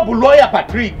 Panando Buloya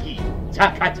Patrick,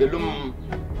 Chakatelum.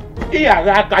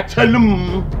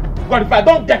 But if I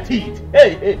don't get it,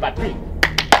 hey, Patrick,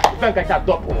 you think I shall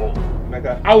double?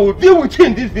 I will deal with you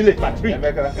in this village, Patrick.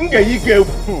 Patrick.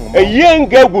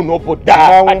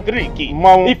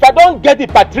 If I don't get it,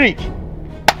 Patrick,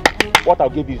 what I'll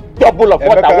give you is double of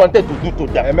what I wanted to do to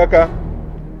them. Emeka,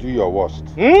 do your worst.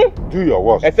 Do your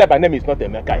worst. Except my name is not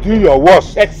Emeka. Do your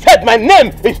worst. Except my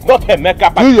name is not Emeka,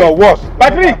 Patrick. Do your worst.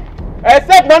 Patrick.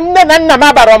 Except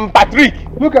Patrick.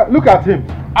 Look at him.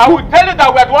 I will tell you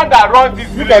that we are the one that runs this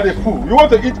village. Look at the fool. You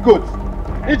want to eat goat.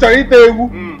 Eat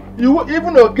ewu. You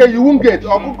even okay, you won't get.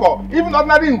 Okuko. Even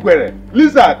ordinary inquire.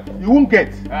 Lizard, you won't get.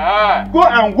 Go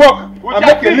and work and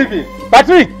make a living.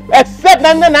 Patrick, except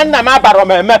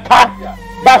Emeka.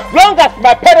 But as long as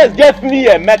my parents get me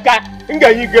Emeka,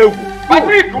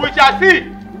 Patrick, we shall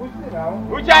see.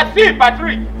 We shall see,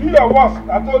 Patrick. Do your worst.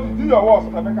 I told you, do your worst,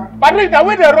 Emeka. Patrick, now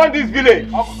we they run this village.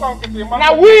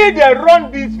 Now we they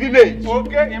run this village.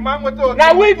 Okay,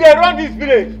 now we they run this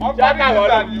village.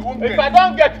 If I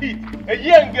don't get it, a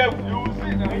year and get you will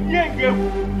see now. A year and get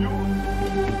you.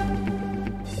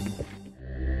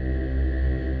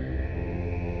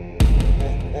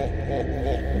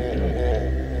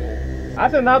 I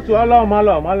said not to allow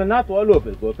malo, not to all of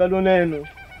it. Go fellow name.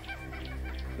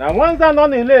 Now once I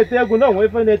don't let you go, we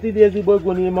find that it is a book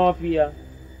on mafia.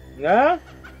 Yeah?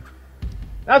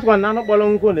 That's one not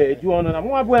bolongo, you want to know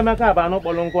what make up, no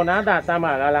bolongo, not that time.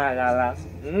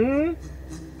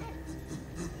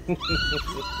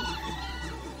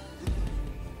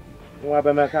 What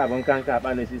make up on can't cap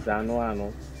and this is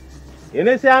no. In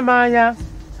a Samaya,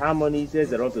 harmony says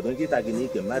the road to don't get a guinea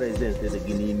marriage and says the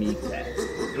guinea meat.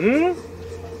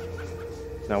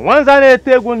 Now once I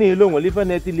take one alone, will live a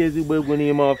native lazy boy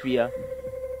mafia.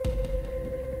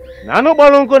 Nano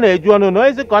bolongo ne juano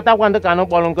noise kota kwanda kano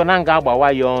bolongo nanga ba wa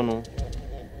yono.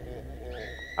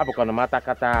 Abuko no mata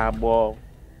kata bo.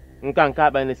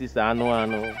 Nka ba ne sisa anu.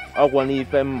 Ogwo ni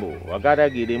ife mbo, ogada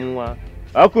gide nwa.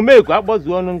 Akumeku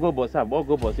agbozu onu ngo boss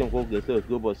agbogo boss nko gese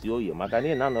ogo boss oye maka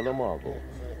ni na no lo mo ogo.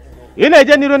 Ine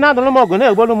je niru na no mo ogo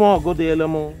na egbolu mo ogo de ele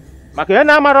mo. Maka ye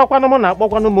na amara kwanu mo na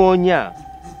akpokwanu mo onye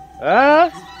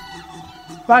a.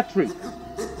 Patrick,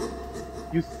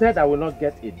 you said I will not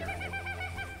get it.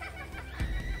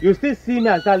 You still see me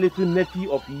as that little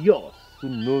nephew of yours who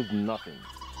knows nothing.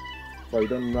 But you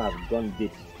don't know I've gone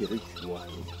deep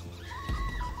spiritually.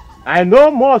 I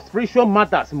know more spiritual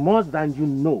matters more than you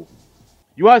know.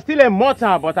 You are still a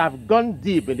mortal, but I've gone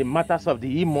deep in the matters of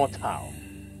the immortal.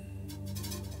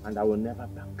 And I will never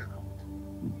back out.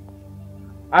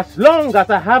 As long as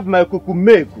I have my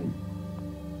kukumeku,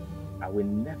 I will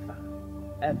never,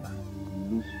 ever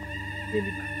lose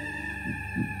any battle.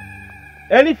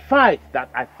 Any fight that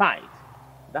I fight,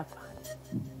 that fight,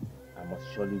 I must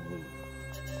surely win.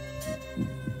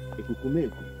 A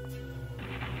kukumeku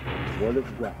will always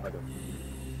go ahead of me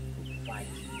to fight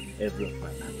every of my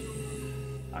battles,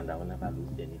 and I will never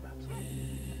lose any battle.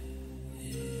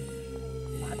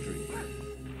 Patrick,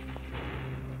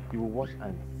 you will watch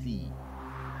and see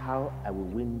how I will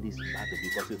win this battle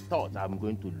because you thought I'm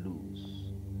going to lose.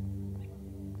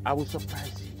 I will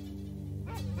surprise you.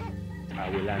 I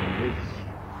will amaze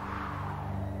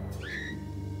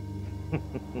you.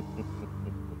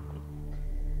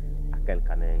 Akel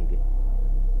kanenge.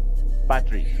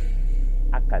 Patrick,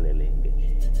 akalelenge.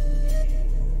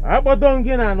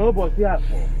 Abodongi na no bosi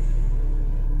afọ.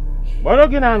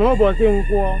 Bodogi na no bosi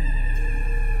nkwo.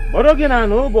 Bodogi na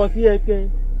no bosi eke.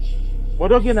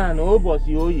 Bodogi na no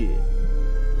bosi oye.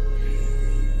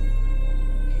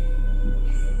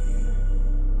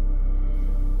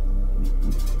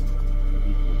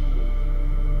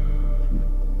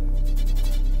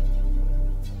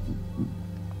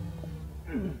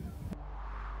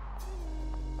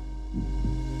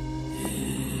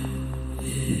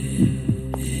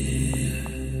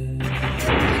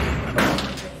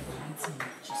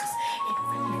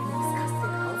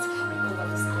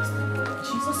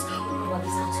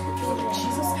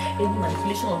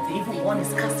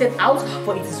 Out,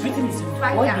 for it is written in his word,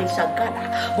 they shall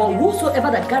gather. But whosoever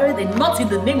that gathereth and not in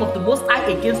the name of the Most High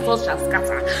against us shall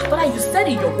scatter. Father, you said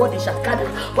in your word they shall gather,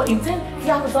 but in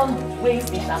 10,000 ways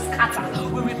they shall scatter.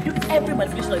 We rebuke every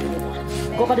manipulation of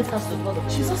evil. Cover this house with the blood of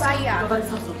Jesus. Cover this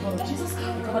house with the blood of Jesus.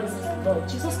 Cover this house with the blood of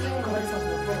Jesus. Cover this house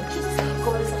with the blood of Jesus.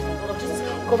 Cover this house with the blood of Jesus.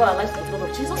 Cover our lives with the blood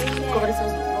of Jesus. Cover this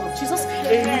house with the blood of Jesus.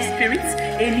 Any spirit,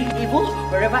 any evil,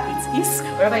 wherever it is,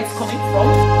 wherever it's coming from.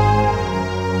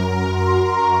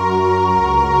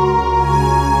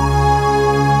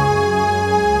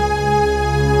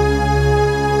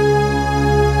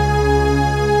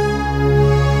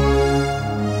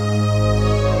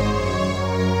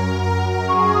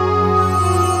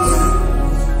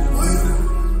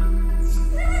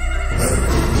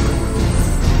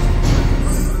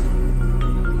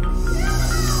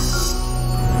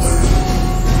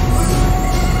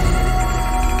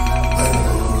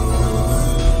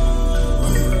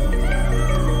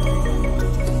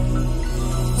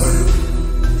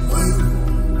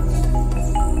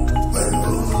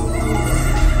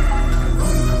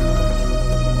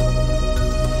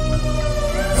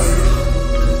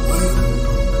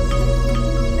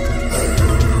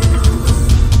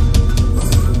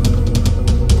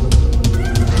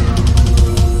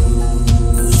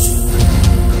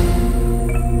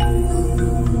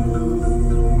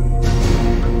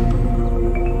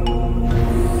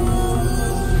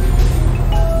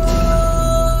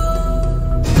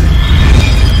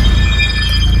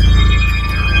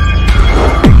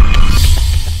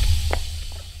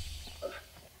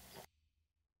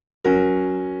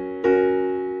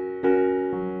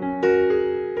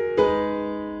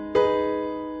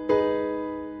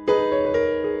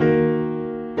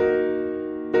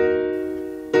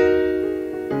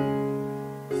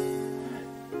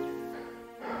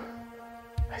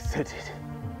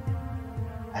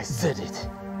 I said it.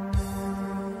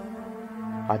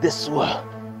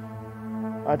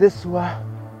 Adesua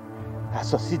has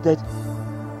succeeded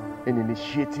in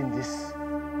initiating this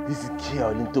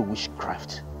girl into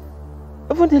witchcraft.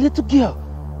 Even the little girl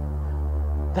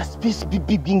that speaks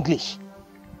big English,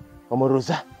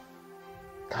 Omorosa,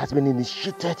 has been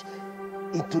initiated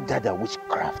into that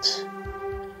witchcraft.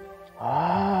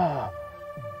 Ah,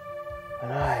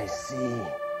 I see.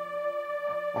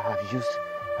 I have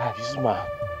used my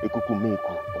ekukumeku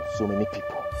on so many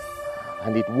people,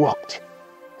 and it worked.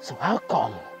 So how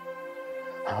come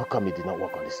it did not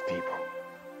work on these people?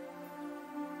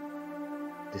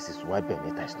 This is why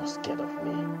Benita is not scared of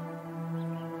me.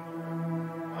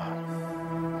 I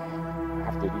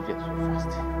have to leave here so fast.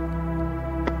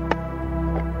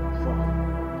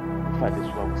 Before this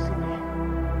one will see me,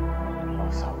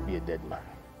 else I will be a dead man.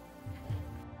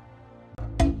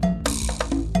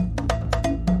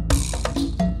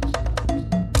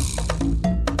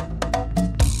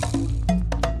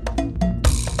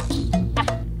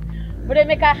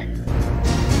 Emeka,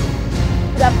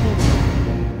 good afternoon.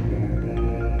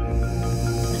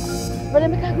 But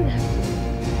Emeka, good afternoon.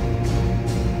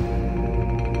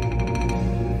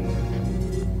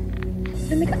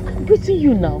 Emeka, I'm greeting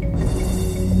you now.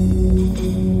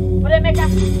 But Emeka,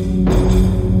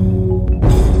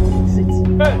 sit.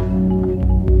 Hey.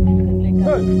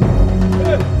 Hey.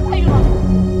 Hey. Where are you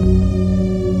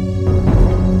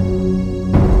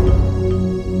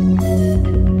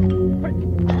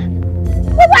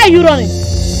running? Why are you running?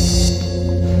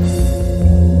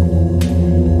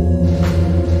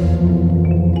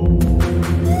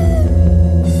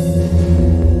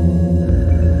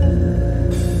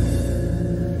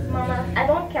 Mama, I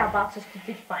don't care about your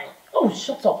stupid fine. Oh,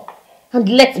 shut up and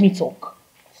let me talk.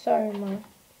 Sorry, Mama.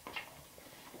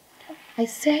 I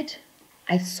said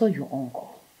I saw your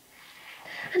uncle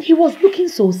and he was looking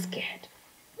so scared.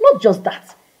 Not just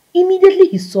that, immediately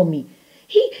he saw me.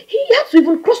 He had to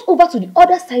even cross over to the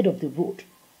other side of the road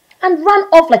and ran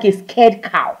off like a scared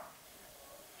cow.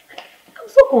 I'm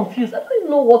so confused. I don't even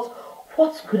know what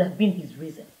could have been his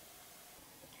reason.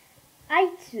 I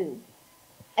too.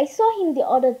 I saw him the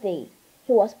other day.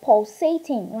 He was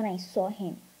pulsating when I saw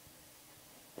him.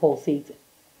 Pulsating?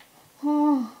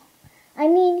 Oh, I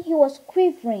mean, he was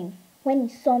quivering when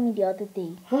he saw me the other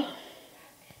day.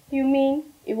 You mean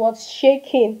it was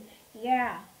shaking?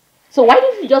 Yeah. So why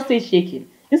didn't you just say shaking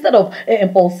instead of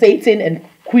pulsating and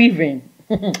quivering?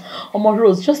 Omo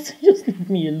Rose, just leave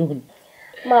me alone.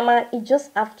 Mama, he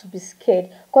just have to be scared.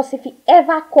 Because if he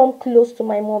ever come close to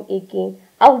my mom again,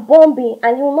 I'll bomb him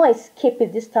and he will not escape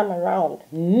it this time around.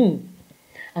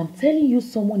 I'm telling you,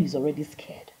 someone is already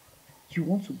scared. You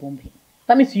want to bomb him.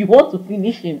 That means you want to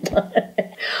finish him.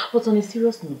 But on a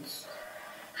serious note,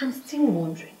 I'm still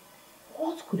wondering,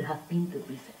 what could have been the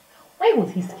reason? Why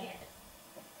was he scared?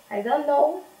 I don't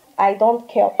know. I don't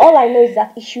care. All I know is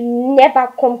that he should never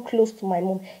come close to my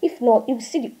mom. If not, he will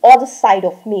see the other side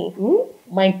of me.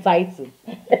 My title.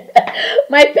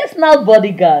 My personal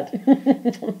bodyguard.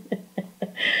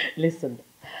 Listen,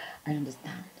 I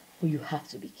understand, but you have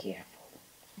to be careful.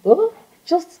 Oh,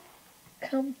 just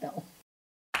calm down.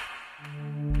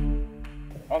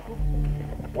 Uncle?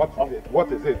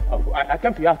 What is it? Uncle, I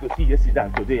came to your house to see you yesterday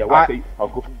and today.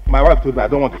 Uncle. My wife told me I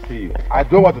don't want to see you. I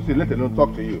don't want to see you, let alone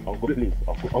talk to you. Uncle, please.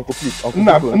 Uncle, please. Uncle,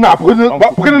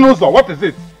 what is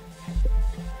it?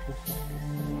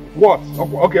 What?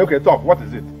 Okay, talk. What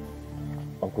is it?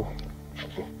 Uncle,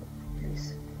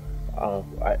 please.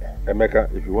 Emeka,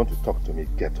 if you want to talk to me,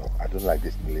 get up. I don't like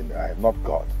this kneeling. I am not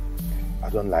God. I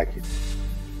don't like it.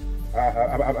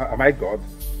 Am I God?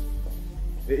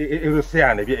 It will say,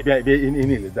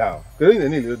 kneel down.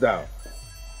 Kneel down.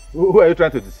 Who are you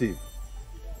trying to deceive?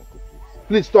 Uncle,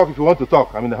 please talk if you want to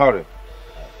talk. I'm in a hurry.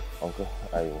 Uncle,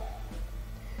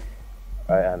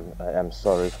 I am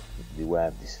sorry the way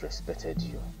I've disrespected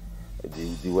you,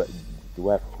 the way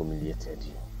I've humiliated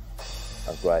you.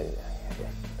 Uncle, I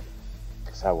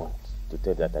want to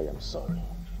tell you that I am sorry.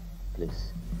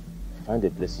 Please, find a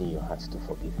place in your heart to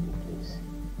forgive me, please.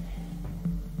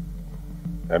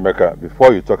 Emeka,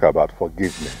 before you talk about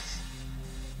forgiveness,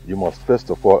 you must first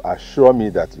of all assure me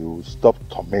that you will stop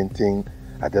tormenting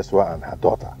Adeswa and her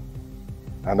daughter.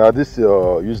 And now this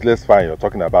useless fine you're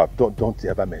talking about, don't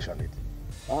ever mention it.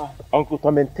 Uncle,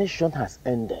 tormentation has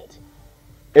ended.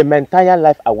 In my entire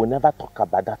life, I will never talk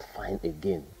about that fine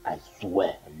again. I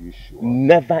swear. Are you sure?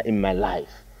 Never in my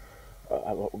life.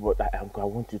 But Uncle, I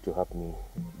want you to help me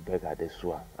beg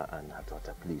Adeswa and her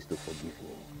daughter, please, to forgive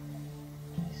me.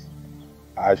 Please.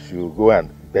 I should go and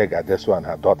beg Adeswa and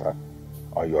her daughter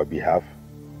on your behalf.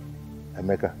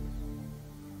 Emeka,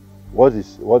 What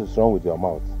is wrong with your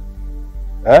mouth?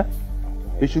 Eh?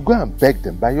 You should go and beg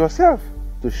them by yourself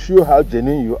to show how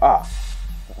genuine you are.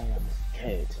 I am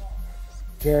scared.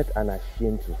 Scared and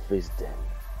ashamed to face them.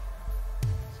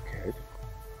 Scared?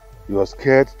 You are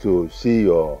scared to see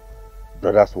your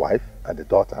brother's wife and the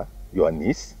daughter, your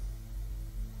niece?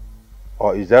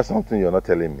 Or is that something you're not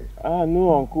telling me?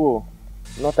 No, uncle.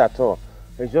 Not at all.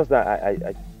 It's just that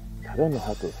I don't know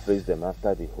how to face them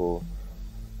after the whole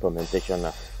tormentation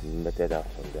I've meted out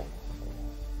from them.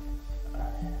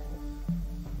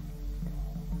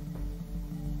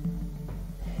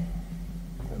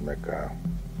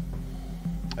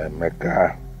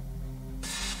 Emeka.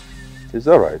 It's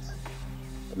alright.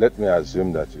 Let me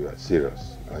assume that you are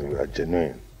serious and you are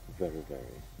genuine. Very, very.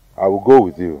 I will go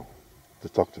with you to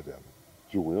talk to them.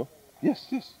 You will? Yes,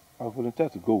 yes. I'll volunteer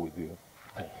to go with you.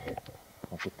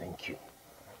 Okay, thank you.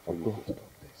 Uncle,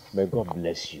 may God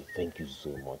bless you. Thank you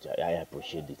so much. I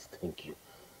appreciate it. Thank you.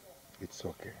 It's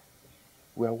okay.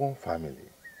 We are one family.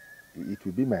 It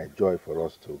will be my joy for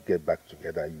us to get back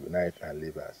together, unite and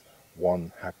live as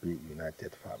one happy,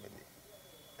 united family.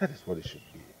 That is what it should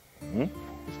be.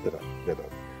 Just get up, get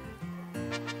up.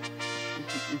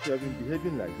 If you have been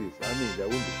behaving like this, I mean, there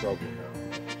won't be trouble now.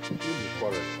 It will be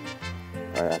quarrelsome.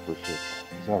 I appreciate it.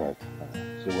 It's alright.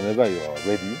 So whenever you are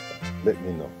ready, let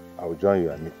me know. I will join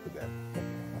you and meet with them.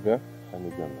 Okay? I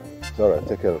need them now. It's alright.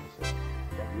 Take care of yourself.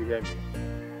 You hear me?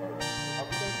 Alright.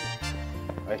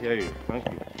 I hear you. Thank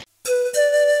you.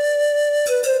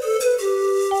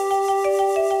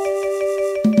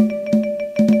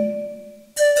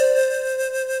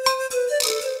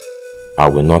 I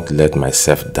will not let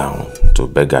myself down to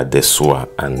beggar Desua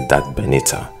and that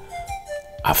Benita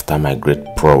after my great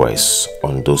prowess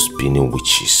on those spinning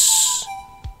witches.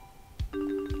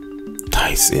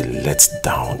 That is a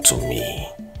letdown to me.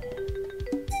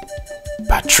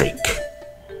 Patrick,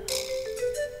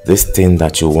 this thing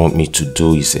that you want me to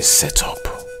do is a setup.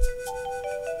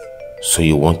 So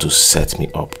you want to set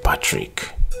me up, Patrick.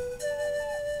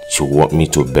 You want me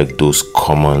to beg those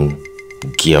common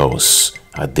girls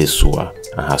at Desua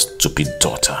and her stupid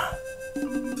daughter.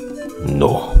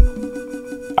 No,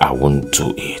 I won't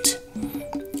do it.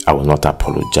 I will not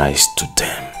apologize to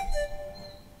them.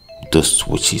 Those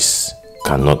witches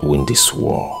cannot win this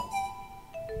war.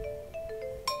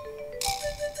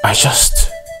 I just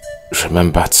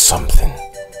remembered something.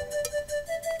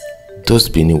 Those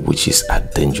Benin witches are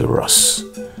dangerous.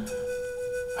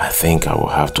 I think I will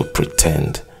have to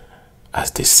pretend,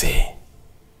 as they say.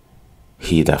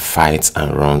 He that fights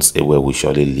and runs away will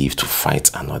surely live to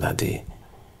fight another day.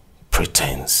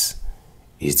 Pretense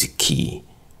is the key,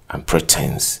 and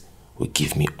pretense will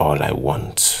give me all I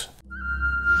want.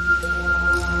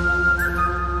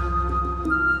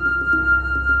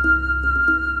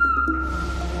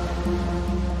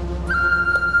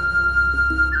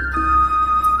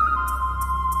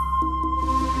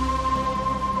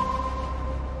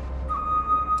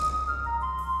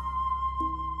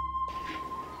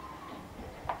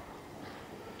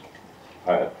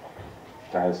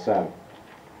 Sam,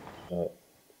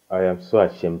 I am so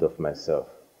ashamed of myself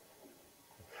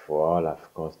for all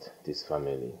I've caused this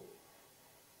family.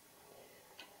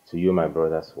 To you, my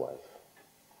brother's wife,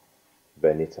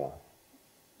 Benita,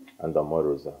 and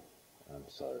Omorosa, I'm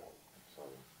sorry.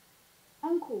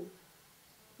 Uncle,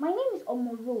 my name is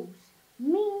Omorose,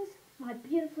 means my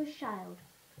beautiful child.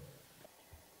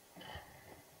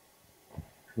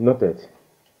 Noted.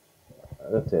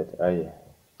 Noted.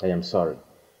 I am sorry.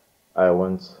 I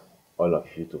want all of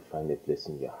you to find a place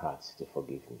in your hearts to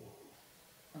forgive me.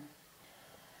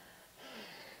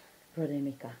 Brother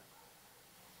Emeka,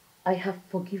 I have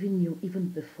forgiven you even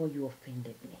before you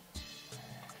offended me.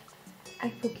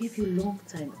 I forgave you long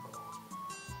time ago.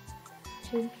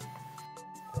 Thank you.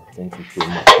 Thank you so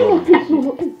much. No, please, no,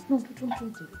 don't do it. Don't,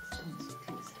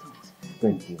 please, don't.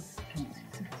 Thank you.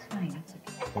 It's fine, it's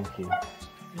okay. Thank you.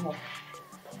 No.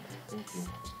 Thank you.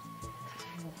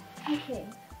 Okay.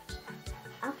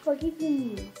 I've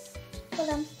forgiven you, but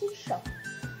I'm still shocked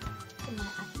to my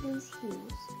Achilles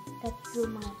heels that drew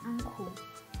my ankle.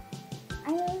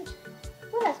 I mean,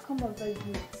 what has come over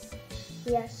you?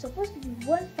 We are supposed to be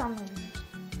one family.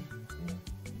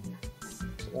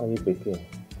 Why are you begin?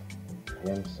 I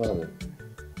am sorry.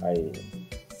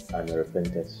 I am a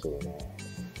repentant soul now.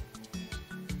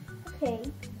 Okay,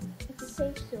 if you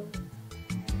say so.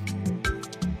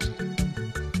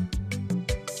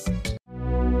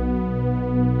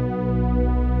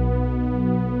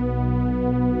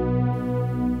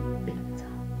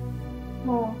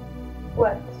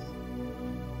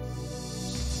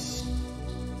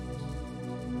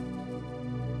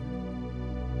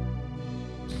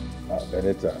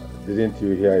 Benita, Didn't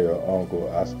you hear your uncle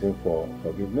asking for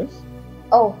forgiveness?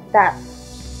 Oh, that.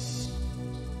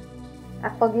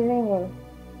 I've forgiven him.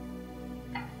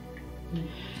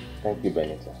 Thank you,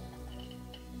 Benita.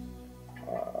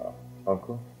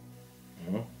 Uncle?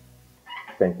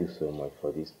 Thank you so much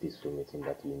for this peaceful meeting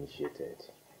that you initiated.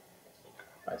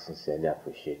 I sincerely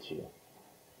appreciate you.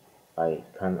 I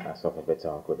can't ask of a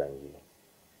better uncle than you.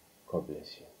 God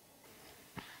bless you.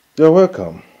 You're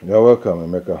welcome. You're welcome,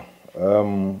 Emeka.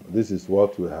 This is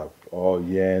what we have all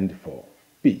yearned for.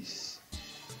 Peace.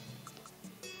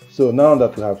 So now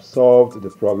that we have solved the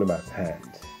problem at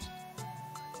hand,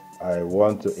 I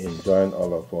want to enjoin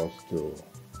all of us to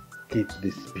keep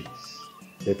this peace.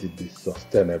 Let it be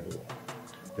sustainable.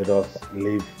 Let us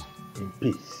live in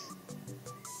peace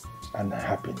and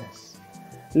happiness.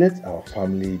 Let our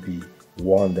family be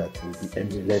one that will be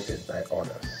emulated by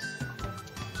others.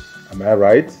 Am I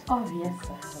right? Oh, yes,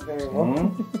 sir. Very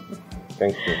well.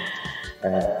 Thank you.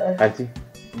 Auntie,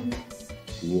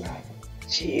 do you have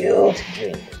chilled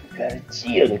drink? Very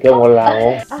chilled.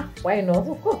 Why not?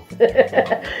 Of course.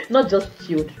 Not just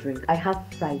chilled drink. I have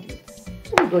fried it.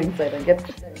 Let me go inside and get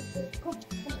it. Come.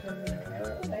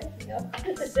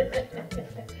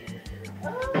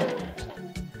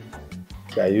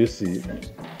 Can you see?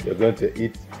 You're going to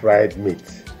eat fried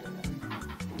meat.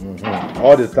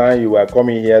 All the time you were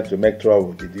coming here to make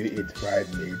trouble, did you eat fried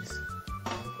meat?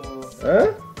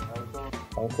 Huh?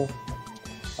 Uncle,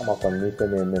 I'm a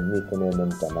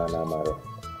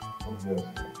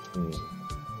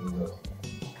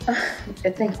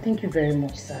Thank you very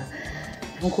much, sir.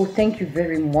 Uncle, thank you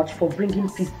very much for bringing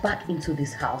peace back into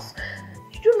this house.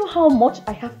 You don't know how much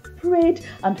I have prayed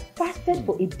and fasted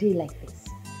for a day like this.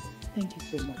 Thank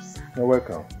you so much, sir. You're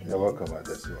welcome. You're welcome,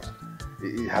 Adesua.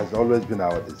 It has always been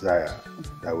our desire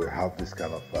that we have this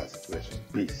kind of situation,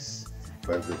 peace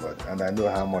for everybody. And I know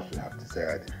how much we have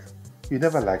desired it. You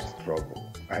never liked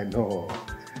trouble. I know.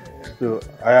 So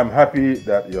I am happy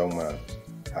that young man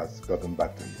has gotten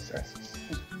back to his senses.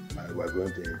 And we're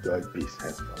going to enjoy peace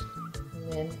henceforth.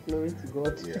 Amen. Glory to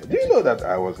God. Yeah. Do you know that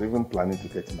I was even planning to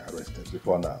get him arrested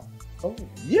before now? Oh.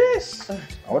 Yes!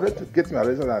 I wanted to get him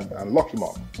arrested and lock him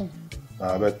up.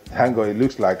 But thank God, it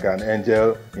looks like an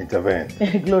angel intervened.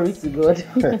 Glory to God.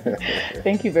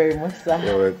 Thank you very much, sir.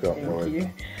 You're welcome. Thank you.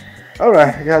 All right,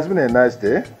 it has been a nice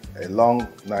day, a long,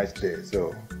 nice day.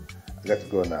 So I got to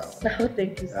go now. Oh,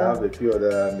 thank you, sir. I have a few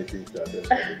other meetings to attend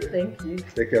for today. Thank you.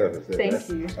 Take care of yourself. Thank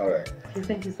you. All right.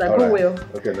 Thank you, sir. All Go right. well.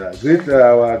 Okay, now greet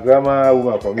our grandma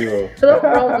woman from you. No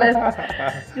problem.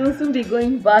 She will soon be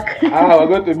going back. We're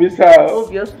going to miss her.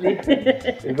 Obviously.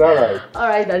 It's all right. All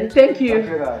right, Daddy. Thank you.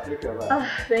 Okay, now. Take care. Bye.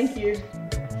 Thank you.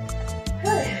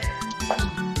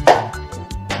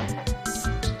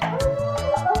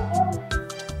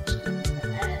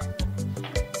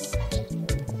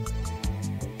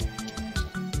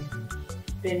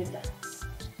 Benita,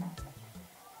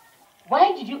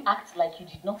 why did you act like you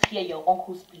did not hear your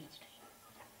uncle's plea?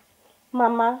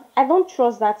 Mama, I don't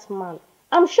trust that man.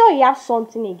 I'm sure he has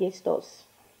something against us.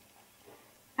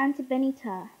 Auntie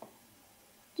Benita,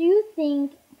 do you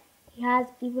think he has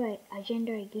evil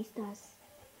agenda against us?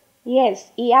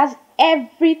 Yes, he has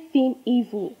everything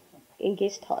evil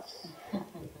against us.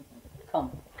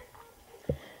 Come.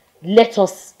 Let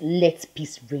us let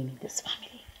peace reign in this family.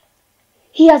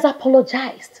 He has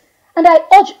apologized, and I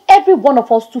urge every one of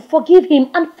us to forgive him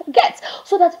and forget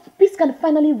so that peace can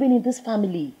finally reign in this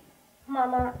family.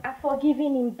 Mama, I've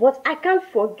forgiven him, but I can't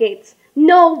forget.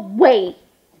 No way.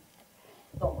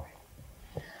 Don't worry.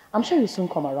 I'm sure you'll soon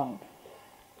come around.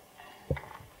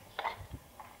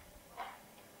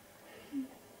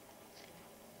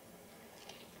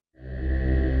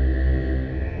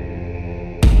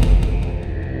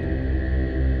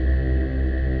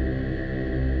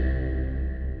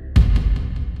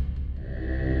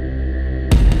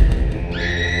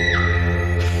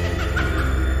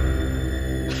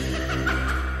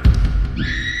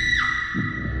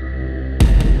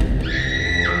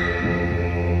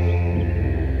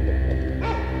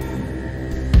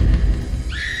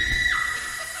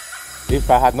 If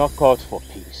I had not called for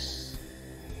peace,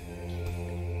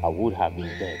 I would have been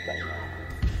dead by now.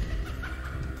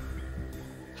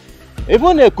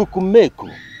 Even a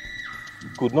kukumeku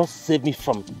could not save me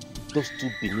from those two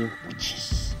Benin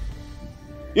witches.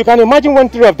 You can imagine when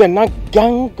three of them now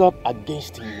gang up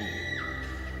against me.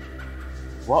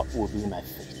 What would be my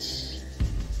fate?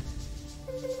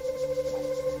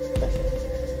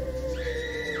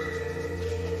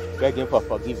 Begging for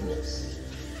forgiveness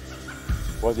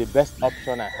was the best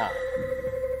option I had,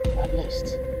 at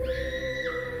least.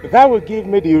 That would give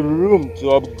me the room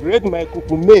to upgrade my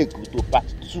kukumeku to part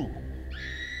 2.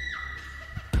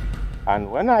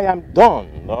 And when I am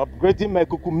done upgrading my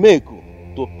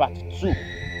kukumeku to part 2,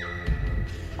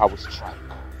 I will strike.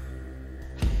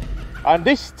 And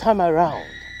this time around,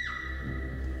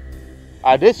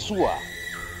 Adesua,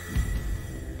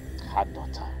 her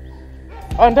daughter,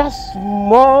 and that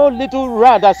small little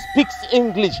rat that speaks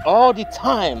English all the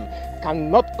time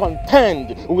cannot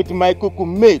contend with my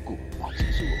kukumeku part 2.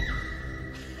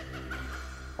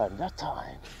 And that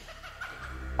time,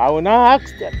 I will now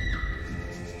ask them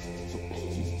to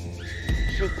pay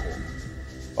triple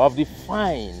of the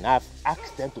fine I've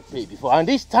asked them to pay before. And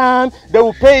this time, they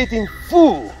will pay it in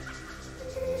full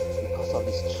because of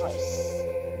the stress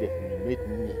they've made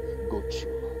me go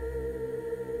through.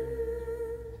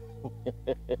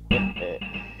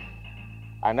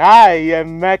 And I,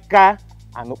 Emeka,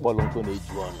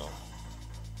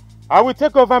 I will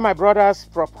take over my brother's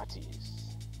properties.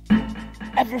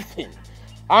 Everything.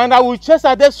 And I will chase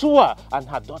Adesua and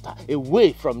her daughter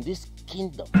away from this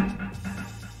kingdom.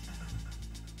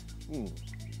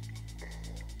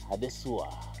 Adesua,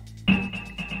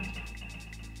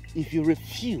 if you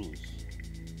refuse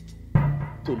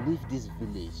to leave this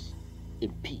village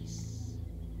in peace,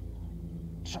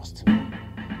 trust me,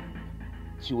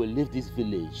 she will leave this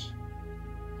village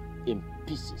in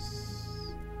pieces.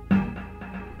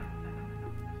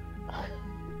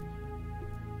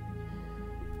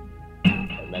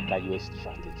 Emeka, you a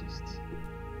strategist.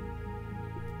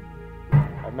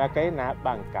 Emeka, ị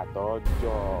na-akpa nkata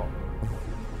ọjọọ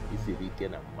isiri ike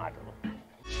na mmadụ.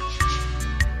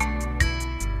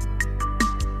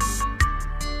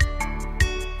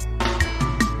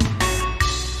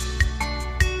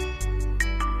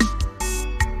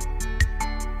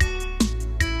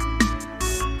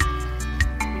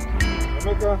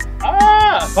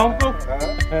 Uncle.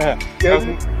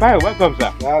 Hi, welcome,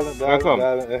 sir. Welcome.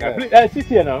 Please, sit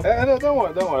here now. No, don't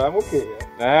worry, I'm okay.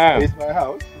 It's my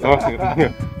house. Okay.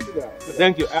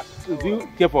 Thank you. Do you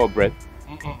care for bread?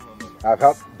 I've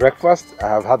had breakfast, I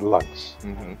have had lunch.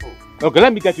 Okay,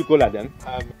 let me get you cola then.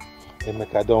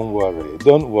 Emeka, don't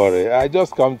worry. I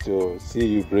just come to see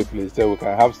you briefly so we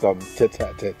can have some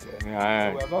tete-a-tete. We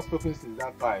have not spoken since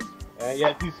that time.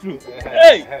 Yes, it's true.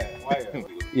 Hey!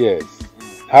 Yes.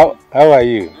 How are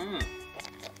you?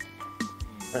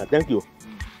 Thank you.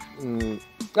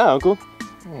 Uncle.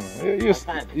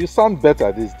 You sound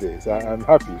better these days. I'm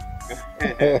happy.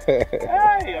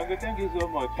 Hey, Uncle, thank you so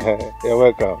much. You're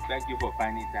welcome. Thank you for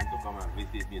finding time to come and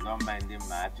visit me, not minding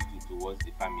my attitude towards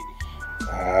the family.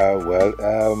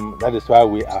 That is why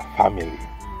we are family.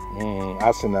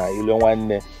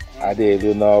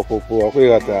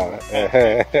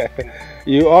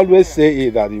 You always say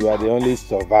that you are the only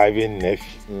surviving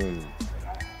nephew.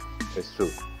 It's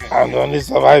true. I'm the only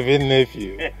surviving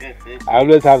nephew. I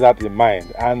always have that in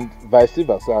mind. And vice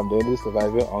versa, I'm the only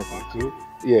surviving uncle too.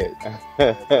 Yes.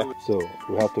 So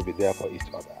we have to be there for each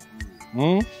other.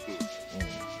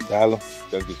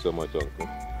 Thank you so much, Uncle.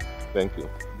 Thank you.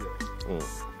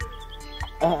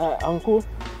 Uncle,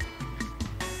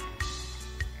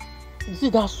 you see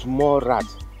that small rat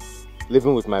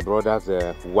living with my brother's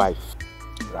wife?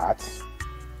 Rat?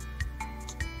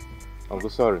 Uncle,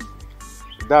 sorry.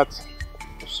 That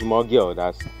small girl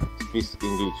that speaks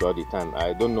English all the time.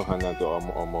 I don't know her name,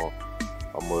 Omo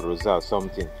Rosa or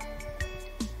something.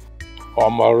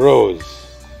 Omo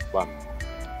Rose. Bam.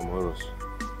 Omo Rose.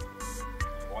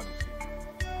 What is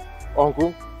it?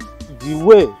 Uncle, the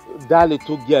way that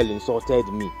little girl insulted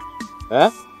me,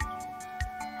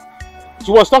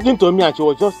 she was talking to me and she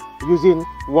was just using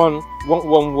one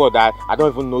word that I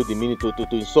don't even know the meaning to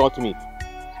insult me.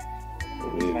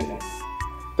 Really?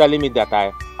 Telling me that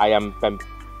I am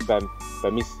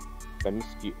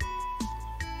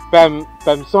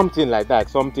something like that,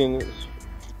 something.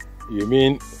 You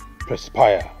mean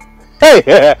perspire?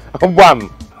 Hey, Bam,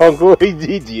 Uncle,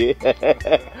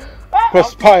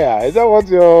 perspire, is that what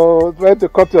you're trying to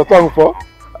cut your tongue for?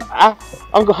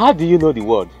 Uncle, how do you know the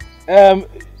word?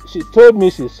 She told me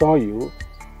she saw you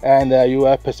and you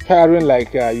were perspiring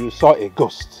like you saw a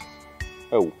ghost.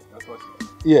 Oh.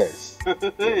 Yes.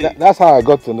 That's how I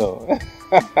got to know.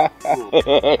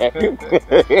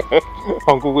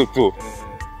 Uncle, wait too.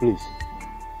 Please.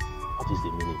 What is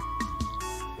the meaning?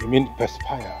 You mean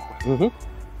perspire?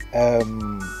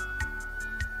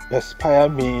 Perspire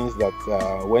means that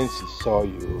when she saw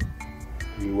you,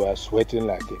 you were sweating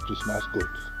like a Christmas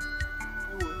goat.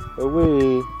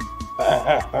 Away.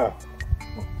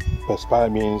 Perspire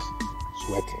means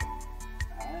sweating.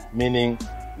 Meaning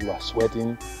you are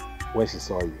sweating when she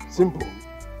saw you. Simple.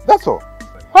 That's all.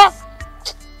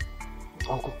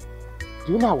 Uncle,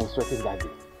 do you know I was sweating that day?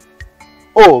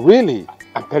 Oh, really?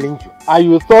 I'm telling you. And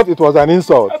you thought it was an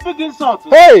insult? A big insult.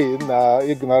 Hey! Nah,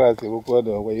 ignorance.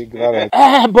 Ignorance.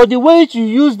 But the way you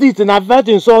used it, and I felt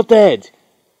insulted.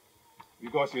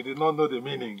 Because you did not know the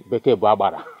meaning.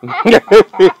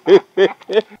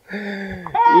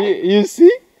 You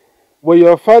see, when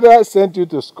your father sent you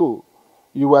to school,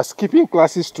 you were skipping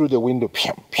classes through the window.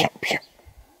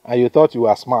 And you thought you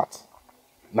were smart.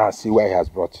 Now see where he has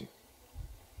brought you.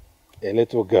 A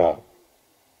little girl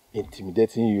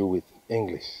intimidating you with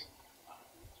English.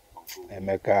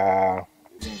 Emeka.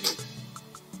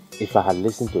 If I had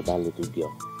listened to that little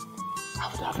girl, I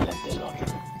would have learned a lot.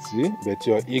 See, but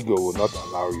your ego will not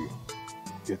allow you.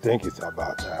 You think it's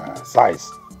about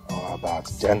size or about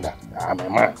gender. I'm a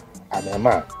man.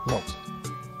 No,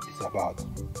 it's about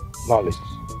knowledge.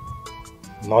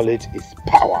 Knowledge is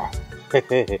power.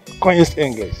 Coins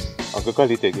English. Uncle,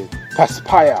 call it again.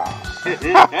 Perspire.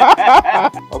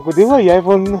 Uncle, the way you're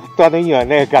even turning your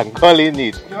neck and calling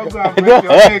it. Oh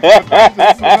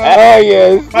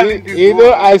yes, you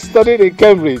know I studied in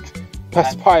Cambridge.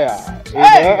 Perspire.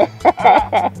 Hey!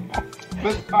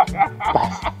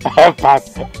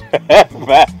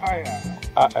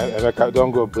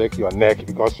 Don't go break your neck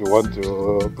because you want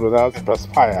to pronounce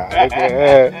perspire.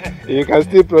 Okay. You can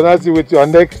still pronounce it with your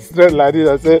neck straight like this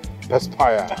and say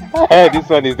perspire. This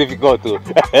one is difficult too.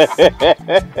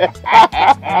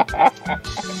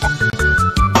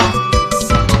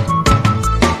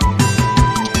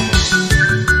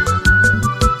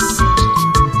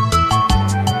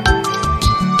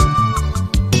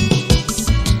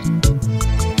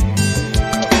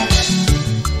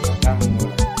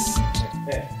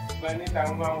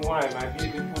 My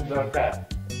beautiful daughter.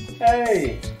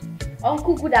 Hey!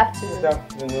 Uncle, good afternoon. Good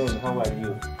afternoon. How are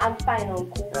you? I'm fine,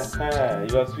 Uncle.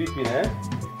 You are sweeping, eh?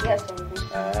 Yes, Uncle.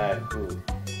 Good.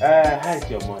 How's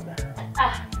your mother?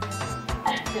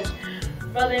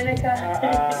 Brother Emeka.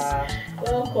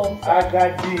 Welcome.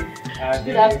 Agadi.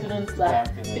 Good afternoon, sir. Good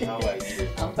afternoon. How are you?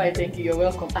 I'm fine, thank you. You're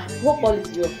welcome. Hope all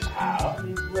is well. All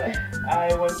is well. I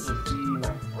want to see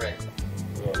my friend.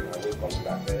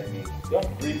 Just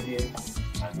breathe in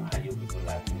and how you people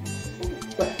like it.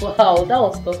 Wow, that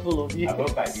was thoughtful of you. I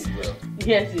hope I did well.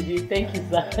 Yes, you did. Thank you,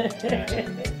 sir.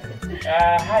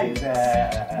 Hi,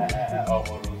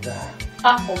 Omorosa.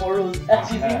 Omorosa.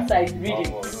 She's inside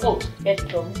reading. Oh, here she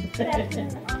comes.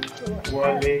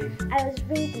 Wale. I was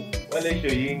reading. Wale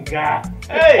Shoyinka.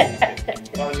 Hey!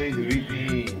 Always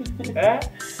reading.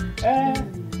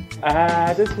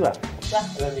 This one.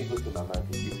 Let me go to Mama to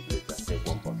this place and take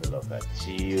one bottle of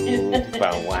chilled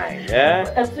pan wine.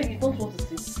 I'm saying you don't want to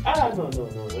sit. No.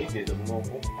 If there's a more.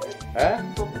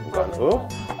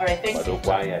 Alright, thank you.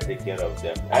 Take care of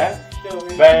them. Sure.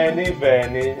 Benny.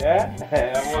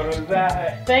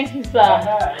 Thank you, sir.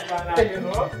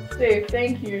 Safe,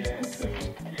 thank you.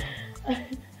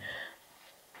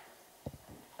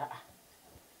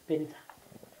 Benita,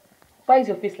 why is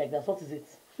your face like that? What is it?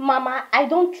 Mama, I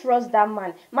don't trust that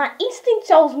man. My instinct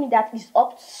tells me that he's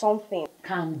up to something.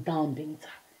 Calm down, Benita.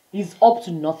 He's up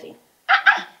to nothing.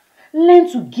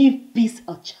 Learn to give peace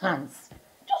a chance.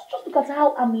 Just look at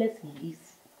how harmless he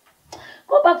is.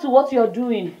 Go back to what you're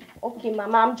doing. Okay,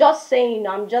 Mama, I'm just saying.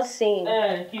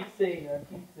 Keep saying.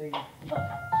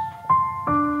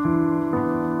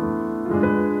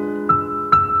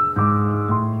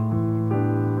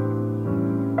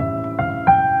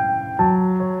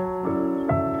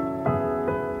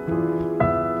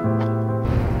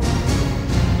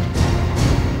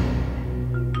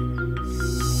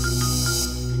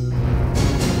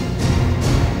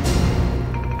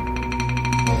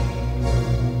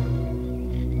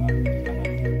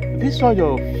 This one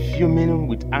you're fuming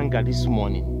with anger this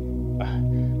morning.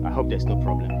 I hope there's no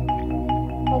problem.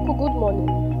 Uncle, good morning.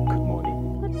 Good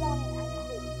morning. Good morning,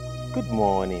 Uncle. Good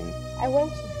morning. I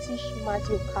went to teach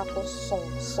Matthew Kapo's son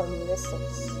some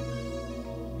lessons.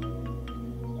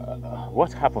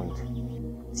 What happened?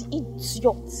 The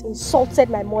idiot insulted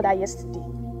my mother yesterday.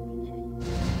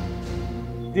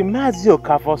 The Mazio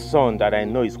Kafo's son that I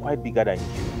know is quite bigger than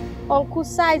you. Uncle,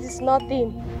 size is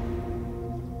nothing.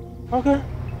 Okay.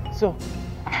 So,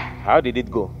 how did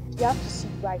it go? You have to see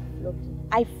where I flogged him.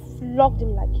 I flogged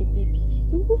him like a baby.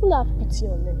 You wouldn't have pity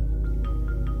on him.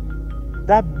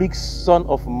 That big son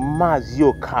of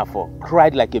Mazio Kafo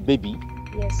cried like a baby?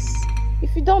 Yes.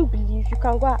 If you don't believe, you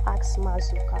can go and ask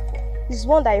Mazio Kafo. He's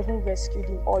one that even rescued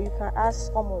him, or you can ask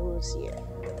Rose here.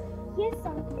 Yes,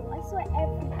 Uncle. I saw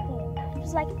everything. It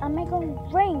was like American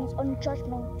rains on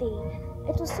Judgment Day.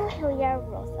 It was so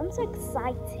hilarious. I'm so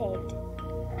excited.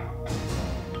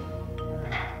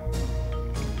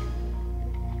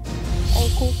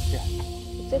 Uncle, yeah.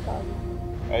 take our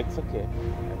It's okay.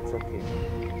 It's okay.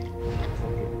 It's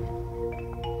okay.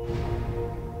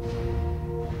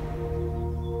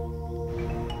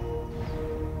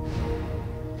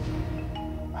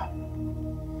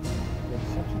 There's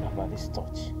something about this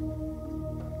touch.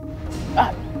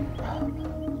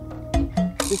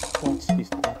 This touch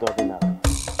is not ordinary.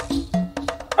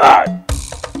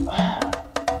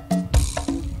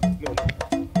 No.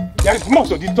 There is more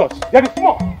to this touch. There is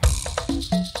more.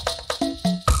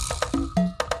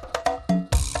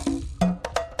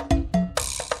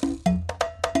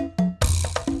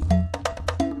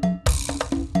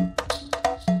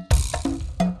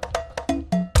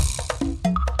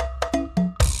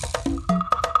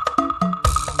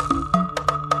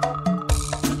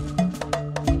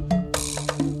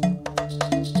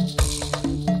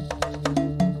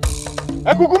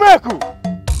 Ekukumeku!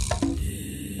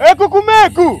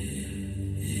 Ekukumeku!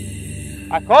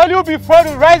 I call you before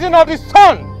the rising of the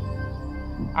sun.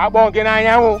 Abonge na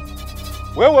anyanwụ.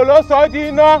 We will also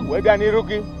di no we bia n'iru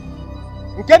gị.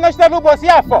 Nke nọchite n'ụbọchị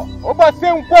afọ,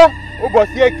 ụbọchị nkwọ,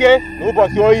 ụbọchị eke, na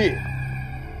ụbọchị oyi.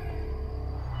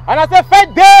 And I say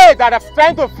first day that are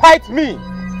trying to fight me.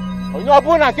 Onye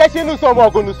ọbụla nke chi n'ụsọ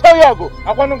ọgụ n'ụsọ ya ọgụ.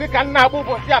 Akwanụ gị ka nna abụ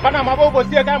ụbọchị afọ na mabụ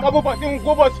ụbọchị eke, mabụ ụbọchị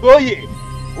nkwọ, ụbọchị oyi.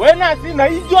 When I see na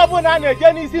ije ọbụla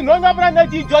na-eje n'isi na onye ọbụla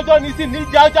na-eji ije ọjọọ n'isi na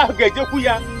ije ọjọọ ahụ ga-ejekwu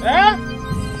ya.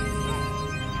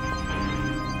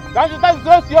 Ka nzụta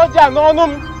nzuzo osi ọjọọ n'ọnụ m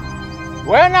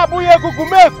wee na-abụghị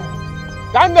ekukumeku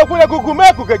ka m na-ekwuru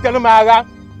ekukumeku ga-ejelu m agha.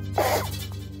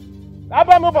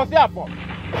 Abịa m ụbọchị afọ,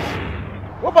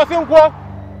 ụbọchị nkwọ,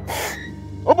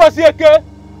 ụbọchị eke,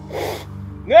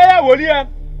 na ya wolie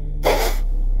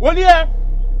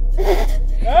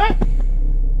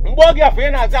mgbe oge afọ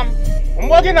ị na-aza m,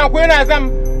 mgbe oge na nkwa ị na-aza m,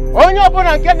 onye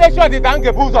ọbụla nke na-echi ọdịda m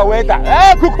ga-ebu ụzọ wee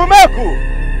daa. Kukumeku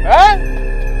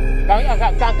ka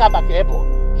nkaba ka ị bụ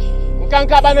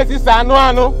nkaba na-esisa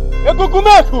anụ.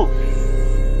 Kukumeku.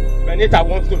 Benita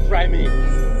wants to try me.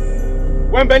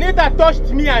 When Benita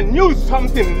touched me, I knew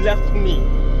something left me.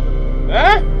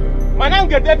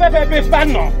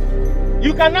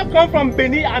 You cannot come from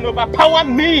Benin and overpower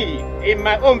me in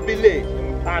my own village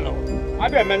in Kano. I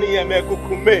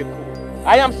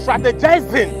am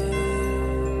strategizing.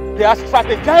 They are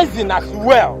strategizing as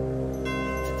well.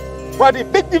 But the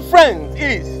big difference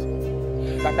is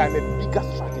that I'm a bigger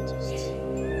strategist.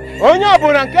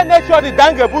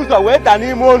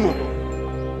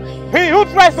 He who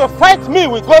tries to fight me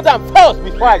will go down first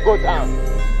before I go down.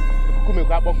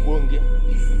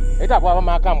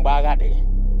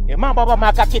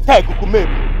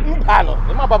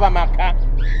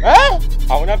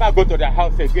 I will never go to the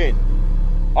house again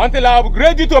until I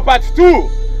upgrade you to part 2.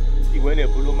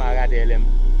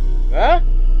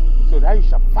 So that you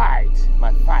shall fight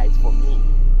my fight for me.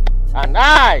 And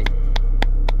I,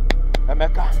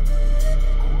 Emeka, I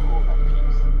will hold my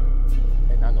peace.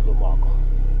 And I no longer.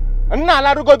 And now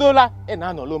I go dola. And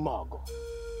I no longer.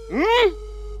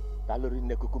 Dalori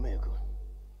ne kukumeko.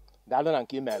 Dalo na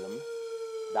kimelum.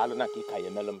 Dalo na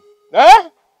kikayemelum.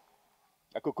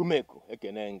 Kukumeko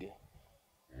ekenenge.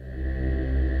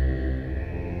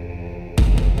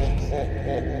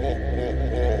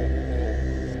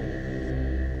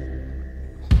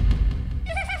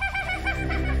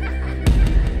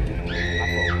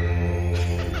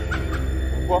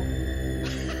 What?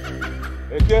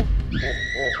 Okay.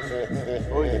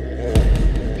 Oh yeah.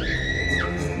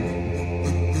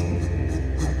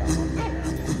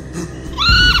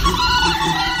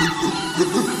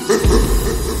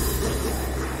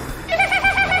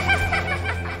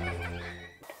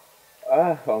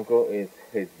 Uncle,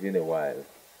 it's been a while.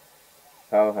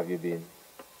 How have you been?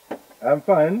 I'm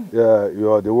fine. Yeah,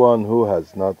 you are the one who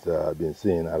has not been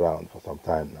seen around for some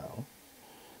time now.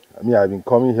 I mean, I've been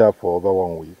coming here for over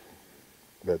 1 week,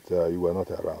 but you were not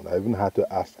around. I even had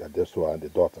to ask Adesua and the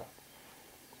daughter.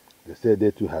 They said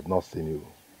they too had not seen you.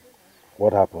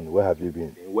 What happened? Where have you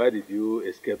been? Where did you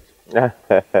escape?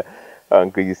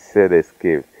 Uncle, you said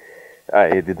escape.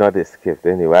 I did not escape.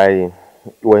 Anyway, I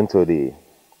went to the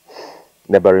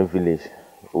neighboring village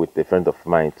with a friend of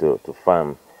mine to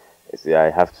farm. You see, I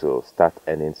have to start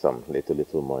earning some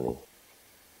little money.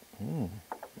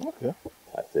 Okay.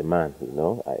 As a man, you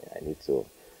know, I need to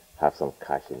have some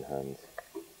cash in hand.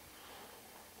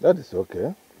 That is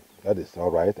okay. That is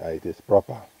all right. It is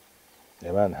proper.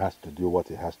 A man has to do what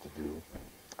he has to do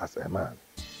as a man.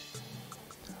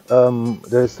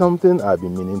 There is something I've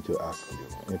been meaning to ask you.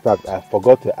 In fact, I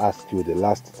forgot to ask you the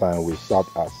last time we sat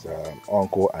as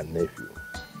uncle and nephew.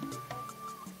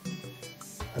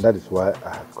 And that is why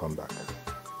I have come back.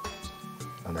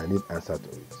 And I need answer to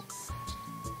it.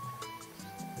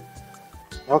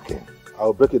 Okay,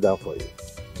 I'll break it down for you.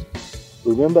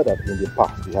 Remember that in the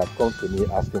past you had come to me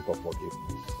asking for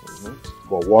forgiveness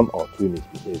for one or two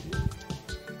misbehaviors.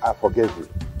 I forgave you.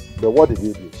 But what did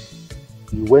you do?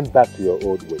 You went back to your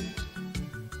old ways.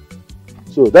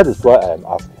 So that is why I am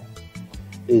asking.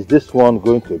 Is this one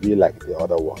going to be like the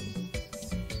other one?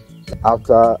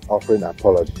 After offering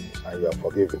apology and you are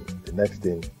forgiven, the next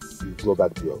thing you go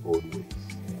back to your old ways.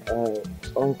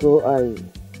 Uncle,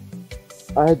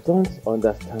 I don't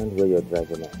understand where you're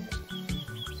driving at.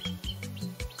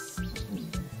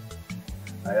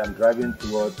 I am driving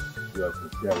towards your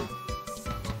sincerity.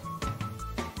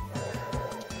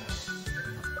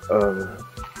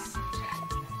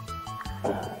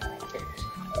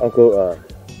 Uncle,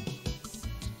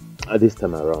 this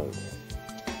time around,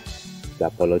 the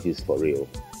apology is for real.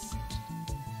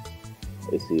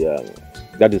 You see,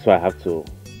 that is why I have to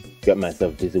get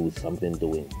myself busy with something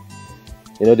doing.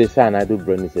 You know, they say an idle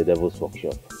brain is a devil's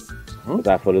workshop. But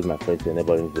I followed my friend to a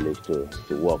neighboring village to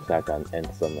work so I can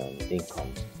earn some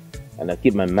income. And I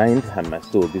keep my mind and my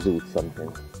soul busy with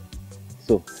something.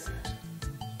 So,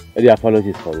 the apology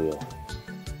is for real.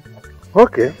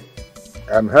 Okay.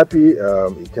 I'm happy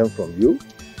it came from you.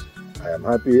 I am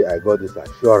happy I got this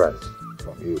assurance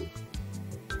from you.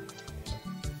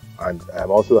 And I'm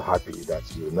also happy that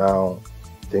you now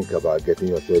think about getting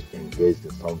yourself engaged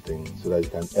in something so that you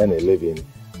can earn a living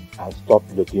and stop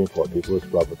looking for people's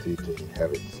property to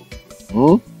inherit.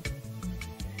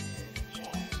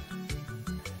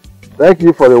 Thank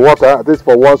you for the water. At least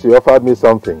for once you offered me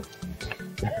something.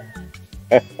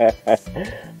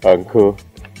 Uncle.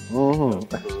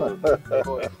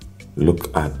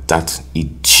 Look at that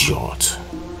idiot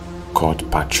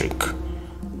called Patrick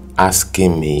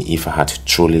asking me if I had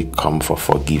truly come for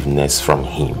forgiveness from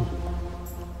him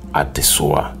at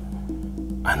Adesua,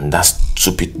 and that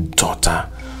stupid daughter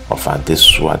of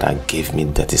Adesua that gave me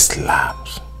dirty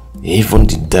slaps. Even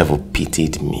the devil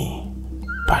pitied me.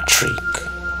 Patrick,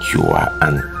 you are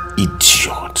an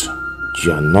idiot.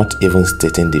 You are not even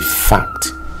stating the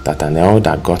fact that an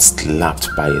elder got slapped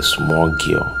by a small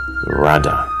girl.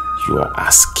 Rather, you are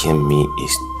asking me a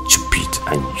stupid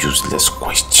and useless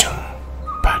question.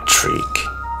 Patrick,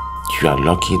 you are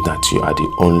lucky that you are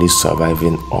the only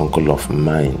surviving uncle of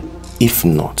mine. If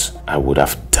not, I would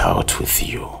have dealt with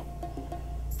you.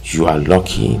 You are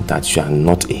lucky that you are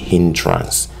not a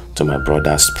hindrance to my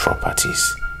brother's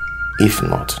properties. If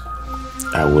not,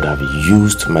 I would have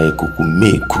used my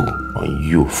kukumeku on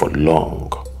you for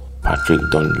long. Patrick,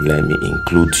 don't let me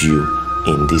include you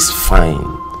in this fine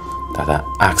that I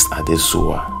asked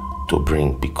Adesua to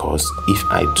bring, because if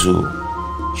I do,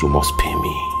 you must pay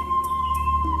me.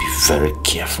 Be very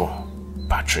careful,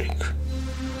 Patrick.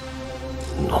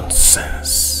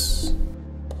 Nonsense.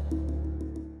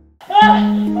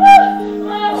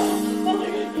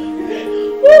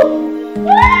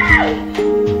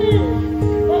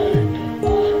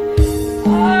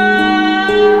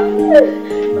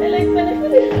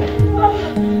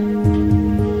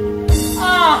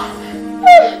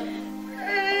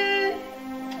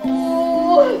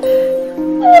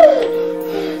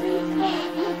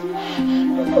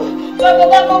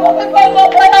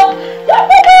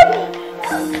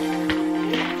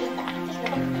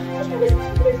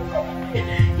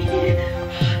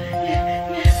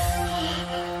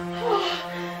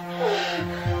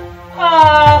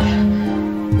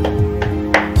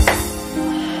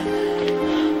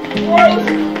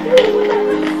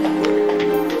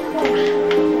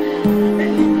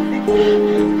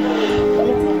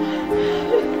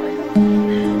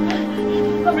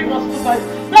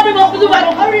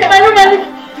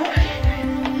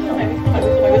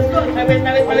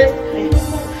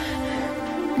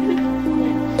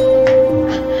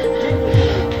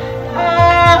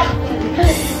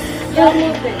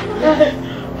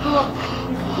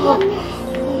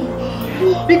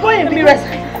 Be going, let me rest.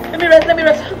 Let me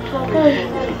rest.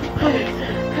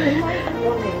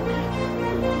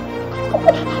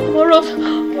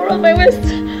 More on my waist.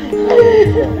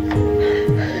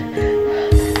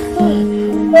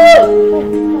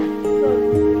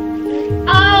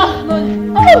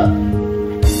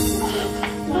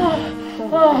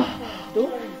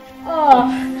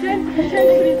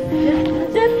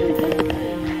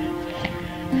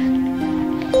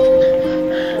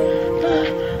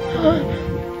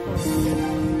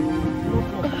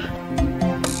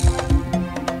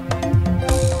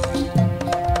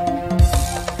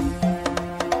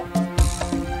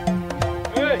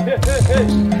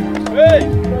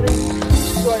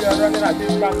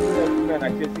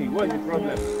 What is the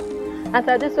problem? And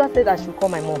Adesua said I should call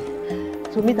my mom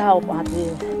to meet her up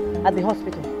at the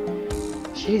hospital.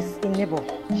 She's in labor.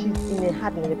 She's in a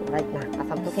hard labor right now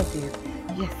as I'm talking to you.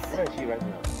 Yes. Where is she right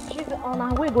now? She's on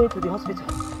her way going to the hospital.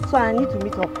 So I need to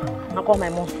meet up and call my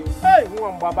mom. Hey,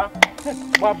 Baba.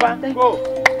 Baba, go.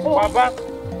 Oh. Baba,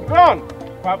 run.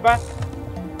 Baba.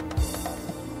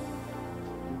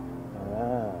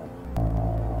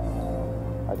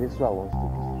 This is what I want to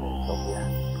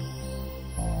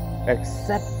do.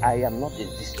 Except I am not a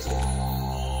visitor.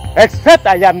 Except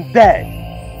I am dead.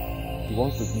 He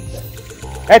wants to give them.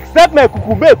 Except my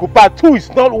kukumeku part 2 is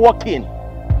not working.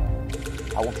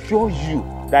 I will show you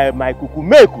that my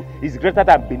kukumeku is greater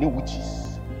than Benin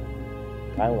witches.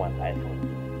 Time one time for you.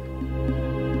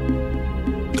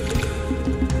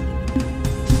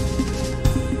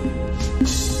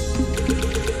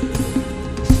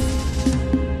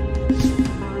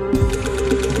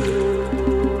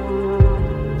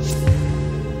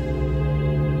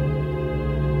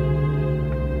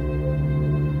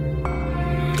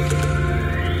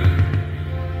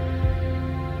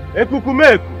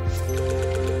 Ekukumeku.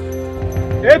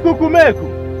 Ekukumeku.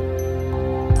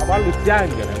 Abalusia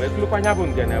ngene, mekulu kwanya bụ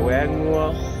ngene wee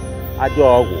ṅụọ ajọ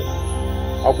ọgwụ.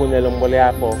 Ọgwụ n'elu mgbali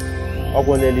afọ,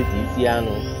 ọgwụ n'elu isi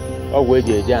anụ, ọgwụ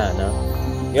eji eje ana.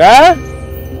 Ya?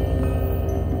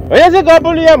 Onye sị ka ọ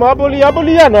bụrụ ya ma ọ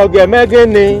bụrụ ya na ọ ga-eme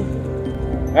gịnị?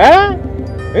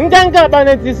 Nganga akpa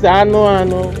na-etisa anụ.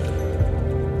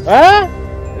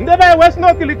 Ndị be wee sị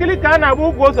na okilikili ka a na-agba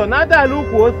ukwu ose na-ada ala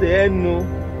ukwu ose enu.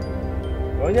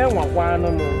 Onye nwakwa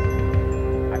anụnụ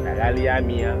akaghalị ya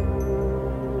mịa.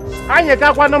 Anyị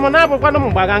kakwanụ m na-abụkwanụ m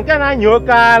mgbaga nke na-anya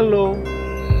oke alụ.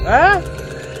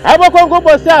 Agbakwa nke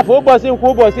ụbọchị afọ, ụbọchị nkwụ,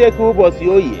 ụbọchị eke, ụbọchị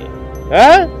oye.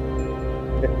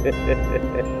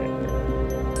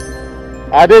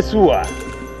 Adesuwa,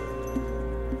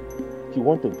 you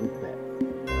want to give birth.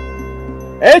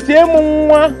 Eche mụ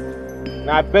nwa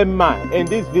na Bema in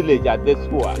this village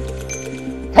Adesuwa.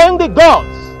 Thank the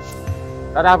gods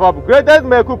that have upgraded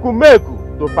Mekukumeku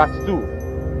to part 2.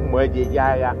 Mweje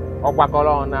ya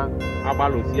ọgbakọrọ ọna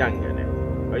agbalụsi ya ngene.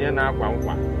 Onye na-akwa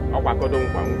nkwa, ọgbakọdo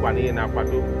nkwa n'ihe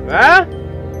na-akwado.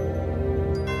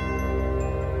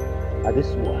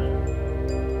 Adesuwa,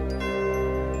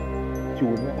 you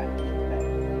will never give birth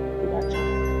to that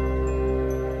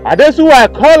child. Adesuwa, I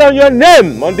call on your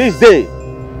name on this day.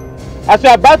 As you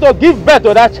are about to give birth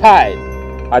to that child,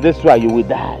 Adesuwa, you will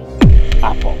die.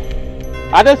 Apple.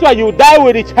 Adesuwa, you die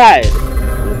with the child.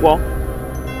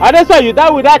 Adesuwa, you die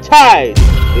with that child.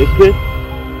 Okay.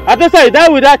 Adesuwa, you die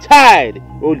with that child.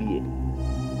 Olie.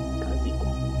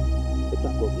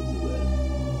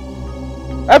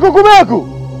 Ekukumeku.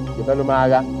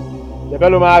 Jebelumaga.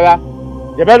 Jebelumaga.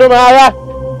 Jebelumaga.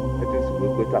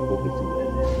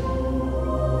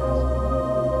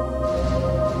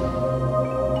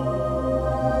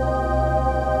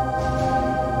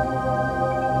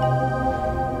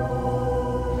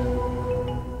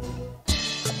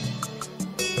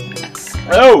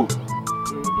 Hello.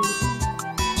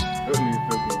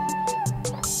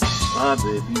 Ah,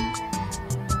 baby.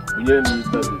 You need me,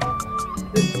 baby.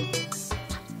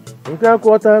 Nke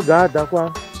kwọta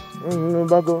ga-adakwa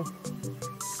n'ụbago.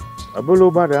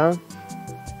 Abụlụ gbada.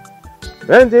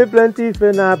 Plenty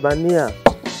ife n'abalị a.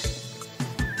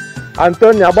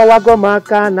 Anthony agbawago m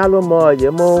aka n'alụ m oyi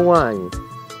m nwaanyị.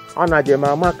 Ọ na-je m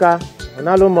amaka, ọ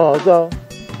na-alụ m ọzọ.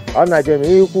 Ọ na-je m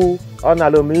ikwu, ọ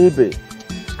na-alụ m ibe.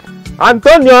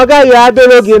 Anthony ọ gaghị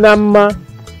adịrị gị na mma.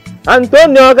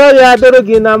 Anthony ọ gaghị adịrị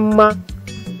gị na mma.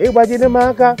 Ịgbajiri m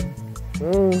aka.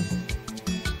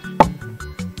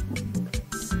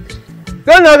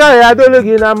 Anthony ọ gaghị adịrị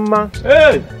gị na mma.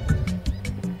 Hey!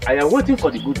 I am waiting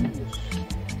for the good news.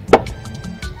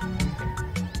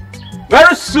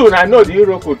 Very soon, I know the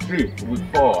Iroko tree will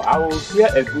fall. I will hear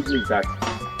a good news that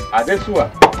Adesuwa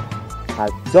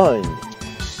has joined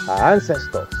her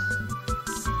ancestors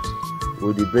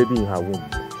with the baby in her womb.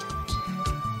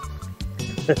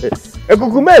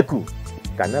 Ekukumeku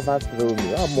can never throw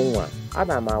me. Oh, Mwa.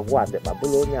 Ana ma wa te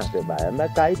babolo nya te ba.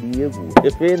 Emeka idi egwu.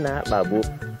 Efe na babo.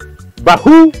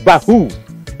 Bahu. Bahu.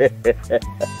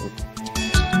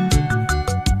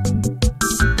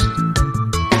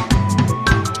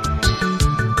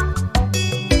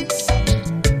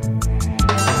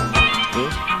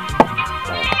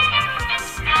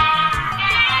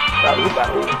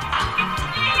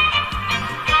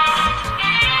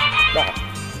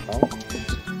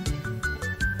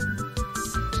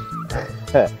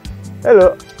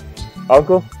 Hello,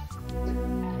 Uncle.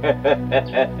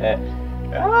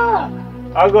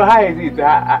 Uncle, how is it?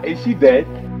 Is she dead?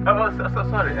 So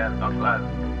sorry, Uncle.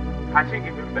 Has she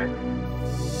given birth?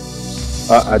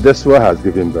 Adesuwa has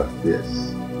given birth,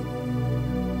 yes.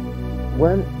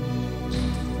 When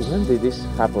did this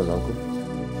happen, Uncle?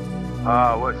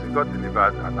 Well, she got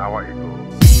delivered an hour ago.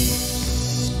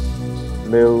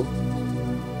 Male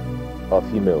or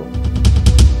female?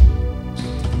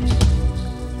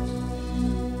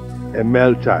 A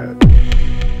male child.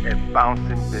 A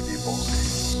bouncing baby boy.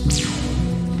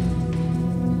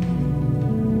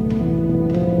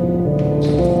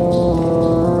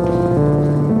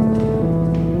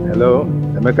 Hello?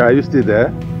 Emeka, are you still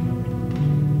there?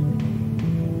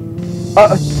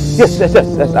 Yes.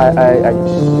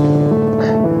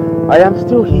 I am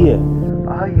still here.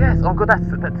 Yes, Uncle,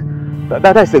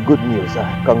 that's a good news.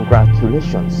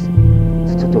 Congratulations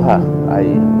to her.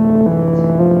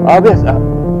 Yes,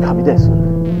 I'll be there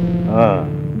soon.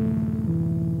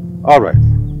 All right.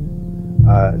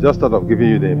 Just thought of giving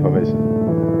you the information.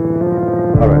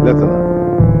 All right, let's go.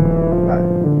 Bye.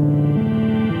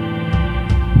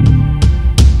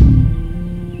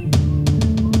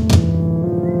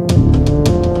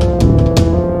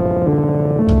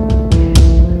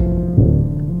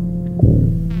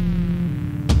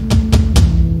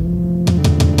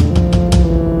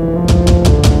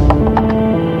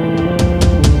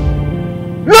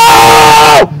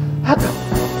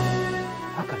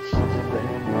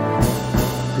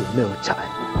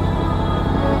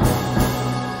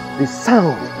 The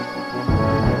sound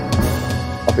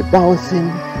of a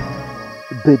bouncing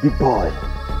baby boy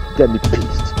get me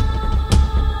pissed,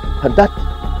 and that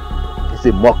is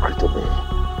a mockery to me.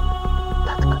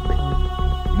 That can be.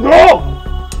 No!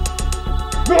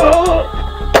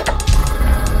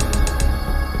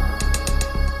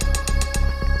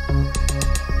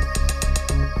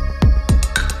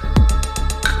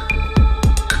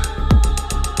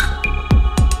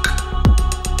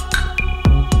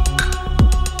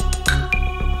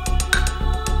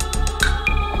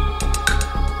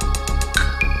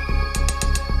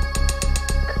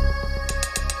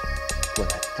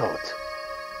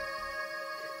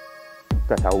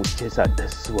 That I would chase her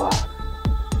Desua,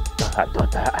 and her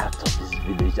daughter out of this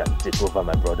village and take over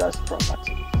my brother's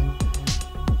property.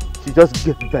 She just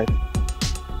gave birth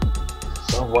to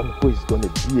someone who is going to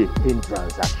be a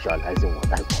hindrance actualizing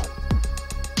what I want.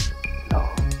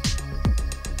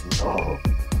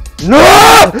 No!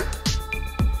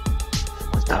 She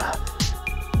must die.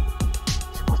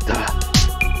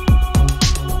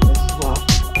 Desua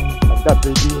and that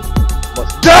baby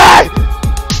must die!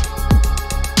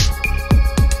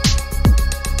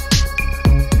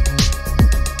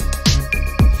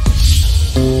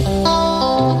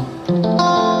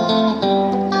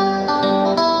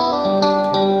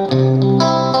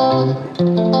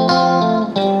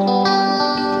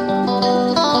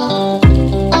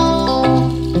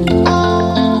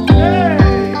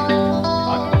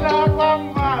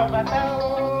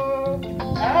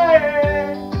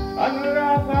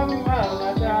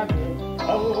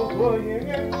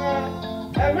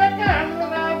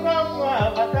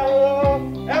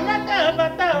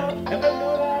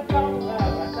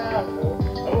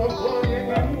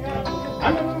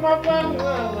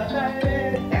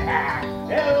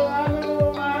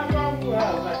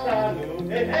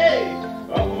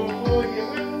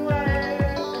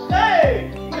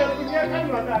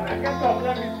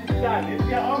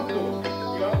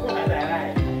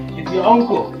 It's your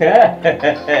uncle.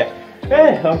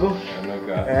 Hey, uncle.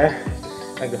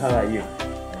 Uncle, how are you?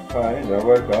 I'm fine, you're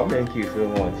welcome. Thank you so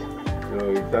much. So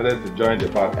you decided to join the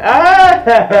party.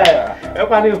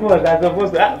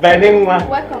 Benny,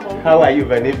 welcome. How are you,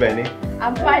 Benny?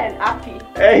 I'm fine and happy.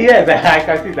 Yes, I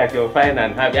can see that you're fine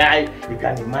and happy. You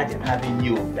can imagine having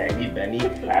you, Benny,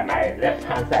 by my left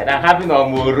hand side, and having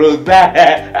Omorozu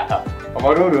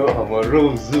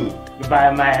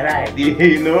by my right,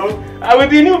 you know. And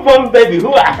with the newborn baby,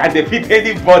 who I can defeat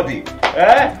anybody.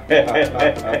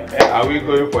 Are we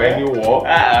going for any war?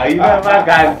 You never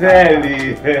can tell.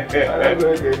 I'm not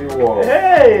going to any war.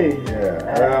 Hey!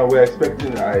 Yeah. We're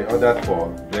expecting, I ordered for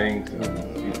drinks and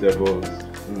vegetables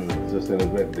to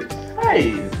celebrate this.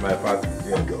 Hey! It's my party.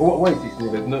 Yeah. What is this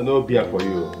name? There's no beer for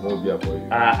you. No beer for you.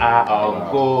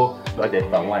 I'll go to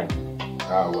the wine.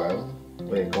 Well.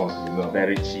 When it comes, you know.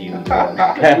 Very chill.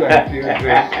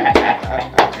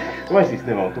 What's his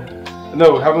name, uncle?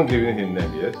 No, we haven't given him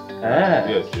name yet.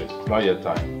 Yes. It's not yet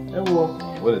time.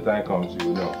 When the time comes, you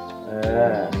will know.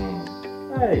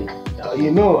 Hey,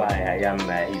 you know I am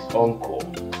his uncle.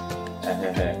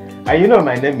 And you know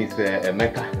my name is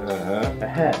Emeka.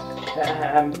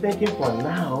 I'm thinking for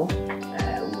now,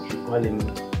 we should call him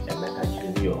Emeka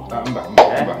Junior.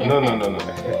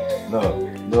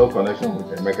 No connection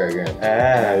with Emeka again.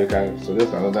 You can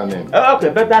suggest another name. Okay,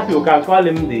 better you can call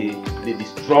him the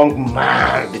strong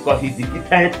man because he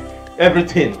defeated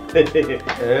everything.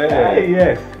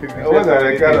 Yes. What are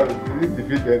the kind of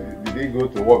defeated the Did he go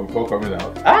to work before coming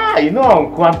out? Ah, you know,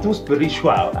 Uncle, I'm too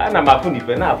spiritual. And I'm a funny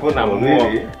fan. I'm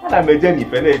really. And I'm a Jenny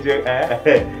fan.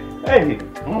 Hey,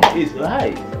 it's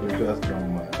right. Spiritual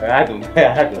strong man. I don't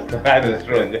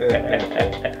strong.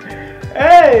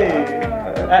 Hey,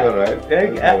 that's all right. The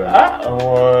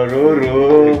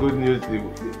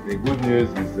good news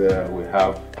is we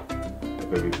have a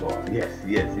baby boy. Yes.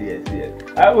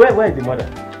 Where is the mother?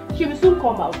 She will soon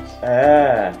come out.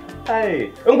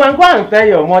 Hey, go and tell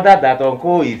your mother that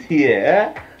Uncle is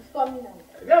here. She's coming out.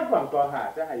 Just go and call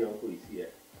her. Tell her your Uncle is here.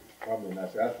 Come in, she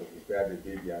has to prepare the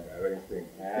baby and arrange things.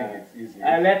 I think it's easy.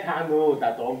 And let her know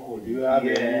that Uncle is Do you have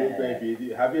here. a new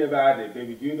baby? Have you ever had a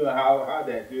baby? Do you know how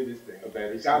they do this thing?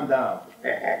 Okay, calm down.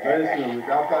 Very soon, with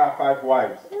after 5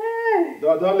 wives.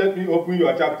 Don't let me open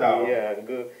your chapter. Yeah,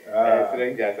 Uncle.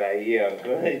 Strangers are here,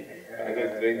 Uncle. Uncle,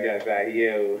 strangers are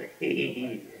here.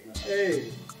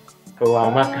 Hey. Oh,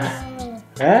 Amaka.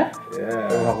 Yeah.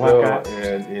 So,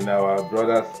 in our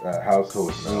brother's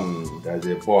household, there's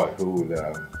a boy who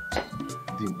will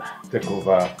take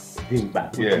over.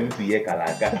 Yeah.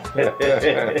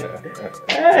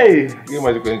 Hey. You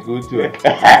must be good too.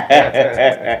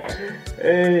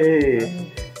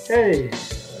 Hey.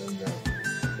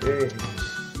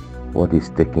 What is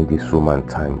taking this woman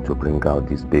time to bring out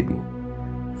this baby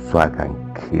so I can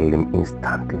kill him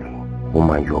instantly?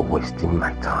 Woman, you're wasting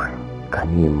my time.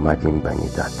 Can you imagine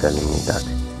Benita telling me that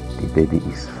the baby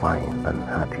is fine and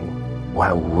happy?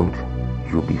 Why won't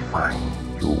you be fine,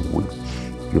 you witch?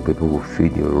 You people will feel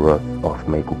the wrath of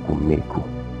Meku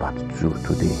Part 2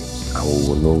 today, and we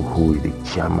will know who is the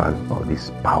chairman of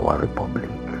this power republic.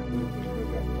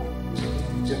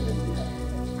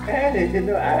 Hey, you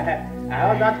know, I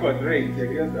ordered for drinks.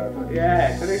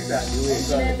 Yeah, drinks are the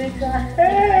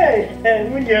way. Hey,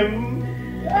 William.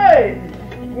 Hey.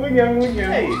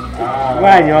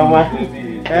 Why, Yoma?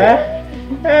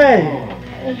 Hey,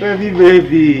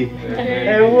 baby.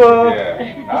 Hey, whoa.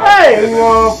 Hey,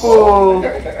 whoa.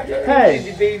 Hey,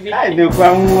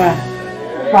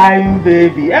 fine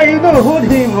baby. Hey, you don't hold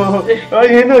him. Oh,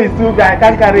 you know it's too bad. I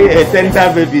can't carry a center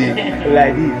baby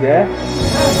like this, eh?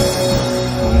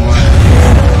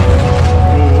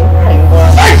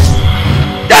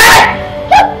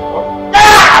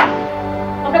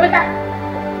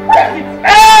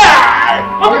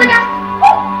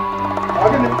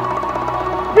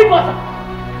 Bring water.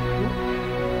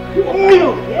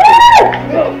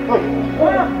 No,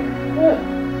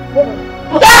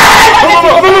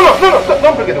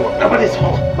 don't bring it over. My body's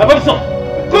hot. My body's hot.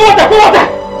 Go water.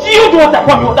 You do water.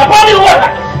 Pour me water.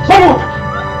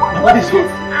 My body's hot.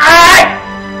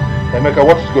 Emeka,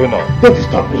 what is going on? Don't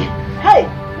disturb me. Hey!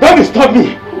 Don't disturb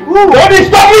me. Don't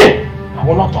disturb me. I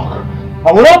will not talk.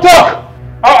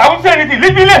 I won't say anything.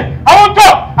 Leave me alone. I won't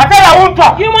talk. I said I won't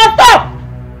talk. You must stop.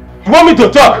 You want me to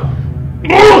talk?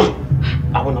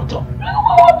 I will not talk.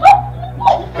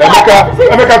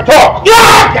 Emeka, talk!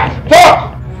 Yeah!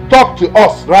 Talk to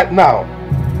us right now.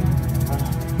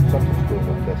 Something's going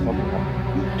on. There's something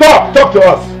happening. Talk to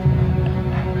us.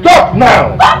 Talk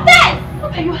now. Stop this!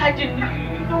 What are you hiding?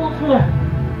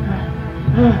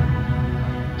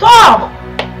 Talk!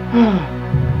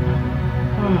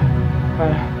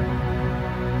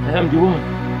 I am the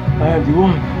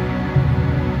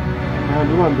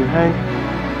one behind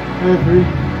every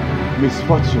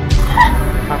misfortune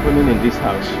happening in this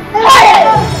house. I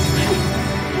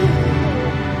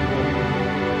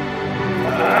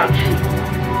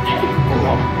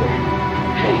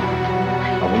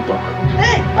won't talk.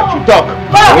 I should talk.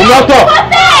 I will not talk.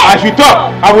 I should talk.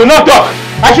 I will not talk.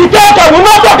 I should talk. I will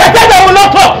not talk. I said I will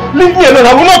not talk. Leave me alone.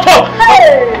 I will not talk.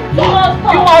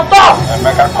 You must talk.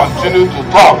 Emeka, continue to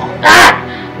talk.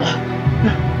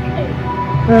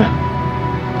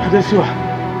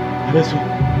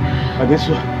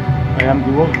 Adesua, I am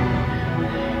the one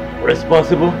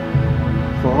responsible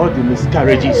for all the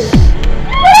miscarriages.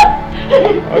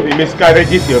 All the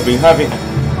miscarriages you've been having.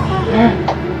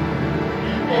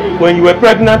 When you were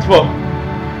pregnant for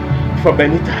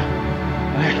Benita,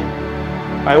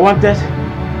 I wanted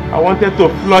to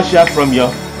flush her from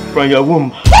your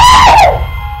womb,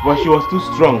 but she was too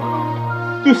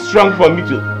strong for me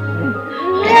to.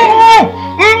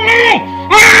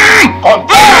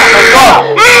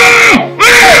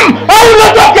 I will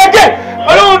not talk again. I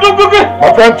don't want to talk again. My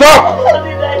friend, talk.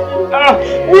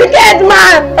 Wicked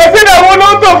man. I said I will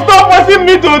not talk. Stop forcing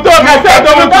me to talk. I said I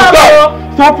don't want to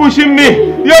talk. Stop pushing me.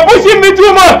 You're pushing me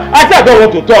too much. I said I don't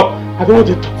want to talk. I don't want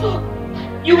to talk.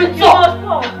 You will talk.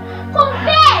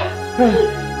 Confess.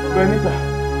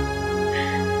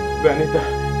 Benita.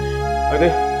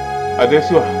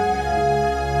 Adesua.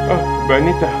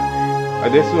 Benita.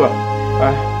 Adesua.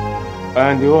 I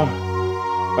am the one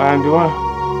I'm the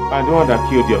one that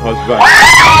killed your husband.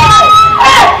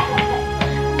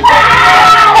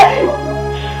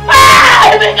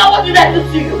 Emeka, what did I do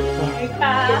to you?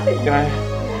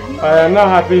 I am not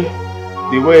happy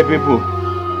the way people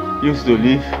used to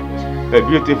live a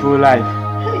beautiful life.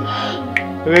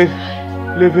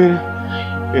 Living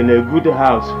in a good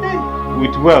house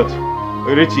with wealth,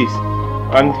 riches,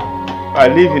 and I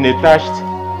live in a thatched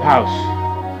house.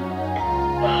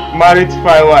 Married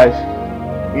 5 wives.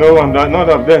 None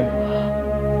of them.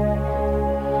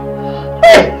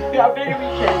 You are very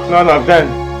wicked. None of them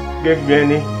gave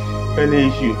me any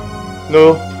issue.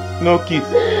 No kids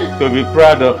to be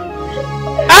proud of.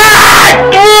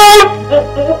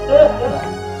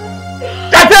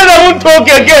 I said I won't talk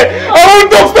again. I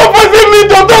won't talk. Stop forcing me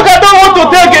to talk. I don't want to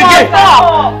talk again.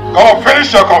 Come on,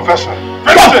 finish your confession.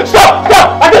 Finish it. Stop.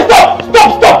 I said stop. I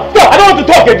don't want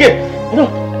to talk again.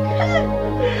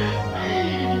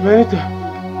 Benita,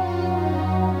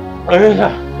 I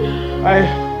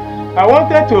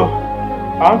wanted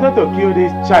to kill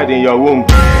this child in your womb.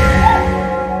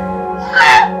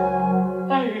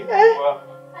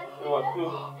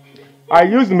 I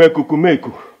used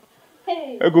Mekukumeku.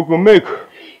 Mekukumeku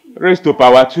raised to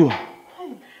power 2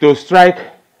 to strike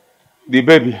the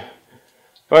baby.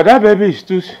 But that baby is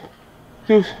too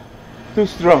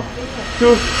strong.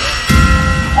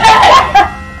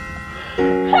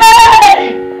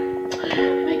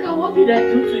 Emeka, what did I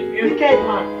do to you? Wicked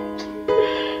man.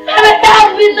 Emeka,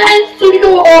 I've been nice to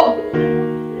you.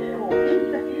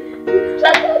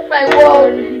 Shattered my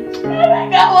world.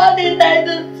 Emeka, what did I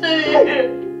do to you?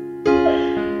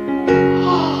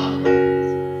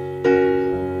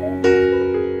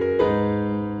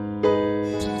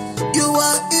 You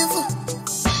are evil.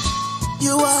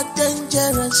 You are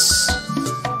dangerous.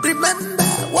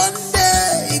 Remember, one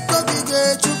day it could be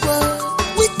good to go.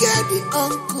 Wicked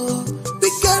uncle,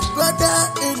 wicked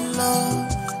brother-in-law.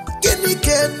 Give me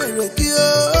camera,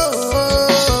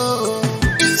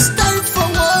 it's time for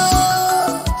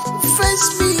war. Face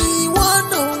me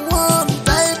one-on-one,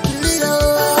 type Leo.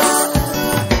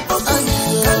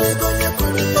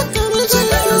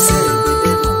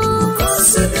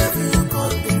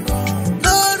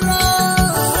 No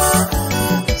run,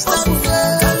 stop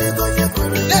there.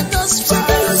 Let us fight.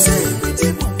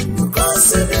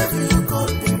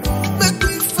 Make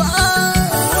we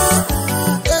fight.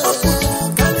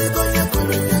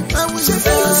 And we should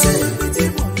fight.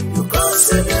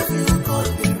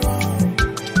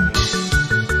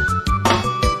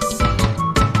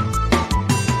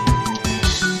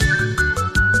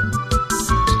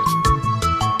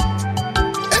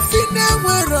 If you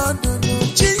never run,